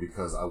more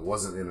because I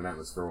wasn't in an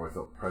atmosphere where I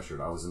felt pressured.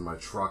 I was in my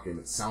truck and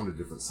it sounded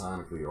different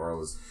sonically, or I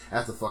was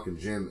at the fucking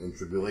gym and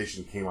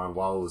Tribulation came on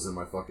while I was in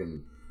my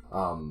fucking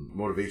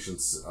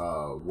motivations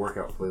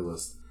workout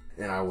playlist,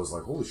 and I was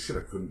like, holy shit,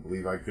 I couldn't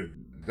believe I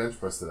could bench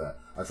press to that.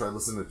 I tried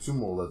listening to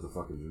Tumo Led the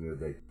fucking gym the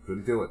other day.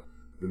 Couldn't do it.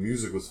 The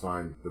music was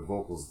fine. The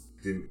vocals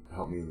didn't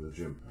help me in the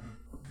gym.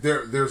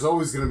 There's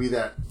always going to be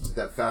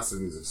that faster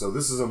music. So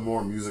this is a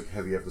more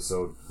music-heavy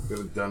episode. We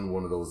haven't done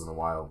one of those in a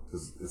while,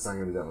 because it's not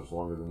going to be that much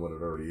longer than what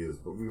it already is.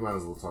 But we might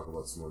as well talk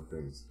about some more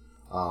things.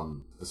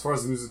 As far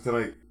as the music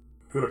tonight,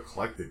 good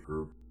eclectic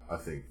group, I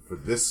think, for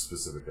this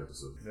specific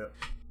episode. Yep.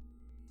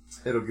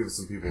 It'll give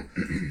some people,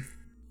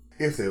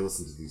 if they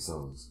listen to these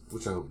songs,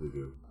 which I hope they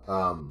do,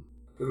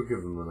 it'll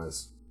give them a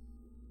nice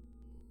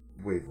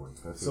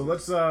wavelength. So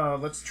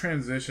let's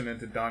transition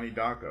into Donnie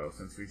Darko,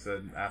 since we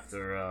said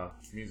after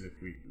music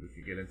we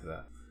could get into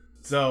that.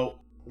 So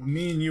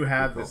me and you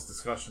had this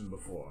discussion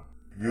before.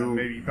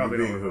 Maybe you probably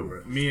don't remember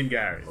it. Me and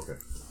Gary. Okay.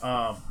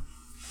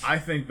 I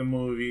think the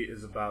movie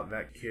is about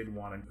that kid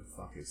wanting to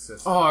fuck his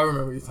sister. Oh, I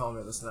remember you telling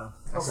me this now.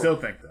 I still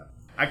think that.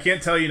 I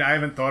can't tell you. I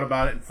haven't thought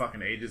about it in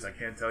fucking ages. I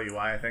can't tell you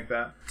why I think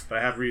that, but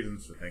I have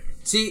reasons for thinking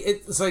it. See,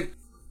 it's like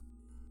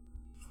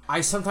I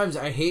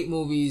hate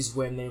movies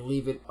when they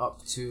leave it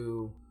up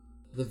to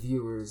the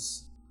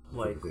viewers,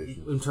 like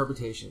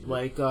interpretation.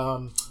 Like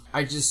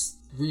I just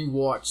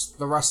rewatched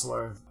The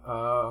Wrestler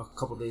a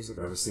couple days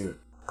ago. Never seen it.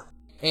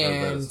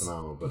 And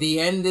the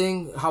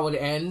ending, how it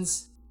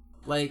ends,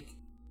 like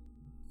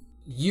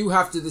you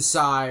have to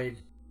decide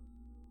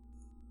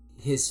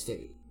his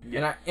fate.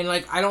 Yeah. And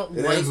I don't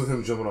it ends with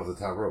him jumping off the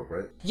top rope,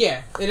 right?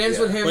 Yeah, it ends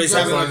with him. But he's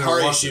having like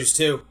heart issues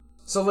too.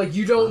 So like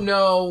you don't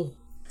know.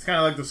 It's kind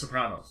of like The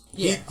Sopranos.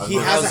 Yeah, he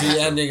has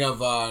the ending of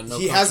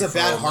he has a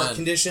bad heart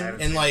condition,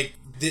 and like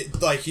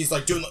he's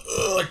like doing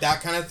like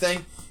that kind of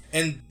thing,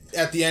 and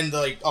at the end,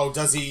 like, oh,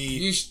 does he?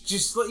 You should,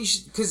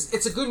 because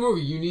it's a good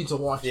movie. You need to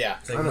watch it. Yeah,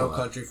 it's like No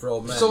Country for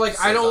Old Men. So like,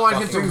 I don't want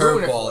him to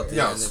ruin it.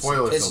 Yeah,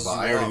 spoilers. But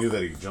I already knew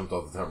that he jumped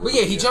off the top rope. But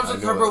yeah, he jumps off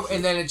the top rope,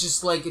 and then it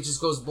just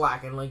goes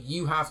black, and like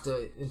you have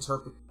to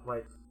interpret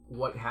like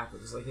what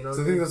happens. Like, you know.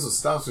 So I think that's what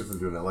stops me from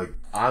doing that. Like,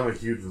 I'm a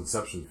huge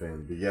Inception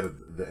fan, but yet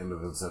at the end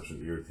of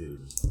Inception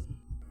irritated me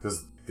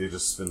because they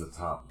just spin the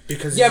top.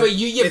 Because but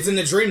it's in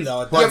the dream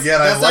though. But yeah,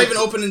 that's not even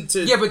open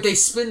to. Yeah, but they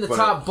spin the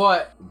top,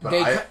 but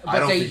I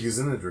don't think he's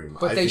in a dream.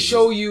 But they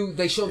show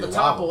the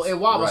top. It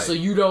wobbles, right. So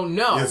you don't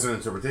know. It's an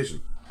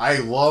interpretation. I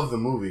love the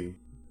movie.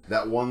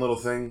 That one little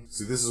thing.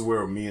 See, this is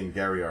where me and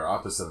Gary are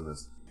opposite on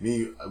this.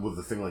 Me with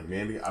the thing like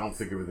Mandy, I don't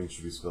think everything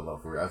should be spelled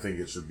out for you. I think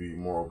it should be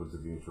more open to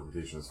the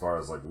interpretation as far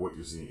as like what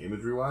you're seeing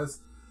imagery wise.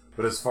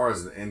 But as far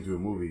as an end to a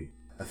movie,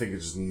 I think it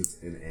just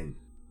needs an end.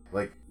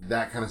 Like,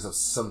 that kind of stuff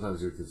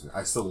sometimes irritates me.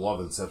 I still love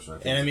Inception.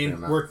 And I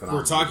mean,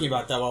 we're talking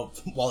about that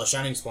while The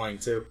Shining's playing,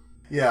 too.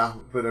 Yeah,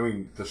 but I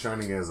mean, The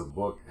Shining as a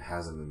book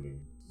has an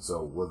ending.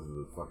 So, whether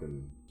the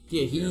fucking...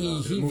 Yeah,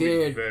 he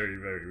veered... Very,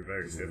 very,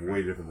 very different.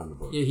 Way different than the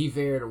book. Yeah, he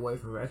veered away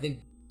from it. I think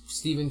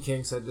Stephen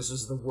King said this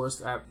was the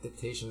worst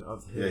adaptation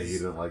of his... Yeah, he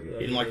didn't like it. He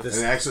didn't like this.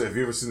 And actually, have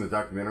you ever seen the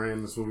documentary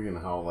in this movie and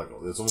how, like,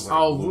 it's almost like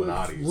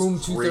Illuminati. Room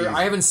 230.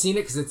 I haven't seen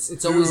it because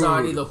it's always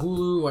on either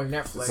Hulu or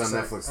Netflix. It's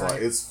on Netflix.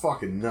 Like, it's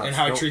fucking nuts. And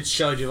how it treats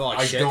Shelley Duvall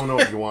like shit. I don't know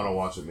if you want to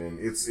watch it, man.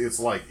 It's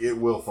like, it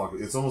will fuck...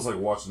 It's almost like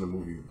watching the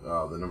movie,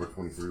 The Number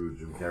 23 with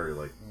Jim Carrey.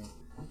 Like,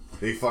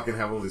 they fucking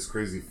have all these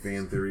crazy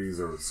fan theories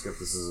or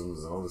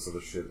skepticisms and all this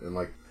other shit. And,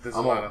 like... There's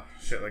a lot of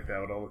shit like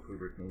that with all the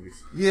Kubrick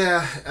movies.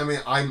 Yeah, I mean,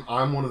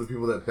 I'm one of the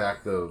people that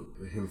back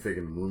him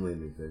faking the moon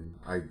landing thing.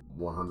 I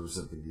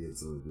 100% think he had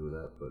something to do with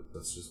that, but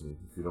that's just me.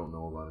 If you don't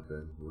know about it,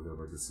 then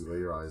whatever. I can see by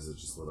your eyes that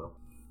just lit up.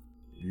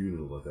 You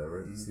knew about that,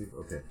 right, Steve?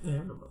 Okay. Yeah, I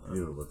know about that.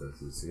 You know about that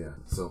too, so yeah.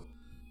 So,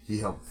 he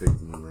helped fake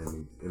the moon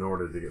landing in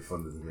order to get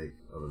funded to make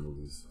other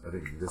movies. I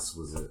think this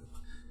was it.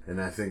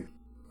 And I'm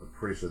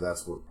pretty sure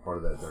that's what part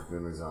of that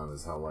documentary's on,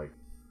 is how, like,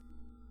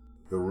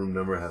 the room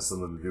number has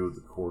something to do with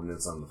the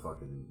coordinates on the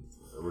fucking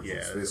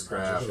original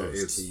spacecraft.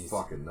 It's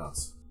fucking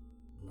nuts.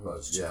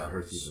 But yeah,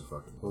 her teeth are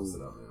fucking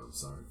busted out, man. I'm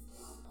sorry.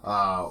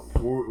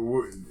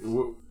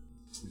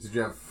 Did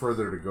you have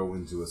further to go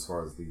into as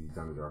far as the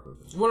Donnie Darko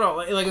thing? Well, no,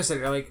 like I said,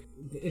 like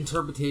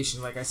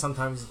interpretation. Like I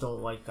sometimes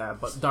don't like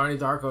that, but Donnie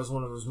Darko is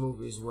one of those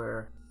movies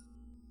where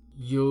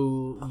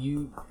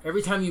you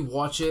every time you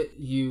watch it,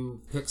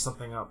 you pick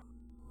something up.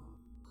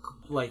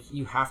 Like,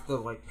 you have to,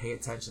 like, pay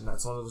attention.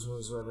 That's one of those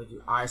movies where, like,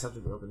 your eyes have to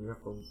be open. You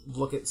have to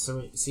look at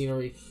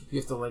scenery. You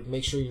have to, like,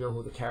 make sure you know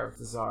who the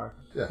characters are.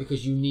 Yeah.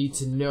 Because you need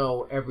to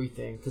know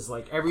everything. Because,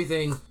 like,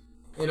 everything,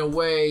 in a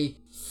way,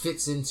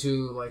 fits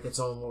into, like,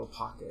 its own little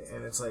pocket.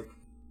 And it's, like,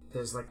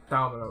 there's, like,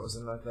 dominoes.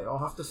 And, like, they all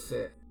have to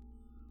fit.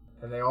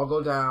 And they all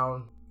go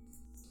down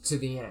to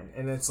the end.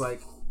 And it's,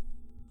 like,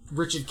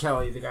 Richard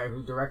Kelly, the guy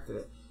who directed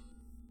it,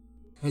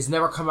 has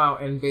never come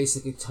out and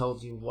basically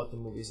told you what the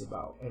movie's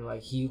about. And,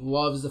 like, he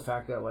loves the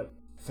fact that, like,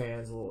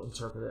 fans will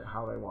interpret it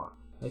how they want.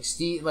 Like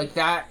Steve, like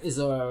that is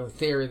a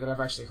theory that I've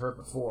actually heard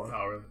before.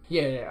 Oh, really?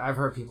 Yeah, I've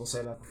heard people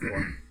say that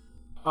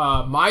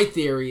before. My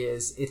theory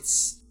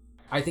is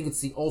I think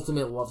it's the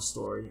ultimate love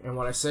story, and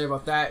what I say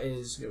about that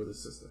is, Yeah, with his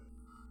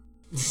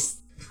sister.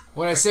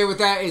 what I say with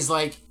that is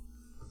like,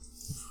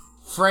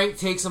 Frank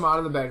takes him out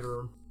of the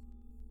bedroom.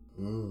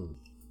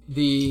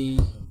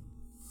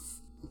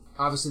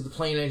 Obviously the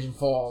plane engine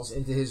falls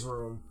into his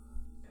room,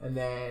 and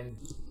then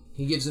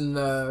he gives him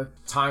the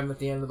time that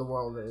the end of the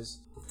world is.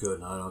 Good,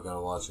 now I don't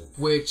gotta watch it.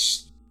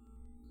 Which,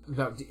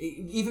 no,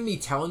 even me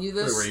telling you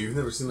this, Wait, you've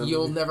never seen that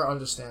you'll movie? never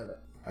understand it.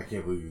 I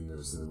can't believe you've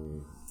never seen that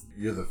movie.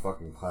 You're the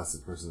fucking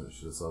classic person that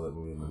should have saw that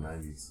movie in the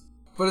 90s.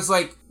 But it's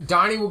like,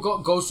 Donnie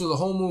goes through the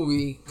whole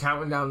movie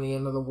counting down the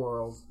end of the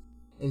world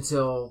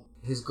until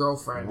his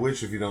girlfriend...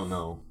 Which, if you don't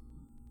know,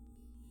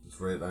 is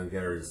right on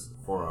Gary's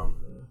forearm.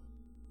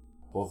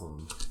 Both of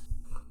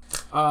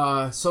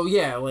them. So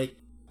yeah, like...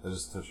 I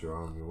just touched your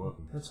arm, you're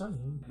welcome. That's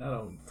fine. I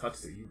don't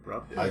touch it, you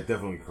rubbed it. I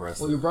definitely caressed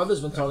Well, it. your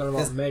brother's been talking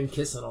about men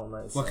kissing all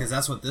night. So. Well, because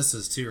that's what this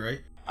is too, right?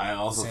 I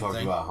also Same talked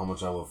thing. about how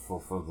much I love full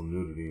frontal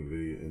nudity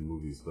in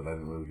movies, but I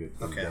didn't really get...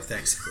 Okay, in-depth.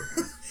 thanks.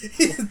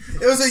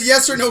 It was a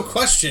yes or no You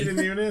question.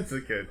 didn't even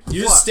answer, kid.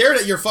 You just stared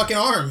at your fucking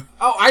arm.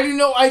 Oh, I didn't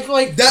know. I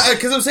like That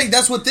because I'm saying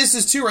that's what this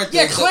is too, right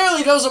there. Yeah,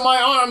 clearly those are my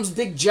arms,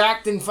 big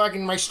jacked and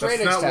fucking my straight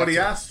edge. That's not what he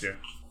tattoo. asked you.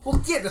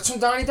 Well, yeah, that's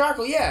from Donnie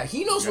Darko. Yeah,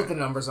 he knows what the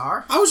numbers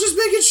are. I was just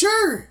making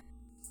sure.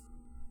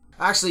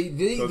 Actually,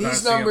 So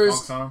these CM numbers.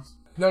 Punk's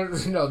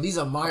arms? No, these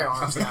are my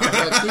arms now.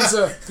 Like, these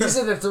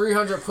are the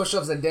 300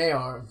 push-ups a day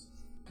arms.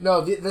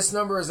 No, this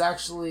number is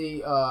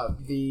actually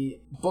the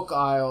book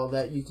aisle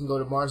that you can go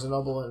to Barnes &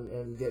 Noble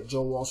and get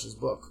Joe Walsh's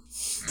book.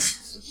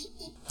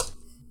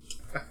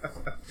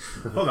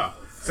 Hold on.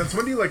 Since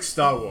when do you like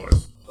Star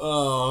Wars?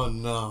 Oh,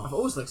 no. I've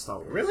always liked Star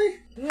Wars. Really?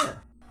 Yeah.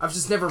 I've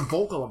just never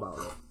vocal about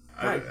it.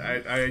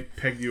 I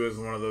pegged you as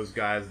one of those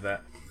guys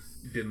that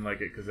didn't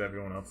like it because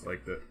everyone else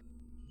liked it.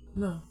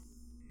 No.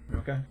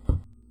 Okay.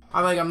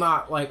 I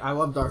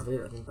love Darth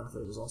Vader. I think Darth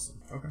Vader's awesome.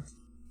 Okay.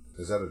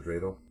 Is that a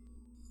dreidel?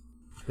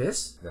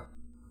 This? Yeah.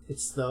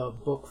 It's the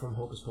book from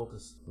Hocus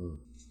Pocus.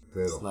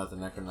 It's Dreidel. not the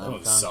Necronomicon. That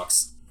one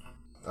sucks.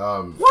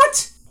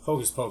 What?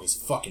 Hocus Pocus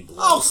fucking blows.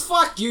 Oh,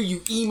 fuck you,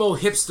 you emo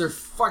hipster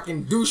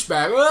fucking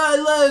douchebag. Oh, I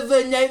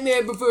love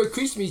Nightmare Before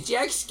Christmas.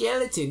 Jack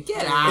Skellington.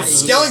 Get out of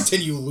It's here.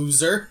 Skellington, you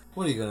loser.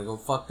 What, are you gonna go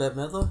fuck Bette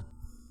Midler?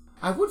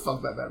 I would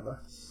fuck Bette Midler.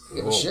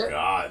 Give a Oh, shit.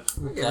 God.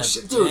 Give a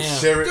shit. Dude,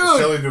 damn.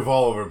 Shelley Dude.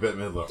 Duvall over Bette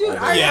Midler. Dude, all day.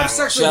 I'd Yeah, have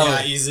sex with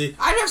yeah, easy.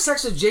 I'd have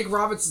sex with Jake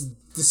Roberts'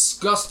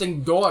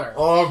 disgusting daughter.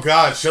 Oh,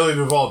 God. Shelley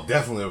Duvall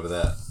definitely over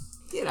that.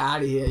 Get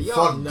out of here. You're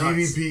Fuck nuts.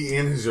 DDP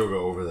and his yoga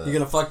over that. You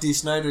gonna fuck D.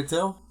 Snyder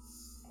too?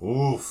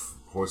 Oof.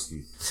 Horse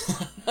teeth.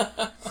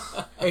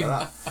 Hey,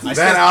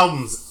 That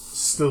album's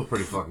still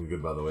pretty fucking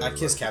good, by the way. I'd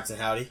kiss Captain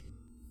Howdy.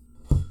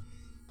 I was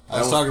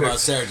almost talking about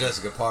picked- Sarah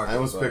Jessica Parker. I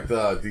almost but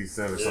picked D.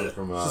 Sanderson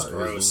from... She's his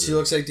gross. movie. She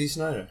looks like D.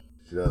 Snyder.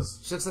 She does.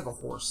 she looks like a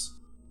horse.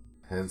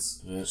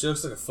 Hence. She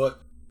looks like a foot.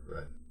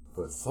 Right.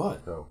 Foot.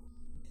 Foot? Toe.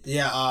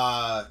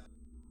 Yeah,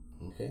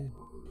 Okay.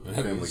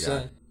 Whatever you Family say.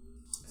 Guy.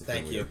 It's a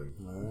Thank family you.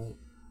 thing.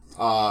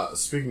 Alright.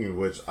 Speaking of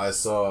which, I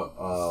saw,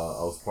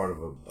 I was part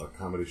of a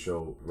comedy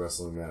show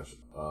wrestling match,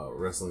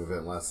 wrestling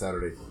event last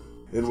Saturday,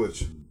 in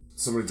which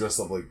somebody dressed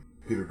up like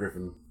Peter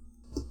Griffin,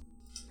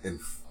 and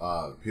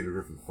Peter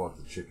Griffin fought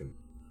the chicken.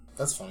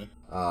 that's funny.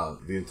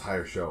 The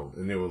entire show,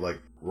 and they would like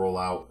roll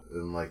out,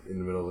 and like in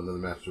the middle of another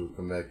match, they would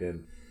come back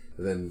in.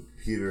 And then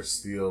Peter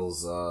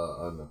Steele's,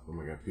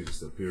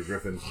 Peter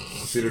Griffin.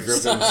 Peter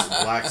Griffin's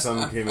black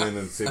son came in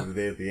and saved the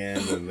day at the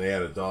end, and they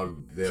had a dog.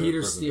 They had a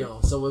Peter person-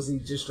 Steele. So was he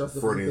just dressed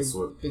up with a Freudian big,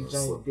 slip. big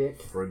giant slip.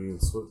 dick? Freudian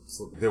slip.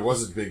 There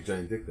was a big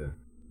giant dick there.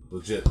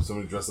 Legit.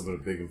 Somebody dressed up in a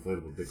big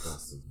inflatable dick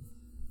costume.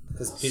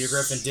 Because Peter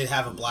Griffin did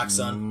have a black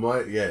son.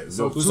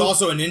 Who's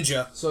also a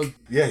ninja. So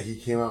Yeah, he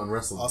came out and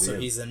wrestled. Also, at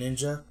the he's a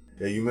ninja. end.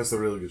 Yeah, you missed a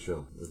really good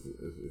show.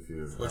 If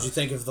you. What'd you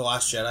think of The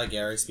Last Jedi,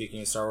 Gary,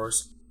 speaking of Star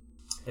Wars?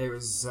 it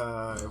was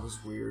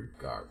weird.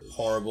 Garbage.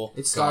 Horrible.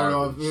 It started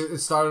off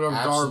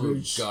Absolute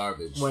garbage.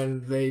 garbage.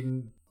 When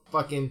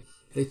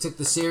they took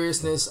the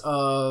seriousness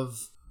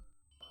of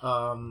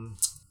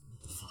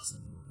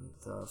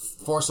the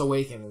Force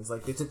Awakens,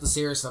 like they took the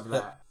seriousness of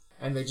that,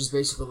 and they just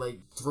basically like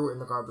threw it in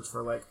the garbage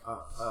for like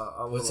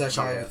a What's little that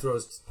guy who chunk.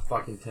 throws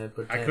fucking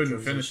temper I tantrums couldn't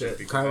and finish shit? it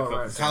because Kylo I thought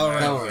Ren. the same Kylo thing.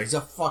 Ren. I was Kylo, like, he's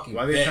a fucking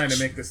why are they trying to bitch.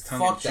 make this tongue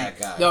Fuck in cheek? that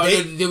guy. No,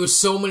 They- there was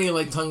so many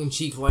like tongue in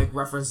cheek like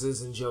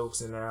references and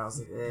jokes, and I was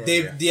like,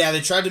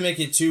 They tried to make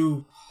it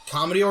too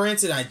comedy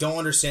oriented. I don't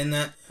understand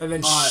that. And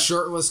then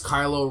shirtless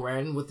Kylo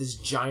Ren with his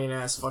giant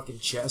ass fucking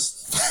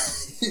chest.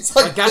 It's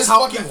like That's this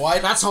how fucking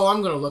wide. That's how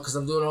I'm gonna look because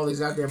I'm doing all these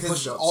goddamn 'Cause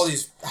push-ups. all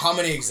these. How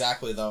many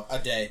exactly though? A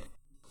day.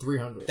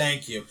 300.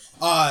 Thank you.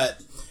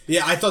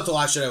 Yeah, I thought The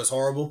Last Jedi was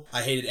horrible.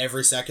 I hated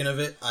every second of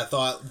it. I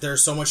thought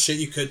there's so much shit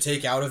you could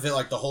take out of it,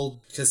 like the whole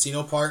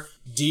casino part.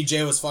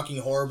 DJ was fucking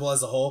horrible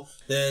as a whole.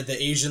 The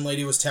Asian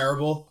lady was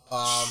terrible.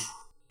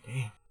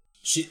 Damn.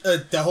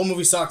 The whole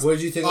movie sucked. What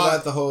did you think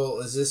about the whole?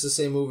 Is this the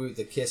same movie with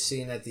the kiss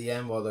scene at the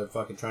end while they're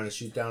fucking trying to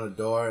shoot down a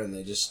door and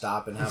they just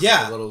stop and have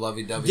like a little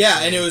lovey-dovey? Yeah,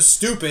 scene? And it was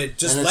stupid.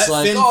 Just and let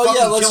like, Finn fucking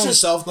kill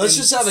himself. Let's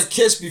just have a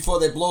kiss before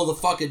they blow the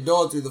fucking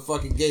door through the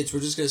fucking gates. We're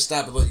just gonna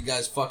stop and let you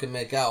guys fucking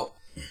make out.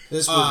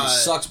 This movie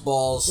sucks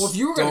balls. Well, if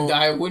you were gonna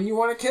die, wouldn't you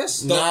want to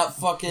kiss? Not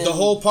fucking. The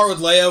whole part with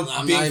Leia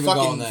I'm being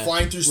fucking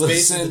flying through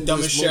space is the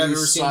dumbest shit I've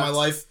ever seen in my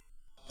life.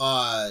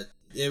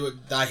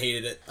 I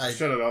hated it. I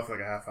shut it off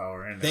like a half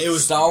hour in. It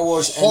was Star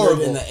Wars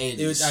horrible in the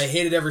 80s. I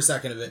hated every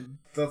second of it.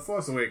 The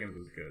Force Awakens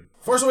was good.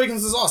 Force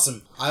Awakens is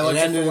awesome. I liked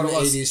it ended it for what in it the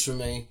was. 80s for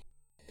me.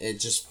 It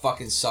just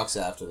fucking sucks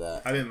after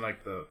that. I didn't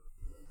like the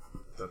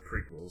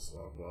prequels.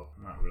 Well,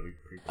 not really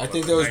prequels. I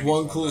think there was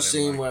one cool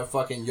scene where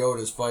fucking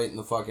Yoda's fighting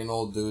the fucking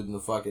old dude in the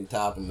fucking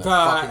top and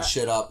fucking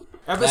shit up.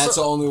 That's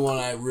the only one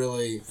I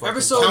really fucking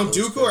Count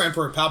Dooku or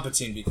Emperor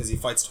Palpatine because he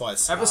fights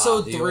twice.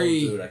 Episode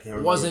 3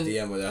 wasn't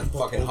where they're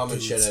fucking humming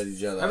shit at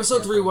each other.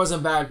 Episode 3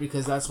 wasn't bad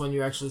because that's when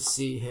you actually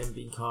see him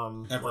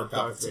become Emperor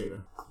Darth Palpatine.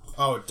 Vader.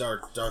 Oh,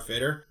 Darth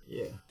Vader?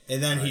 Yeah.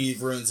 And then he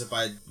ruins it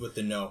with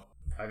the no.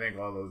 I think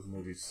all those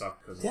movies suck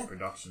because of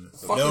production.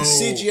 Fucking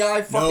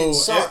CGI fucking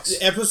sucks.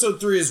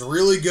 Episode 3 is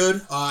really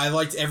good. I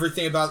liked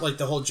everything about like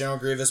the whole General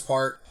Grievous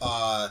part.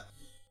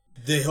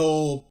 The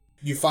whole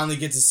you finally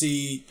get to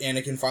see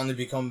Anakin finally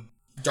become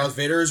Darth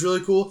Vader is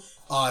really cool.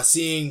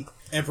 Seeing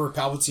Emperor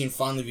Palpatine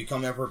finally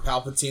become Emperor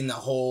Palpatine, that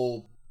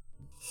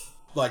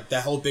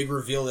whole big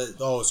reveal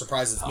that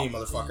surprise, it's me,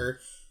 motherfucker.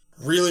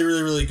 Really,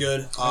 really, really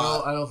good.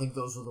 I don't think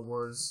those were the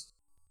words.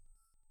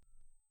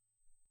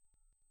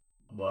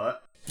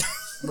 What?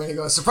 Way to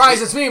go!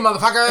 Surprise! It's me,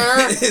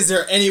 motherfucker. Is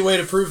there any way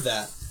to prove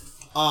that?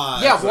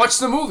 Yeah, watch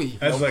the movie.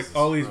 That's like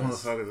all these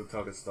motherfuckers are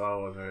talking Star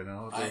Wars right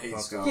now. I hate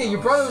Star Yeah, Wars.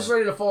 your brother was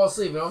ready to fall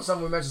asleep, and all of a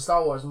sudden we mentioned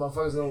Star Wars, and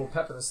motherfuckers got a little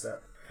pep in the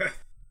step.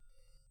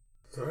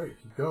 It's alright,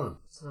 keep going.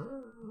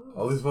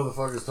 All these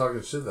motherfuckers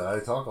talking shit that I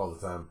talk all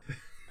the time.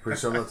 Pretty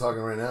sure I'm not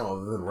talking right now,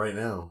 other than right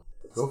now.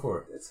 Go for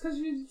it. It's because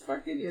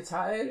you're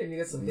tired and you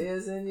got some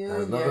beers in you. It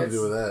has nothing to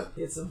do with that.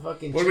 Get some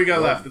fucking. What do we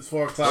got left? It's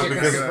 4 o'clock.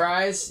 Chicken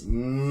surprise.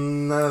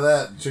 None of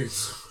that. Chicken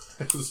surprise.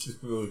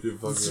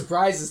 The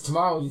surprise is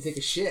tomorrow when you take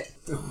a shit.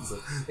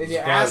 And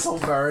your asshole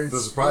burns. The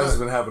surprise has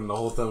been happening the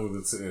whole time we've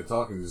been sitting here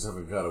talking. You just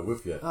haven't got a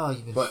whiff yet. Oh,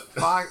 you've been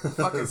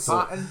fucking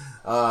potting.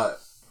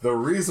 The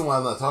reason why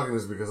I'm not talking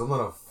is because I'm not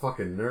a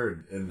fucking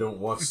nerd and don't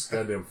watch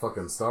goddamn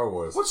fucking Star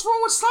Wars. What's wrong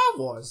with Star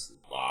Wars?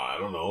 I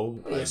don't know.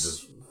 I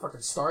just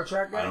fucking Star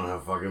Trek guy. I don't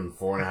have fucking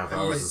 4.5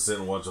 hours to sit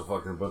and watch a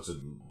fucking bunch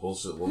of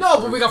bullshit.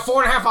 No, but we got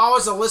 4.5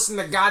 hours to listen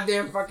to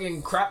goddamn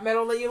fucking crap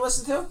metal that you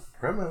listen to.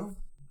 Crap metal.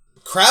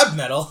 Crab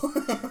metal.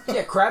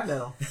 Yeah, crab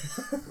metal.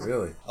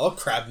 Really? I love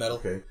crab metal.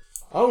 Okay.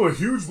 I'm a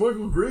huge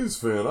Michael Graves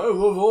fan. I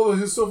love all of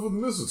his stuff with the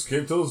Misfits.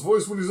 Can't tell his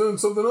voice when he's on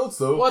something else,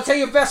 though. Well, tell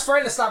your best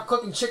friend to stop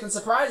cooking chicken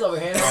surprise over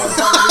here.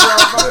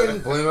 Fucking...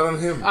 Blame it on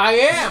him. I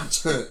am.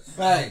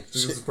 Hey,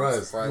 Chicken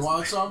surprise. You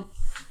want some?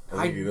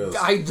 I think he does.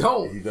 I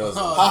don't. He does.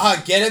 Haha,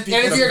 get it?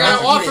 And if you're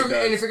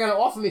gonna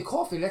offer me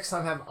coffee next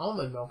time, have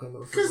almond milk in the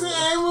Because refrigerator.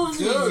 I'm a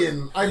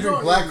vegan. I you drink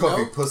don't black need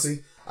coffee, milk.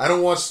 pussy. I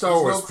don't watch Star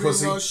There's Wars, no cream,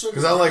 pussy. no sugar,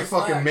 Because I like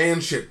black. fucking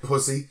man shit,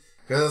 pussy.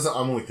 Because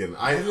I'm only kidding.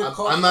 Have your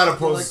coffee, I'm not you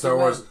opposed like to Star the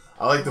Wars. man.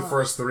 I like the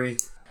first 3.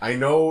 I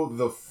know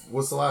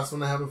what's the last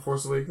one that happened?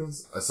 Force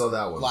Awakens. I saw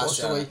that one. Last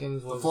Force Jedi.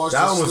 Awakens was...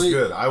 That one was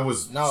good. I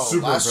was super Last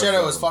impressed with Jedi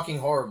that was one. fucking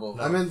horrible.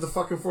 I meant the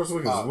fucking Force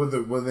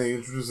Awakens when they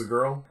introduced the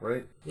girl,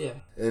 right? Yeah.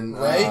 And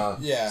Ray?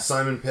 Yeah.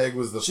 Simon Pegg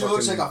was the She fucking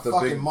looks like a the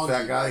fucking big monkey.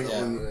 fat guy. Yeah.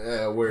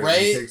 And, where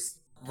Ray- he takes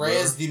Rey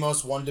is the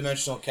most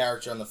one-dimensional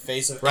character on the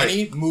face of Right.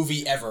 any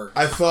movie ever.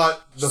 I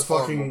thought the Just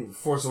fucking horrible.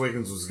 Force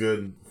Awakens was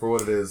good for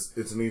what it is.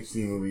 It's an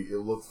HD movie. It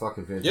looked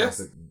fucking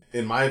fantastic.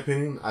 In my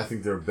opinion, I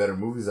think there are better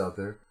movies out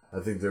there. I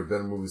think there are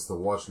better movies to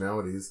watch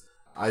nowadays.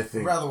 I'd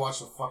rather watch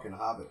the fucking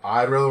Hobbit.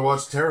 I'd rather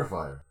watch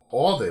Terrifier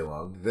all day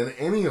long than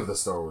any of the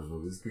Star Wars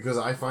movies because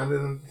I find it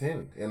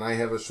entertaining and I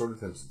have a short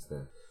attention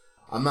span.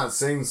 I'm not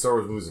saying Star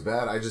Wars movies are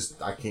bad. I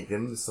can't get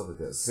into stuff like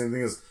that. Same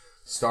thing as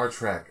Star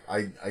Trek.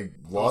 I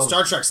love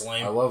Star Trek's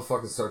lame. I love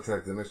fucking Star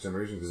Trek: The Next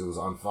Generation because it was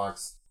on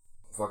Fox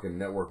fucking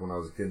network when I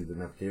was a kid and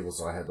didn't have cable,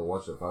 so I had to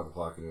watch it at 5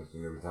 o'clock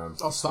every time.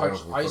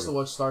 Oh, I used to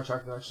watch Star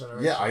Trek: The Next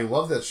Generation. Yeah, I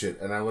love that shit,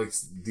 and I like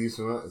Deep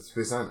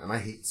Space Nine, and I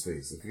hate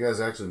space. If you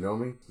guys actually know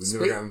me, we've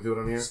never gotten to it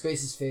on here.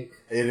 Space is fake.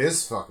 It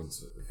is fucking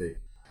fake.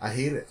 I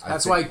hate it.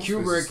 That's why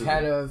Kubrick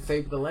had to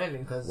fake the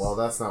landing. Cause well,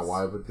 that's not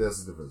why, but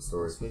that's a different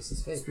story. Space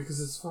is fake. It's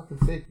because it's fucking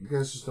fake. You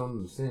guys just don't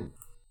understand.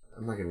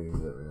 I'm not gonna get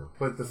into that right now.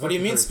 But What do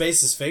you mean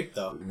space is fake,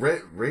 though?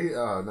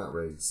 Not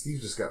Ray. Steve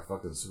just got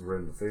fucking super red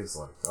in the face,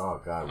 like, oh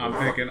god. I'm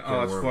thinking, it's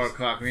 4 worms.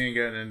 o'clock. We ain't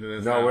getting into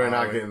this. No, now, we're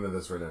not are we? getting into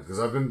this right now because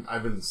I've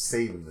been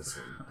saving this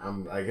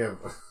one. I have.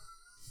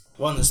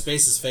 What, the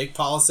space is fake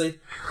policy?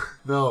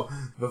 No,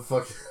 the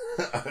fucking.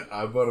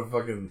 I bought a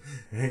fucking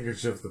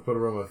handkerchief to put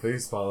around my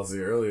face policy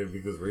earlier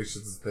because Ray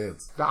shits his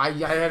pants. I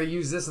had to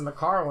use this in the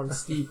car when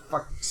Steve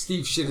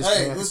shit his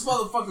Hey, pants. this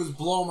motherfucker's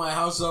blowing my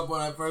house up when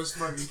I first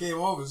fucking came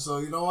over, so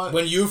you know what?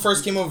 When you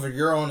first came over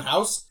your own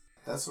house?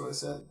 That's what I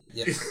said.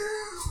 Yep.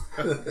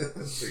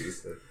 That's what you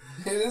said.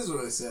 It is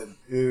what I said.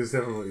 It is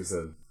definitely what you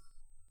said.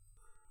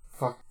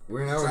 Fuck,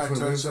 we're an hour and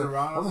 20 minutes.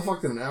 How the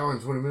fuck did an hour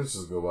and 20 minutes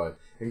just go by?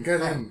 And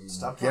goddamn,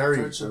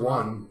 Gary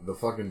won the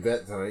fucking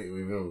bet tonight.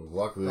 Even though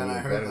luckily we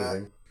didn't bet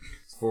anything.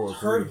 It's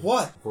 403. Heard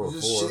what? You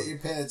just shit your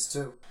pants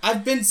too.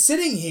 I've been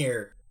sitting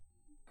here.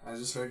 I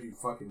just heard you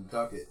fucking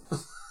duck it.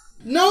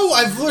 No,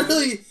 I've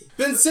literally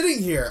been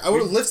sitting here. I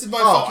would have lifted my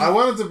fucking... I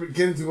wanted to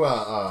get into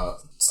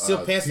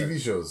Steel Panther. TV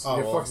shows.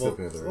 Oh, fuck Steel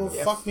Panther. Well,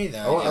 fuck me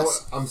then.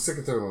 I'm sick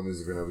of talking about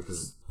music right now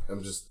because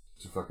I'm just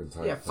too fucking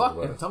tired. Yeah, fuck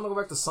him. Tell him to go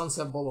back to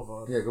Sunset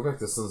Boulevard. Yeah, go back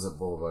to Sunset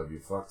Boulevard, you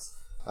fucks.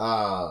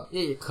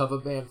 Yeah, you cover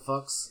band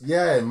fucks.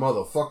 Yeah,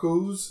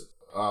 motherfuckers.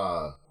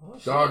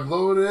 Dark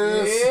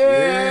Lotus.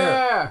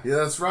 Yeah,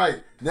 that's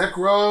right.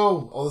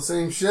 Necro, all the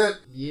same shit.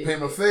 Yeah.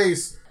 Paint my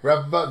face.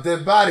 Rap about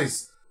dead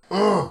bodies.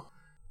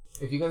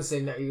 If you're gonna say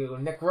neck, you go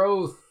Neck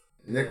Roth.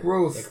 Neck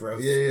Roth.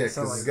 Yeah,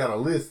 because he's got a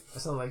lisp. That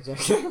sounds like Jack.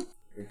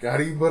 How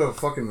do you put a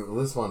fucking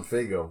lisp on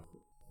Fago?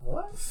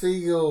 What?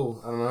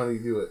 Fago. I don't know how do you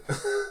do it.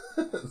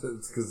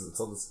 It's because it's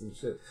all the same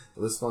shit.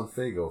 Lisp on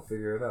Fago.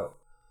 Figure it out.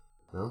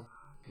 No?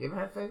 You ever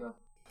had Fago?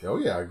 Oh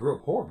yeah, I grew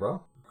up poor,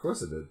 bro. Of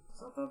course I did.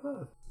 It's not that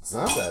bad. It's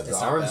not bad.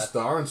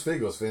 The orange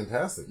Fago is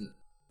fantastic.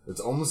 It's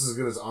almost as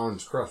good as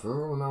Orange Crush.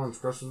 Remember when Orange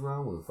Crush was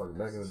around? When fucking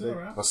back in the day?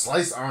 A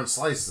sliced orange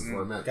slice is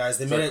what I meant. Guys,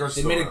 they made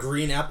a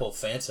green apple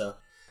Fanta.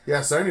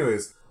 Yeah, so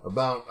anyways,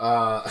 about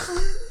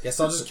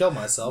guess I'll just kill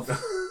myself.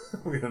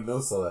 We're gonna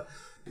no-sell that.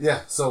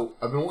 Yeah, so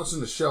I've been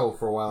watching the show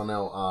for a while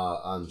now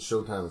on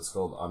Showtime. It's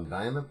called I'm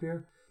Dying Up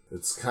Here.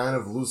 It's kind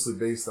of loosely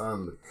based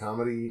on the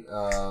comedy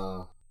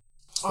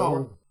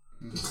Storm.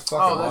 It's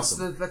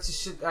awesome. That's a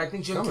shit. I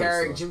think Jim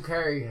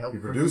Carrey helped.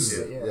 He produces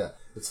it. Yeah,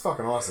 it's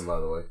fucking awesome.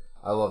 By the way,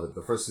 I love it.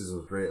 The first season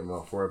was great. I'm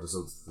about 4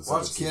 episodes.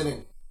 Watch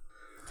Kidding.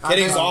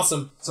 Kidding's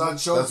awesome. It's on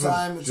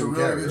Showtime. It's a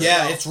really good.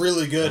 Yeah, it's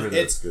really good.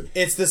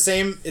 It's the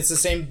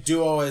same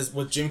duo as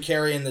with Jim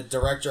Carrey and the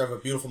director of A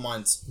Beautiful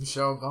Minds.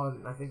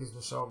 I think it's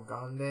Michel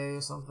Gonde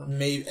or something.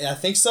 Maybe I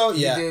think so.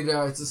 Yeah. He did.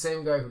 It's the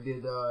same guy who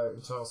did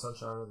Eternal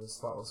Sunshine of the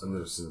Spotless Mind. I've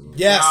never seen it.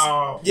 Yes.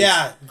 Oh.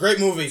 Yeah. Great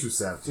movie. Too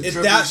sad.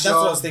 That's what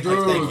I was thinking.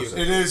 Dude, Thank you.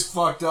 It is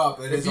fucked up.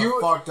 It is a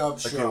fucked up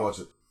show. I can't watch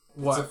it.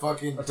 What? It's a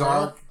fucking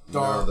dark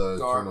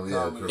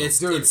comedy.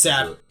 It's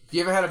sad. If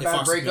you ever had a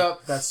bad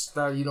breakup,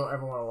 you don't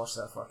ever want to watch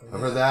that fucking.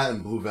 I've heard that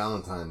and Blue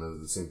Valentine are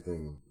the same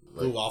thing.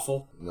 Blue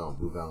Waffle? No,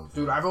 Blue Valentine.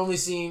 Dude, I've only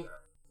seen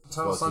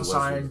Eternal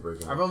Sunshine.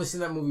 I've only seen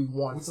that movie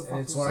once, and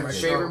it's one of my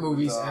favorite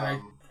movies,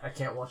 and I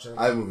can't watch it.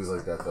 I have movies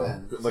like that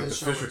though. Like the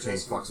Fisher King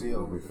fucks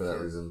with me for that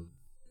reason.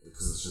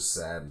 Because it's just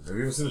sad. Have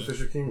you ever seen The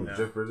Fisher King with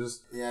Jeff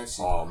Bridges? Yeah, I've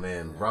seen it.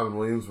 Man. Robin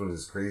Williams when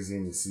he's crazy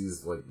and he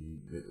sees like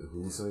he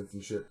hallucinates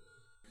and shit.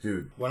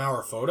 Dude. 1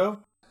 Hour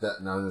Photo? No,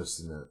 I've never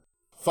seen that.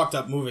 Fucked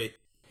up movie.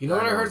 You know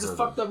what I heard is a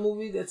fucked up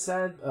movie that's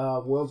sad?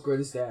 World's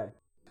Greatest Dad.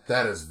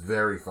 That is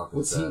very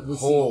fucking sad.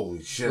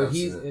 Holy shit, I've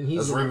seen it.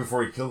 That's right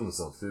before he killed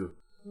himself, too.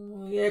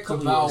 Yeah, a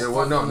couple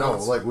years. No,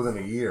 like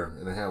within a year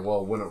and a half.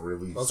 Well, when it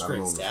released. World's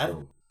Greatest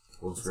Dad?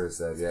 World's Greatest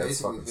Dad, yeah,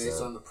 it's fucking based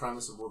sad. on the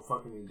premise of what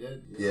fucking he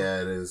did.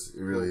 Yeah, it is.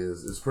 It really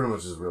is. It's pretty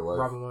much his real life.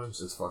 Robin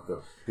Williams. It's fucked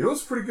up. You know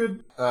what's pretty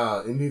good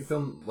indie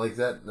film like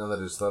that, now that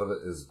I just thought of it,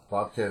 is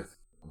Bobcat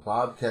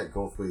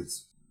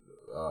Goldthwait's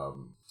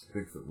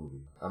Bigfoot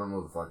movie. I don't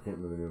know I can't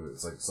remember the name of it.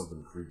 It's like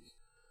something Creek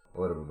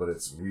or whatever, but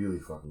it's really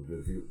fucking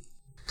good.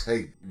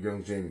 Hey,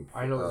 young Jamie.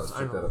 I know.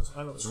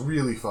 It's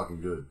really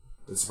fucking good.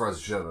 It surprised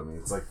the shit out of me.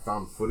 It's like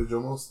found footage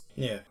almost.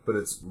 Yeah. But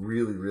it's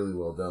really, really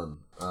well done.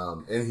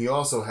 And he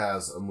also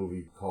has a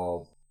movie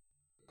called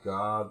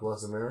God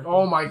Bless America.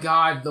 Oh my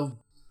god,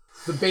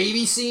 the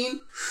baby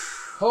scene?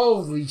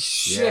 Holy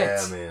shit.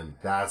 Yeah, man.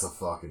 That's a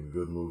fucking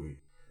good movie.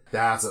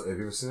 Have you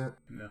ever seen it?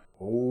 No.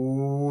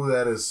 Oh,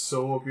 that is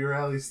so up your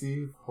alley,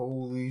 Steve.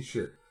 Holy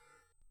shit.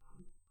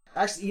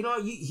 Actually, you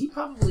know, he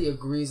probably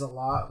agrees a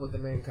lot with the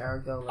main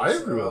character. I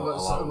agree with a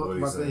lot of what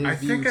he's saying. I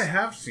think I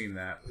have seen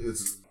that.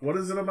 What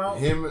is it about?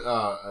 Him,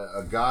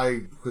 a guy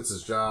quits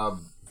his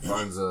job,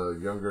 finds a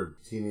younger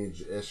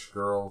teenage-ish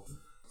girl.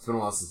 It's been a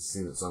while since I've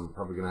seen it, so I'm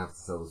probably going to have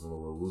to tell this one a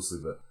little loosely,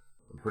 but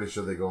I'm pretty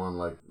sure they go on,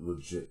 like,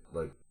 legit,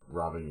 like,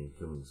 robbing and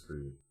killing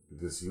spree.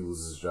 Because he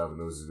loses his job and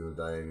knows he's going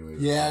to die anyway.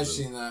 Yeah, I've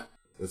seen that.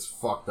 It's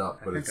fucked up,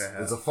 but it's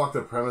a fucked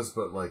up premise,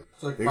 but, like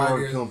they go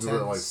and kill people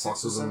that, like,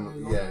 fuck with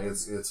them. Yeah,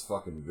 it's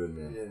fucking good,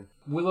 man. Yeah.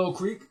 Willow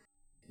Creek?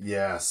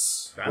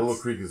 Yes. Willow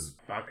Creek is...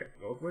 Bobcat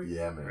Goldthwait?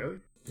 Yeah, man. Really?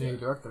 Yeah, you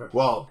directed it.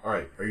 Well,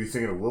 alright. Are you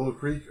thinking of Willow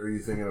Creek, or are you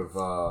thinking of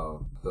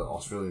the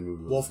Australian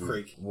movie? Wolf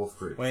Creek. Wolf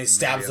Creek. When he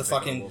stabs the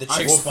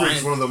chick's Wolf spine.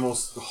 Creek's one of the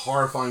most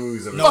horrifying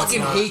movies I've ever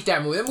seen. I fucking hate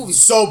that movie. That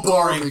movie's so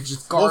boring.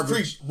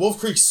 Garbage. Wolf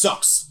Creek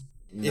sucks.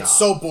 Nah. It's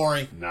so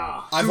boring.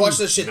 Nah. I've watched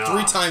this shit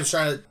 3 times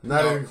trying to...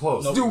 Not even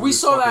close. Nope. Dude, we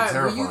saw that...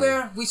 Terrifying. Were you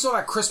there? We saw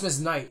that Christmas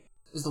night.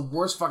 It's the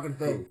worst fucking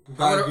thing.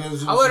 I would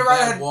have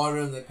rather had water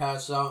and they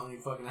pass out and he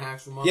fucking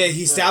hacks them up. Yeah,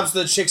 he stabs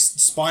the chick's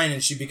spine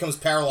and she becomes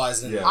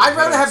paralyzed. And I'd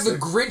rather have the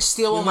Grinch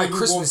steal all my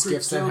Christmas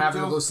gifts than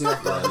having to go see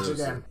that garbage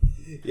again.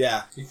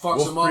 Yeah. He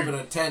fucks him up in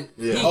a tent.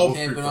 Yeah. Oh,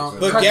 camping out.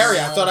 But Gary,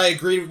 I thought I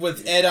agreed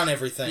with Ed on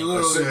everything.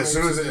 As soon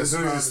as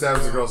he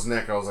stabs the girl's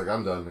neck, I was like,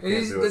 I'm done. I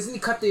can't do it. Doesn't he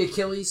cut the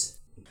Achilles?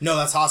 No,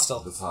 that's hostile.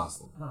 That's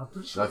hostile. No, I'm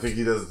pretty sure. I think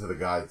he does it to the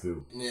guy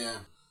too. Yeah.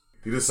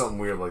 He does something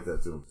weird like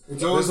that too.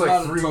 It's always There's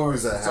about like a 3 movies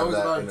tourist. that It's have always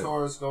that about in a it.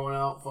 tourist going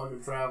out,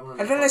 fucking traveling.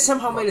 And then they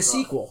somehow made a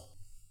sequel.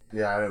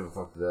 Yeah, I didn't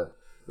fuck with that.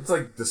 It's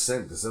like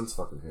Descent. Descent's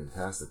fucking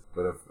fantastic,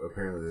 but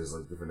apparently there's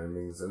like different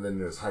endings. And then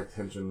there's High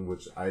Tension,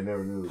 which I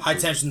never knew. High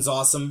Tension's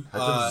awesome. High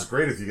Tension's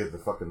great if you get the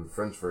fucking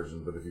French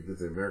version, but if you get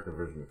the American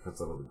version, it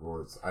cuts out all the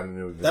gore. I didn't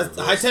know. You That's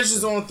High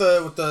Tension's the one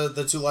with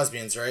the 2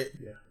 lesbians, right?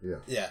 Yeah.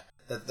 Yeah.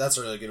 That's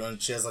a really good one.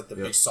 She has like the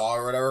big saw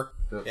or whatever.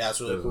 Yep. Yeah, it's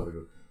really That was cool. really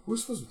good. We're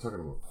supposed to be talking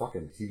about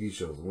fucking TV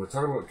shows, and we're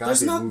talking about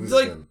There's goddamn not movies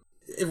like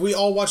again. we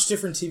all watch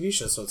different TV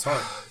shows, so it's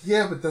hard.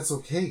 Yeah, but that's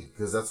okay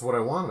because that's what I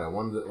wanted. I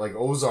wanted to, like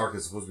Ozark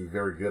is supposed to be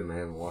very good, and I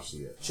haven't watched it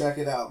yet. Check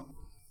it out.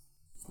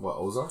 What,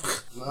 Ozark?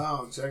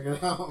 No, check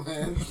it out,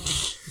 man.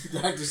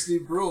 Dr.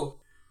 Steve Brule.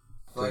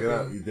 Check it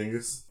out, you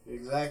dingus.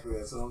 Exactly,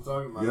 that's what I'm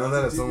talking about. You know That's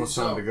that a it's TV almost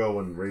show. time to go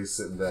when Ray's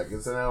sitting back.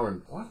 It's an hour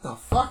and what the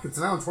fuck? It's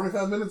an hour and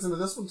 25 minutes into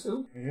this one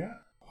too. Yeah.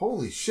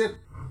 Holy shit!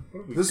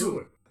 What are we This doing?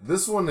 one,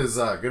 this one is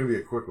going to be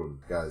a quick one,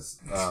 guys.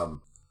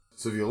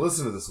 So if you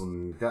listen to this one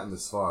and you've gotten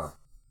this far,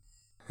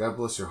 God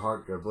bless your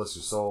heart, God bless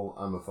your soul.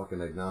 I'm a fucking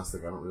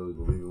agnostic. I don't really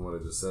believe in what I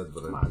just said,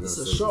 but I'm This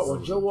gonna is say a short this one.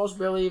 over. Joe Walsh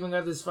barely even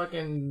got this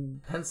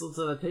fucking pencil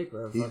to the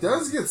paper. He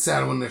does get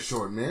sad when they're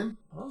short, man.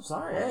 Oh, I'm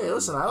sorry. Hey,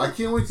 listen, I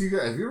can't wait till you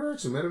guys. Have you ever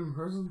actually met him in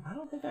person? I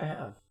don't think I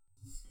have.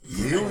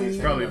 Really? He's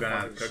probably been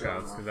at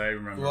cookouts because I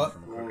remember What?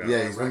 him from a cookout.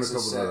 Yeah, he's been to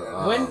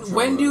a couple of.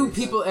 When do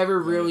people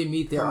ever really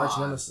meet their arch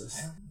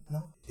nemesis?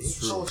 No, It's it's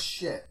true. so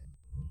shit.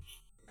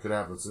 Could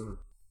happen sooner.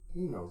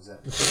 He knows that.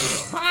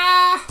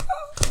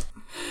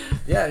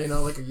 Yeah,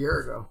 like a year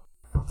ago.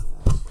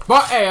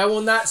 But hey, I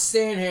will not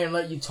stand here and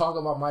let you talk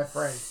about my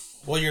friend.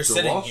 Well, you're Joe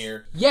sitting Walsh?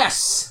 here.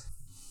 Yes!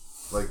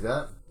 Like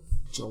that?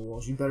 Joe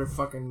Walsh, you better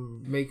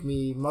fucking make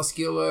me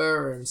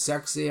muscular and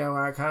sexy.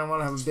 I kind of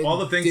want to have a big All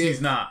the things dick.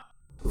 he's not.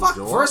 Fuck,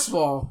 Joe first of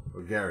all,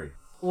 Or Gary?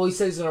 well, he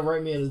said he's going to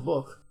write me in his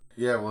book.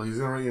 Yeah, well, he's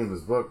gonna write you in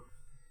his book.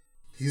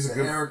 He's a The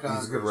good, Eric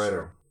he's a good Andre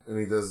writer, and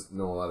he does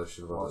know a lot of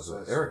shit about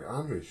this. Eric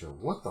Andre show.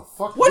 What the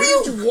fuck? What Where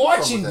are did you come from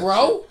watching, with that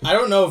bro? I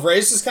don't know if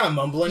Ray's just kind of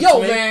mumbling to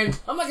Yo, me. man,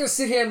 I'm not going to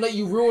sit here and let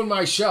you ruin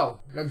my show.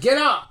 Now get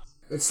up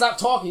and stop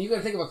talking. You got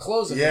to think of a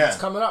closer. Yeah. It's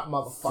coming up,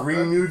 motherfucker.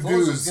 3 new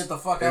Closers, dudes. get the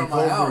fuck in out of my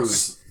cold house.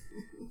 brews.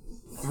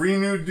 3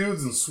 new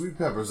dudes and sweet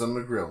peppers on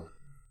the grill.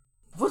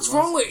 What's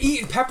wrong with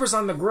eating peppers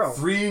on the grill?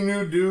 3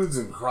 new dudes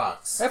and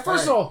Crocs. Hey,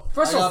 first Hey, of all,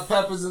 I got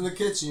peppers in the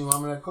kitchen. You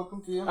want me to cook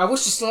them for you? I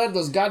wish you still had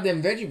those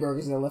goddamn veggie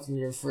burgers that left in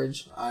your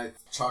fridge. I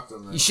chalked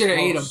them. You should have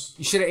ate them.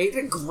 You should have ate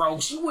them.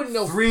 Gross. You wouldn't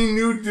know. 3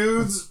 new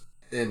dudes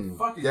in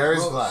Fucking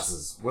Gary's gross.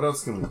 glasses. What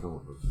else can we come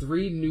up with?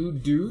 3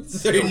 nude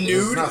dudes? They're It's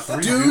nude not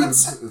 3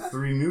 dudes. dudes.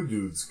 3 new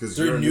dudes. Because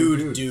They're you're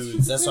nude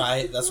dudes. That's what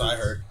I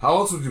heard. How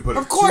else would you put it?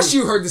 Of course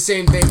you heard the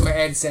same thing what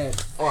Ed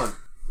said. On.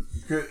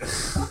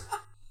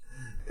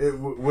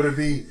 Would it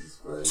be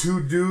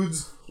 2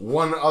 dudes,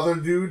 1 other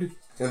dude,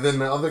 and then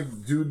the other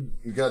dude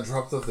got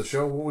dropped off the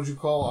show? What would you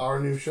call our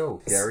new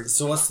show, Gary?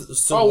 So what's the,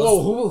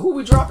 Who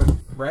we dropping?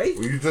 Ray?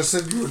 Well, you just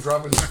said you were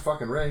dropping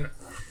fucking Ray.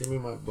 Give me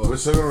my book. We're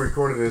still gonna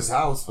record at his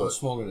house, I'm but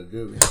smoking a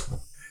doobie.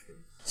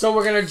 So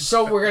we're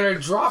gonna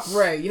drop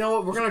Ray. You know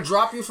what? We're gonna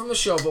drop you from the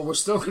show, but we're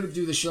still gonna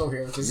do the show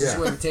here because this is Yeah.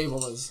 where the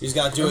table is. He's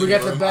got to do And it. we in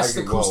got the the room. best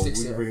we acoustics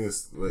can here. bring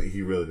this.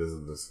 He really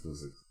doesn't do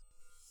acoustics.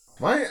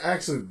 My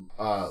actually,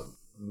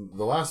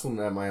 the last one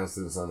at my house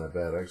didn't sound that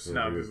bad. Actually,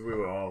 No, because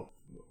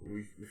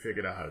we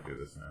figured out how to do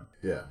this now.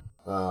 yeah.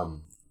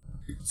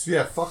 So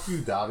yeah, fuck you,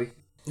 Dobby.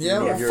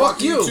 Yeah, You're-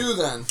 fuck you. too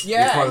then. You're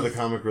part Yeah. of the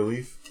comic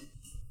relief.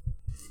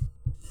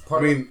 I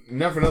mean,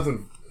 not for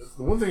nothing.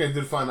 The one thing I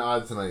did find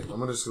odd tonight.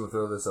 I'm just gonna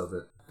throw this out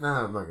there.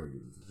 Nah, I'm not gonna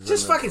give it.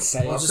 Just fucking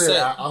say I'll it. say it.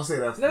 I'll say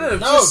it after. No,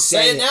 this. No, just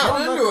say it now.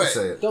 I'm Get not into gonna it.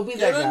 say it. Don't be Get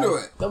that guy. into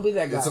it. Don't be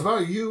that guy. It's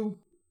about you.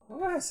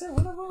 What did I say?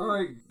 Whatever. All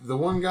right, the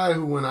one guy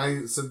who, when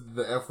I said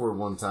the F word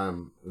one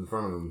time in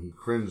front of him, he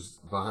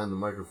cringed behind the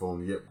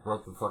microphone, yet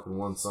brought the fucking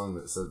one song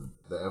that said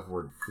the F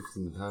word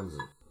 15 times.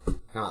 Kind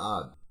of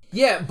odd.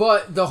 Yeah,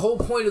 but the whole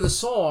point of the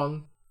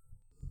song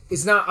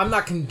is not. I'm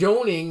not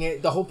condoning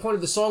it. The whole point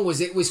of the song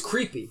was it was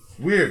creepy.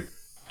 Weird.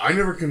 I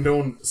never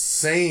condone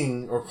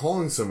saying or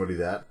calling somebody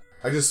that.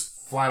 I just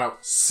flat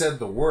out said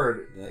the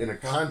word in a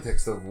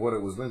context of what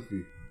it was meant to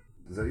be.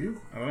 Is that you?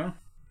 I don't know.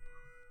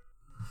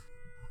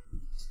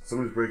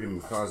 Somebody's breaking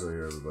into cars out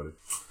here, everybody.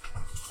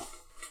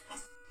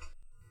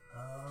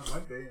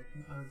 Might be.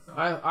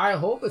 I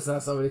hope it's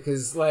not somebody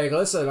because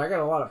listen, I got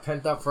a lot of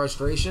pent up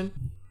frustration.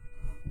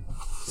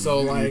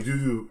 So you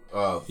do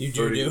You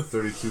do.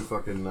 32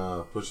 fucking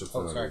push-ups.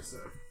 Oh, sorry.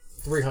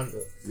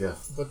 300, Yeah.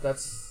 but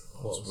that's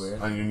close.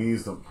 weird. On your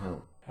knees don't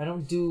count. I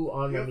don't do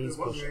on my knees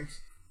push-ups.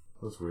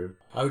 That's weird.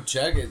 I would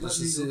check it just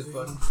to see if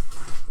Well,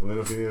 they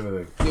don't need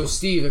anything. Yo,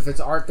 Steve, if it's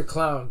Art the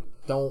Clown,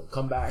 don't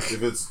come back.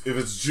 If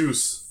it's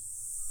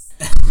Juice,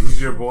 he's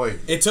your boy.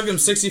 It took him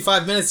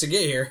 65 minutes to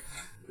get here.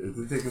 It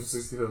did take him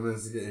 65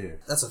 minutes to get here.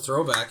 That's a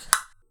throwback.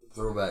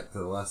 Throwback to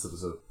the last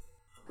episode.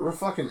 We're a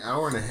fucking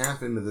hour and a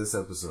half into this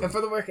episode. And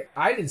for the record,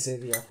 I didn't say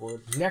the F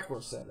word.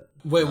 Necro said it.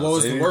 Wait, what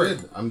was the word?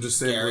 Did. I'm just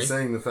saying. Gary? We're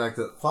saying the fact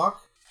that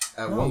Fuck.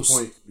 at one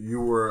point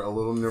you were a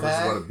little nervous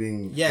about it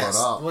being Yes.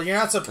 brought up. Well, you're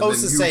not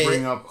supposed to and then say you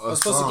bring it. up a You're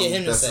supposed song to get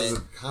him to that say says it.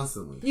 it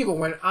constantly. Yeah, but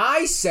when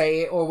I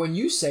say it or when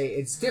you say it,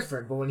 it's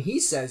different. But when he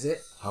says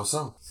it, How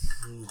so?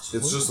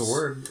 It's just a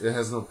word. It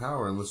has no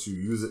power unless you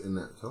use it in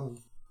that tone.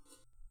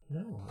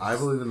 no. I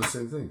believe in the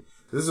same thing.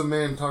 This is a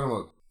man talking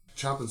about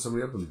chopping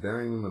somebody up and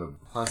burying them in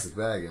a plastic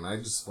bag, and I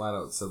just flat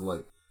out said,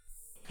 like,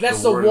 That's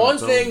the the word in one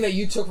its thing own. that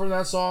you took from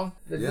that song.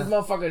 That Yeah. this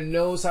motherfucker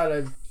knows how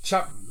to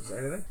chop. Is there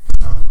anything?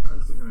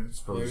 it's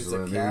probably Maybe it's just a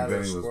maybe cat or Benny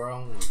was,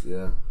 squirrel.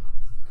 yeah,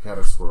 cat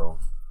or squirrel.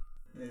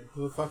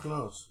 Who the fuck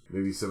knows?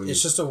 Maybe 70.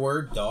 It's just a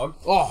word, dog.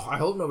 Oh, I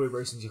hope nobody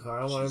breaks into your car.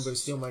 I don't want anybody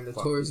to steal my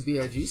Notorious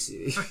B.I.G.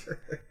 CD.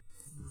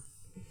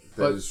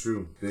 That is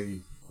true.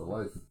 Biggie for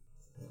life.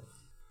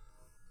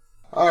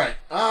 Alright.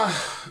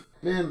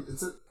 Man,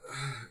 it's a...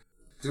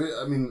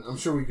 I mean, I'm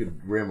sure we could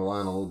ramble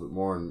on a little bit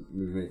more and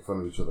maybe make fun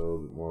of each other a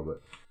little bit more,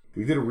 but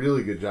we did a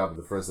really good job of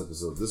the first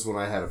episode. This one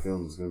I had a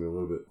feeling was going to be a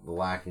little bit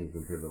lacking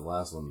compared to the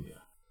last one. Yeah.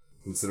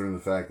 Considering the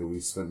fact that we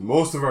spent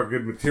most of our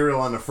good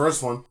material on the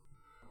first one.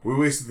 We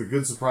wasted the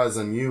good surprise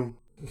on you.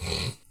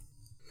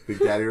 Big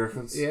Daddy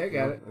reference? Yeah, I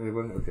got it.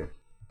 Anybody? Okay.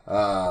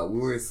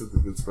 We wasted the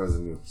good surprise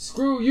on you.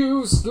 Screw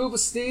you, Scuba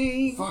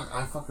Steve. Fuck,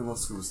 I fucking love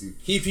Scuba Steve.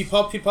 Hip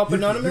Hop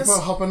Anonymous?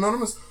 Hip Hop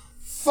Anonymous?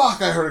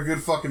 Fuck, I heard a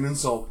good fucking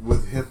insult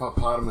with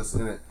hippopotamus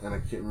in it, and I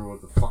can't remember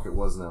what the fuck it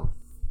was now.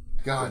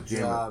 God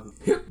damn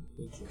it.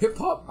 Hip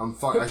hop. I'm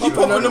fuck. I Hip should've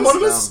Hop written this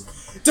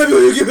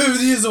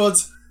Anonymous? WQPD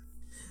ones.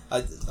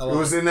 It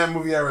was in that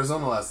movie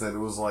Arizona last night. It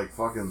was like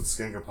fucking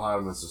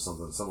skankopotamus or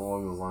something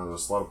along those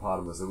lines, or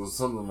slutopotamus. It was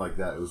something like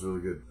that. It was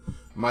really good.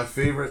 My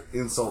favorite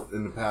insult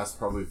in the past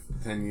probably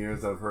 10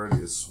 years I've heard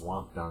is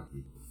swamp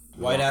donkey.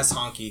 White ass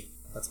honky.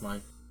 That's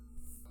mine.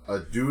 A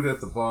dude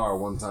at the bar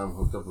one time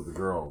hooked up with a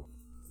girl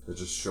that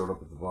just showed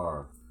up at the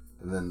bar,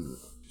 and then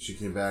she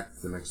came back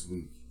the next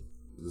week.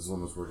 This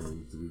one was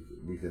working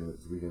weekend at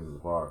the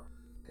bar,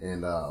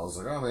 and I was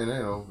like, "Oh man,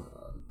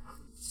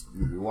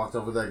 you walked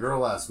up with that girl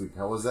last week.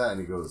 How was that?" And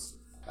he goes,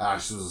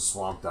 she was a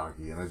swamp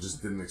donkey, and I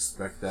just didn't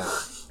expect that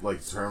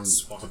term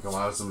to come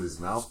out of somebody's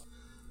mouth.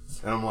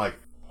 And I'm like,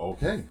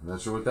 okay, I'm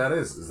not sure what that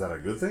is. Is that a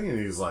good thing? And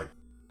he's like,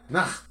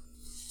 nah,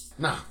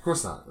 of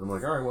course not. And I'm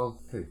like, all right, well,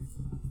 hey,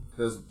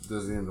 there's the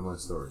end of my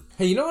story.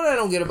 Hey, you know what I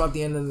don't get about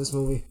the end of this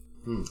movie?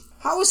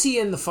 How is he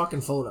in the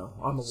fucking photo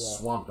on the wall?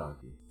 Swamp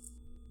donkey.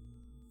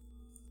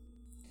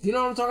 You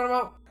know what I'm talking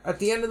about? At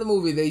the end of the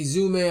movie, they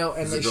zoom out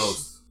and It's they a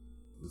ghost.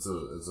 It's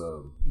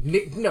a.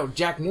 No,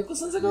 Jack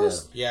Nicholson's a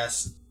ghost.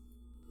 Yes.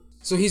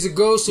 So he's a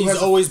ghost who He's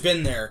has. always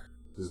been there.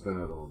 He's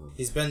been at all of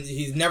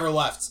He's never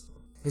left.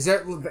 Is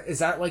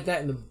that like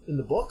that in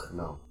the book?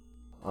 No,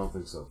 I don't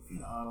think so.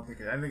 No, I don't think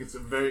it. I think it's a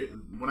very.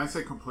 When I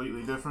say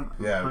completely different,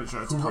 I'm Yeah, pretty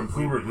sure it's Kubrick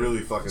completely really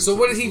fucking. So took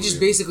what did this he just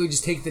movie. basically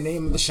just take the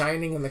name of The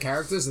Shining and the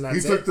characters and that's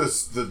He took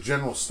it? the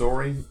general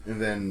story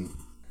and then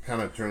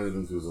kind of turned it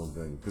into his own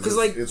thing. 'Cause,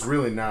 like- it's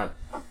really not.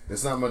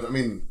 It's not much. I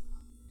mean,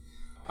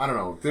 I don't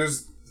know.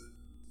 There's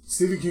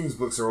Stephen King's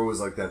books are always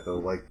like that though.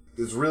 Like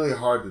it's really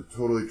hard to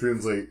totally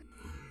translate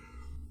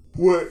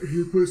what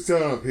he puts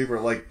down on paper.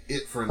 Like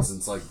It, for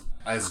instance, like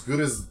as good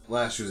as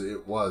last year's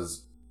It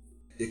was,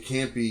 it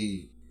can't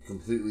be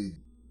completely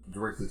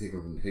directly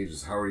taken from the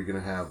pages. How are you going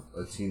to have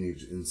a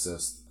teenage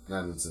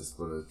not incest,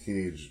 but a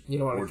teenage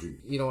orgy?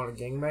 You don't want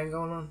a gangbang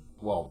going on?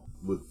 Well,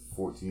 with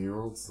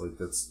 14-year-olds, like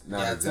that's not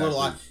Yeah, it's exactly a little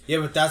odd. Yeah,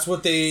 but that's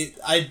what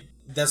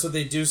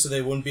they do so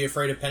they wouldn't be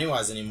afraid of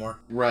Pennywise anymore.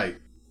 right.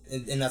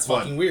 And that's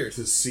But fucking weird.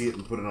 to see it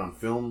and put it on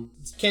film.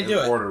 Can't do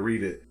it. Or to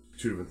read it,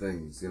 two different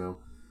things.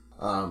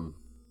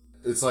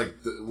 It's like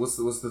what's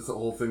the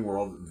whole thing where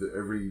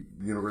every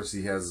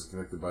university has is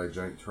connected by a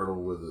giant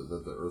turtle with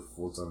that the Earth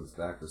floats on its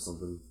back or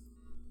something.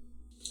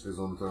 There's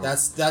one term.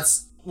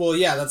 That's well,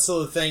 yeah, that's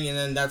still the thing, and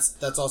then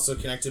that's also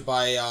connected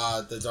by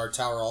the Dark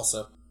Tower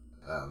also.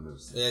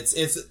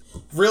 It's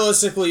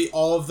realistically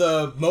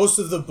most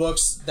of the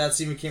books that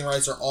Stephen King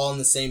writes are all in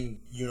the same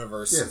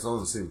universe. Yeah, it's all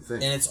the same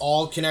thing. And it's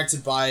all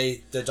connected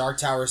by the Dark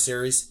Tower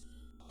series.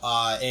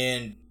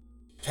 And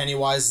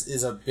Pennywise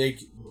is a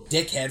big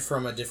dickhead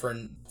from a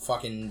different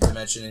fucking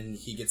dimension, and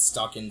he gets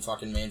stuck in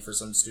fucking Maine for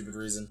some stupid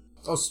reason.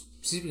 Oh,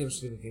 speaking of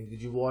Stephen King,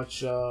 did you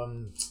watch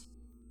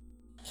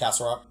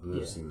Castle Rock? I've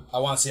never seen it. I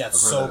want to see that I've heard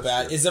so that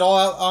bad. shit. Is it all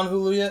out on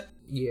Hulu yet?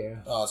 Yeah.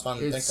 Oh, it's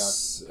finally. Thank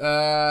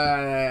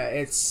God.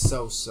 It's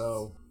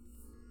so.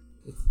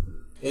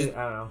 I don't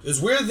know. It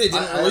was weird they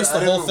didn't release the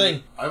whole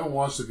thing. I haven't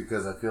watched it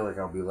because I feel like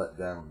I'll be let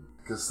down.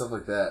 Because stuff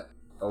like that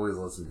always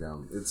lets me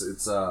down.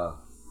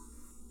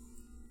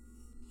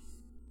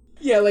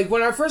 Yeah, like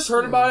when I first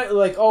heard about it,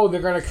 like, oh,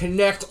 they're gonna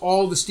connect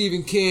all the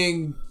Stephen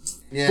King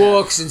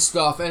books and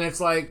stuff, and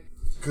it's like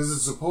because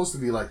it's supposed to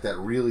be like that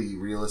really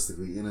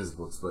realistically in his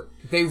books, but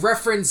they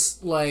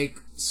reference like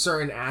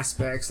certain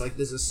aspects. Like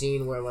there's a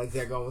scene where like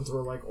they're going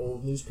through like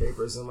old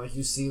newspapers and like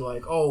you see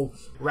like, oh,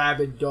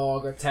 rabid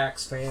dog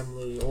attacks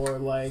family, or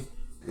like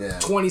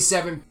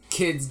 27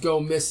 kids go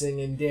missing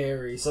in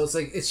Derry. So it's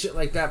like it's shit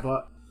like that,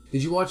 but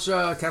Did you watch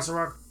Castle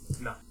Rock?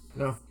 No.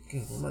 No.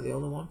 Okay, am I the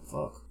only one?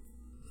 Fuck.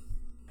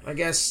 I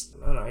guess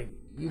I don't know,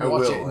 you I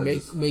watch will, it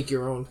and make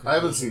your own. I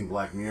haven't seen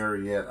Black Mirror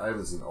yet. I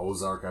haven't seen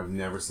Ozark. I've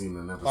never seen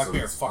an episode Black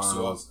Mirror of fucks you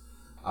up. Sopranos.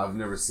 I've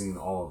never seen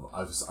all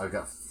of. I've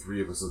got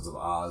 3 episodes of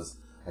Oz.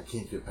 I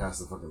can't get past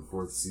the fucking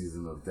 4th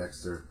season of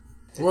Dexter.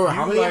 Well, If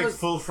how you many? like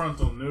full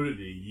frontal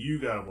nudity, you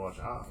gotta watch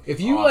Oz. If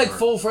you Oz, like right.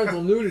 full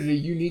frontal nudity,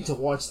 you need to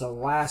watch the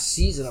last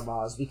season of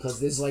Oz because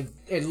there's like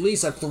at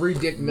least a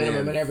 3-dick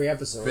minimum Man, in every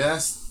episode.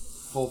 Best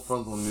full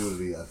frontal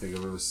nudity I think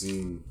I've ever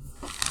seen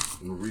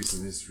in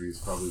recent history is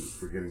probably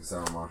Forgetting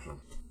Sarah Marshall.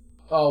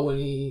 Oh, when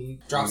he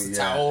Drops the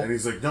towel. And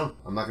he's like, no,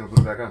 I'm not going to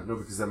put it back on. No,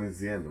 because that means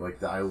the end.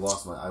 Like, I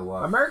watched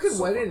American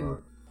so Wedding fucking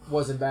hard.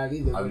 wasn't bad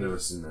either. I've never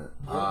seen that.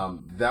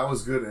 That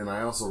was good, and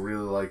I also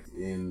really liked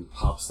in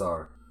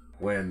Popstar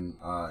when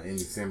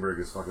Andy Samberg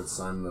is fucking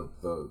signing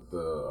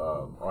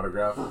the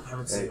autograph,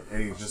 haven't seen it.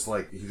 and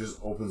he just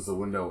opens the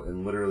window,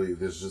 and literally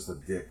there's just a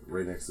dick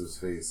right next to his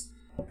face,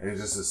 and he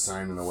just is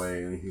signing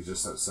away, and he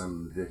just starts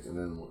signing the dick, and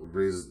then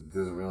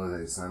doesn't realize that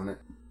he's signing it,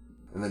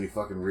 and then he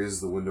fucking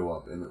raises the window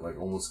up, and it like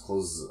almost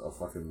closes a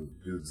fucking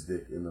dude's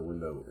dick in the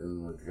window,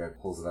 and like the guy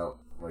pulls it out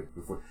like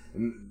before,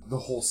 and the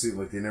whole scene,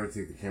 like they never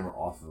take the camera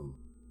off of him.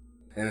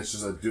 And it's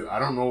just a dude. I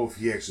don't know if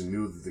he actually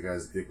knew that the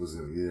guy's dick was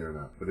going to be there or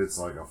not, but it's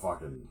like a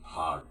fucking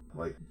hog.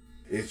 Like,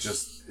 it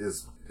just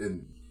is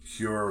in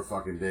pure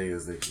fucking day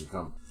as they can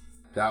come.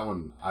 That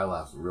one, I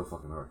laughed real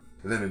fucking hard.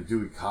 And then in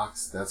Dewey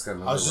Cox, that's got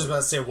another I was just about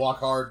to say Walk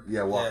Hard.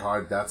 Yeah, Walk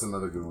Hard, that's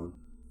another good one.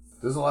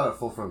 There's a lot of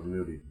full front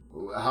nudity.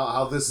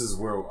 How this is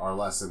where our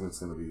last segment's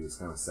going to be is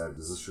kind of sad,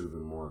 because this should have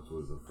been more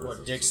towards the first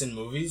What, Dixon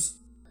movies?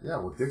 Yeah,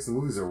 well, Dixon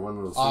movies are one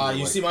of those things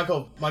You like,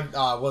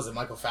 see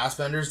Michael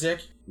Fassbender's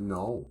dick?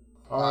 No.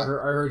 Oh, I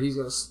heard he's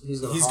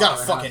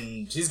got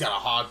a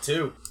hog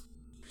too.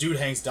 Dude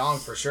hangs dong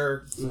for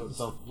sure.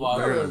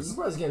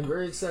 Everybody's getting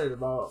very excited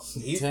about. I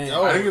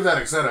didn't get that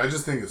excited. I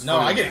just think it's funny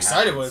I get when it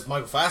excited happens. with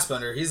Michael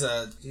Fassbender. He's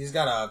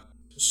got a.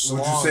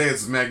 Would you say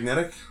it's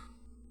magnetic?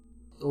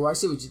 Oh, I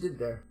see what you did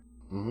there.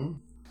 Mm-hmm.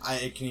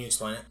 Can you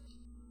explain it?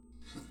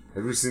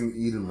 Have you seen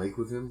Eden Lake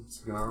with him?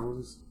 Speaking of horror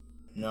movies?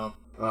 No.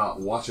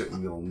 Watch it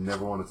and you'll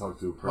never want to talk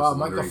to a person. Wow,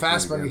 Michael under 18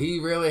 Fassbender, again. he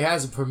really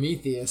has a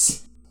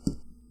Prometheus.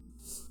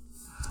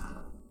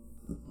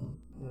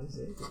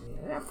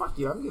 Yeah, fuck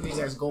you. I'm giving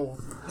you guys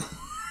gold.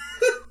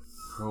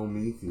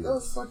 Prometheus. That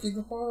was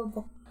fucking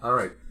horrible.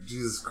 Alright,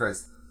 Jesus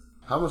Christ.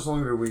 How much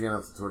longer are we going to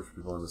have to torture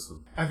people on this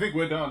one? I think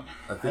we're done.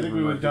 I I think think we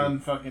we were might done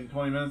fucking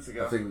 20 minutes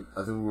ago. I think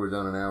we were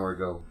done an hour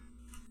ago.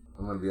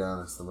 I'm going to be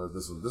honest about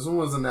this one. This one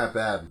wasn't that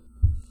bad.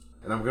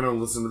 And I'm going to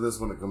listen to this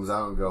when it comes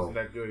out and go, Isn't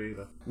that good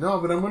either? no,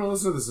 but I'm going to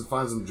listen to this and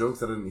find some jokes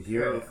that I didn't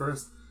hear at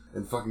first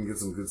and fucking get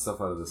some good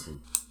stuff out of this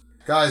one.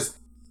 Guys,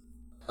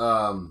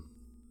 the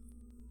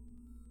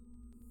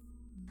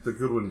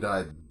good one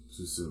died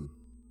too soon.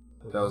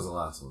 That was the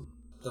last one.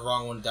 The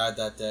wrong one died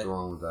that day. The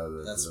wrong one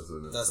died. That's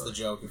what the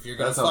joke. If you're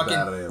gonna That's how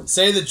bad I fucking am.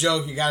 say the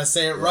joke, you gotta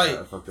say it Yeah, right.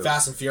 I fucked up.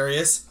 Fast and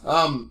Furious.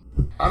 I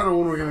don't know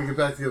when we're gonna get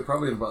back together.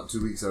 Probably in about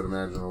 2 weeks, I would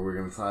imagine. Or we're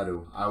gonna try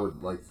to. I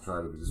would like to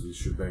try to because we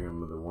should bang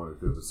another 1 or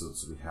 2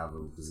 episodes so we have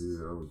them because these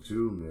are only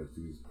 2 and we have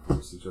to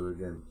force each other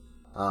again.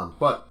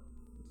 But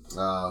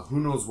who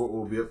knows what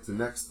we'll be up to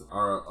next?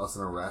 Us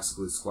and our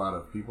rascally squad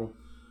of people.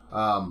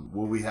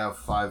 Will we have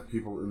 5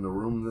 people in the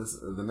room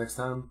the next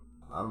time?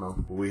 I don't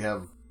know. Will we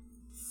have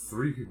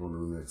 3 people in the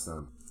room next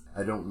time?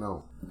 I don't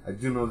know. I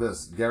do know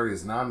this. Gary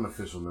is not an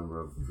official member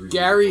of 3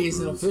 Gary is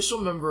an Brews. official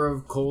member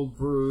of Cold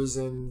Brews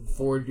and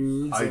 4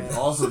 Dudes. I and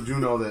also do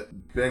know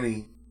that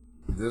Benny,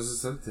 there's a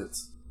set of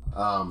tits,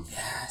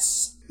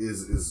 Yes.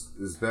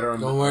 is better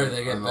on Don't worry,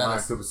 they get on the better.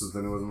 last episode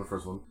than it was in the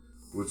first one,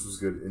 which was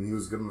good, and he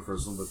was good in the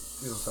first one, but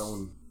that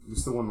one we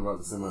still won about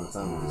the same amount of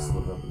time. We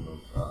split up in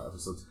the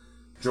episodes.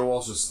 Joe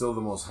Walsh is still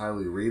the most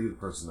highly rated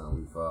person that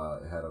we've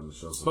had on the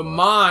show so but far.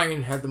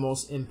 mine had the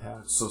most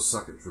impact. So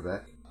suck it,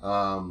 Trebek.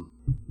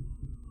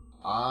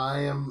 I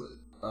am.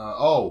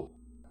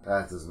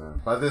 That doesn't matter.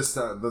 By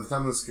the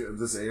time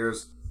this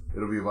airs,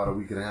 it'll be about a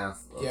week and a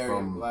half Gary, I'm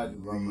from glad you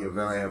brought the my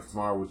event I have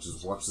tomorrow, which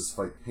is Watch This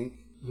Fight Pink,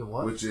 You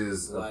what? which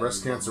is a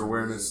breast cancer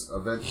awareness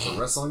event for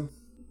wrestling.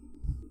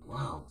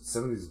 Wow,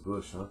 70s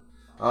Bush,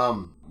 huh?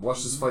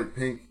 Watch This Fight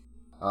Pink.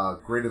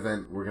 Great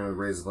event. We're gonna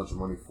raise a bunch of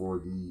money for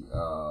the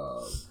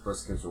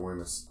breast cancer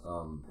awareness.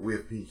 We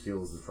have Pink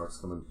Heals. The truck's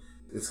coming.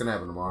 It's gonna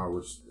happen tomorrow,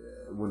 which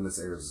when this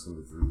airs, is gonna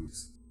be 3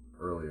 weeks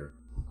earlier.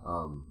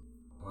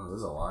 Wow,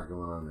 there's a lot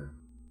going on there.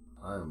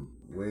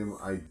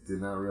 I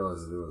did not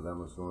realize that there was that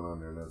much going on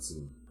there in that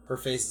scene. Her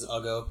face is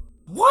uggo.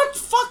 What?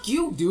 Fuck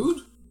you,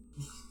 dude.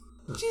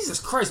 Jesus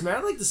Christ, man.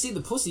 I'd like to see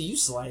the pussy you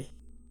slay.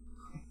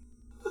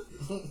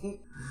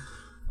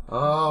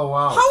 Oh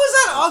wow! How is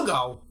that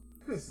uggo?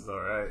 This is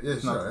alright. Yeah,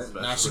 It's she's not alright.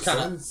 special. Nah, she For kind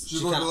some- of. She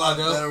look a lot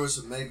better with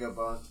some makeup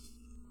on.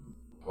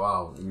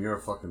 Wow, and you're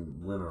a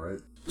fucking winner, right?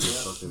 You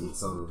fucking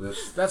son of a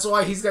bitch. That's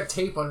why he's got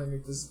tape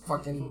underneath this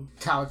fucking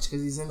couch,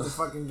 because he's into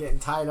fucking getting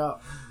tied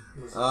up.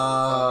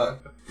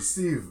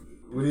 Steve,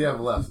 What do you have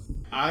left?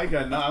 I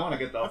want to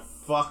get the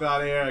fuck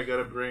out of here. I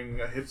gotta bring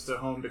a hipster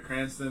home to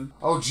Cranston.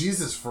 Oh,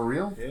 Jesus, for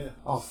real? Yeah.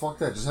 Oh, fuck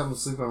that. Just have him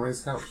sleep on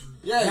Ray's couch.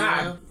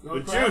 Yeah,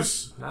 With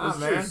juice. Nah, With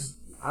man. juice.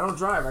 I don't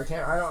drive.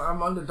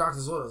 I'm under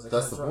doctor's orders.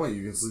 That's the point.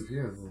 You can sleep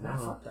here. Nah,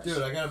 fuck that.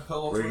 Dude, I got a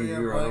pillow for Bringing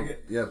you. you Blanket. around.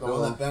 Yeah, The one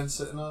pillow. that Ben's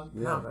sitting on.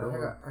 Yeah, No, man,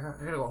 pillow. I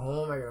gotta go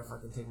home. I gotta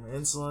fucking take my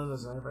insulin.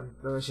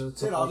 I should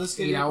Dude, I'll just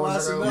give you a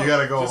glass of ago. milk. You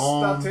gotta go Just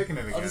home. stop taking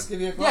it again. I'll just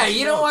give you a glass Yeah, of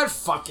you know milk. what?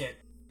 Fuck it.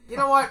 You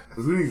know what?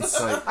 Who needs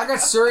sight? I got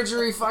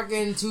surgery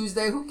fucking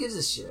Tuesday. Who gives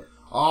a shit?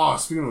 Oh,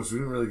 speaking of which, we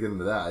didn't really get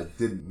into that. I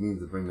didn't mean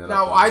to bring that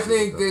up. No, I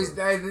think there's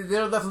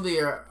definitely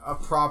a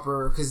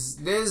proper, because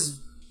there's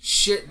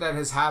shit that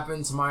has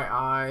happened to my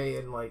eye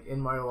and like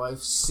in my life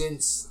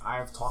since I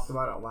have talked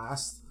about it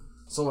last.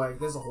 So like,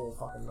 there's a whole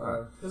fucking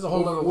there's a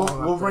whole other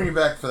We'll bring you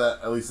back for that,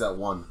 at least that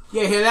one.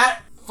 Yeah, hear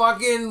that?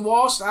 Fucking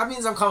Walsh, that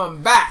means I'm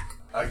coming back.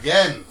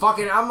 Again!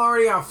 Fucking, I'm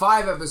already on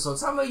 5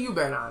 episodes. How many you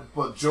been on?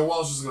 But Joe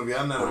Walsh is going to be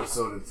on that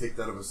episode and take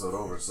that episode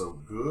over, so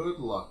good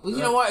luck. Well, you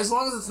know what? As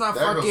long as it's not That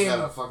girl's fucking...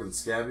 got a fucking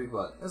scabby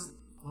butt.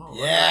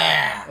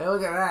 Yeah! Hey,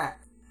 look at that.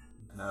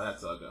 No,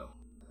 that's Uggo.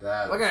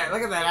 Look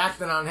at that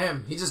acting on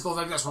him. He just goes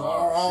like this.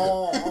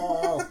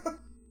 Oh,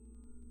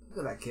 Look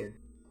at that kid.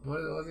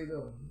 What's he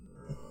doing?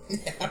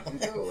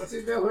 What's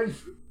he doing?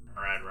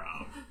 Rad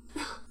Rob.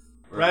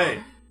 Right.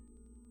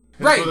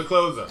 Right. For the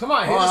closer. Come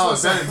on, hit Oh,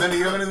 us with Benny,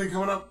 you have anything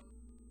coming up?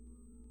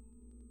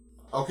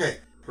 Okay,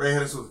 Ray,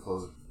 hit us with the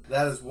closer.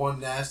 That is one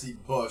nasty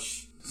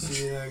bush.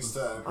 See you next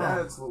time.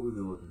 That's what we've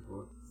been looking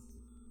for.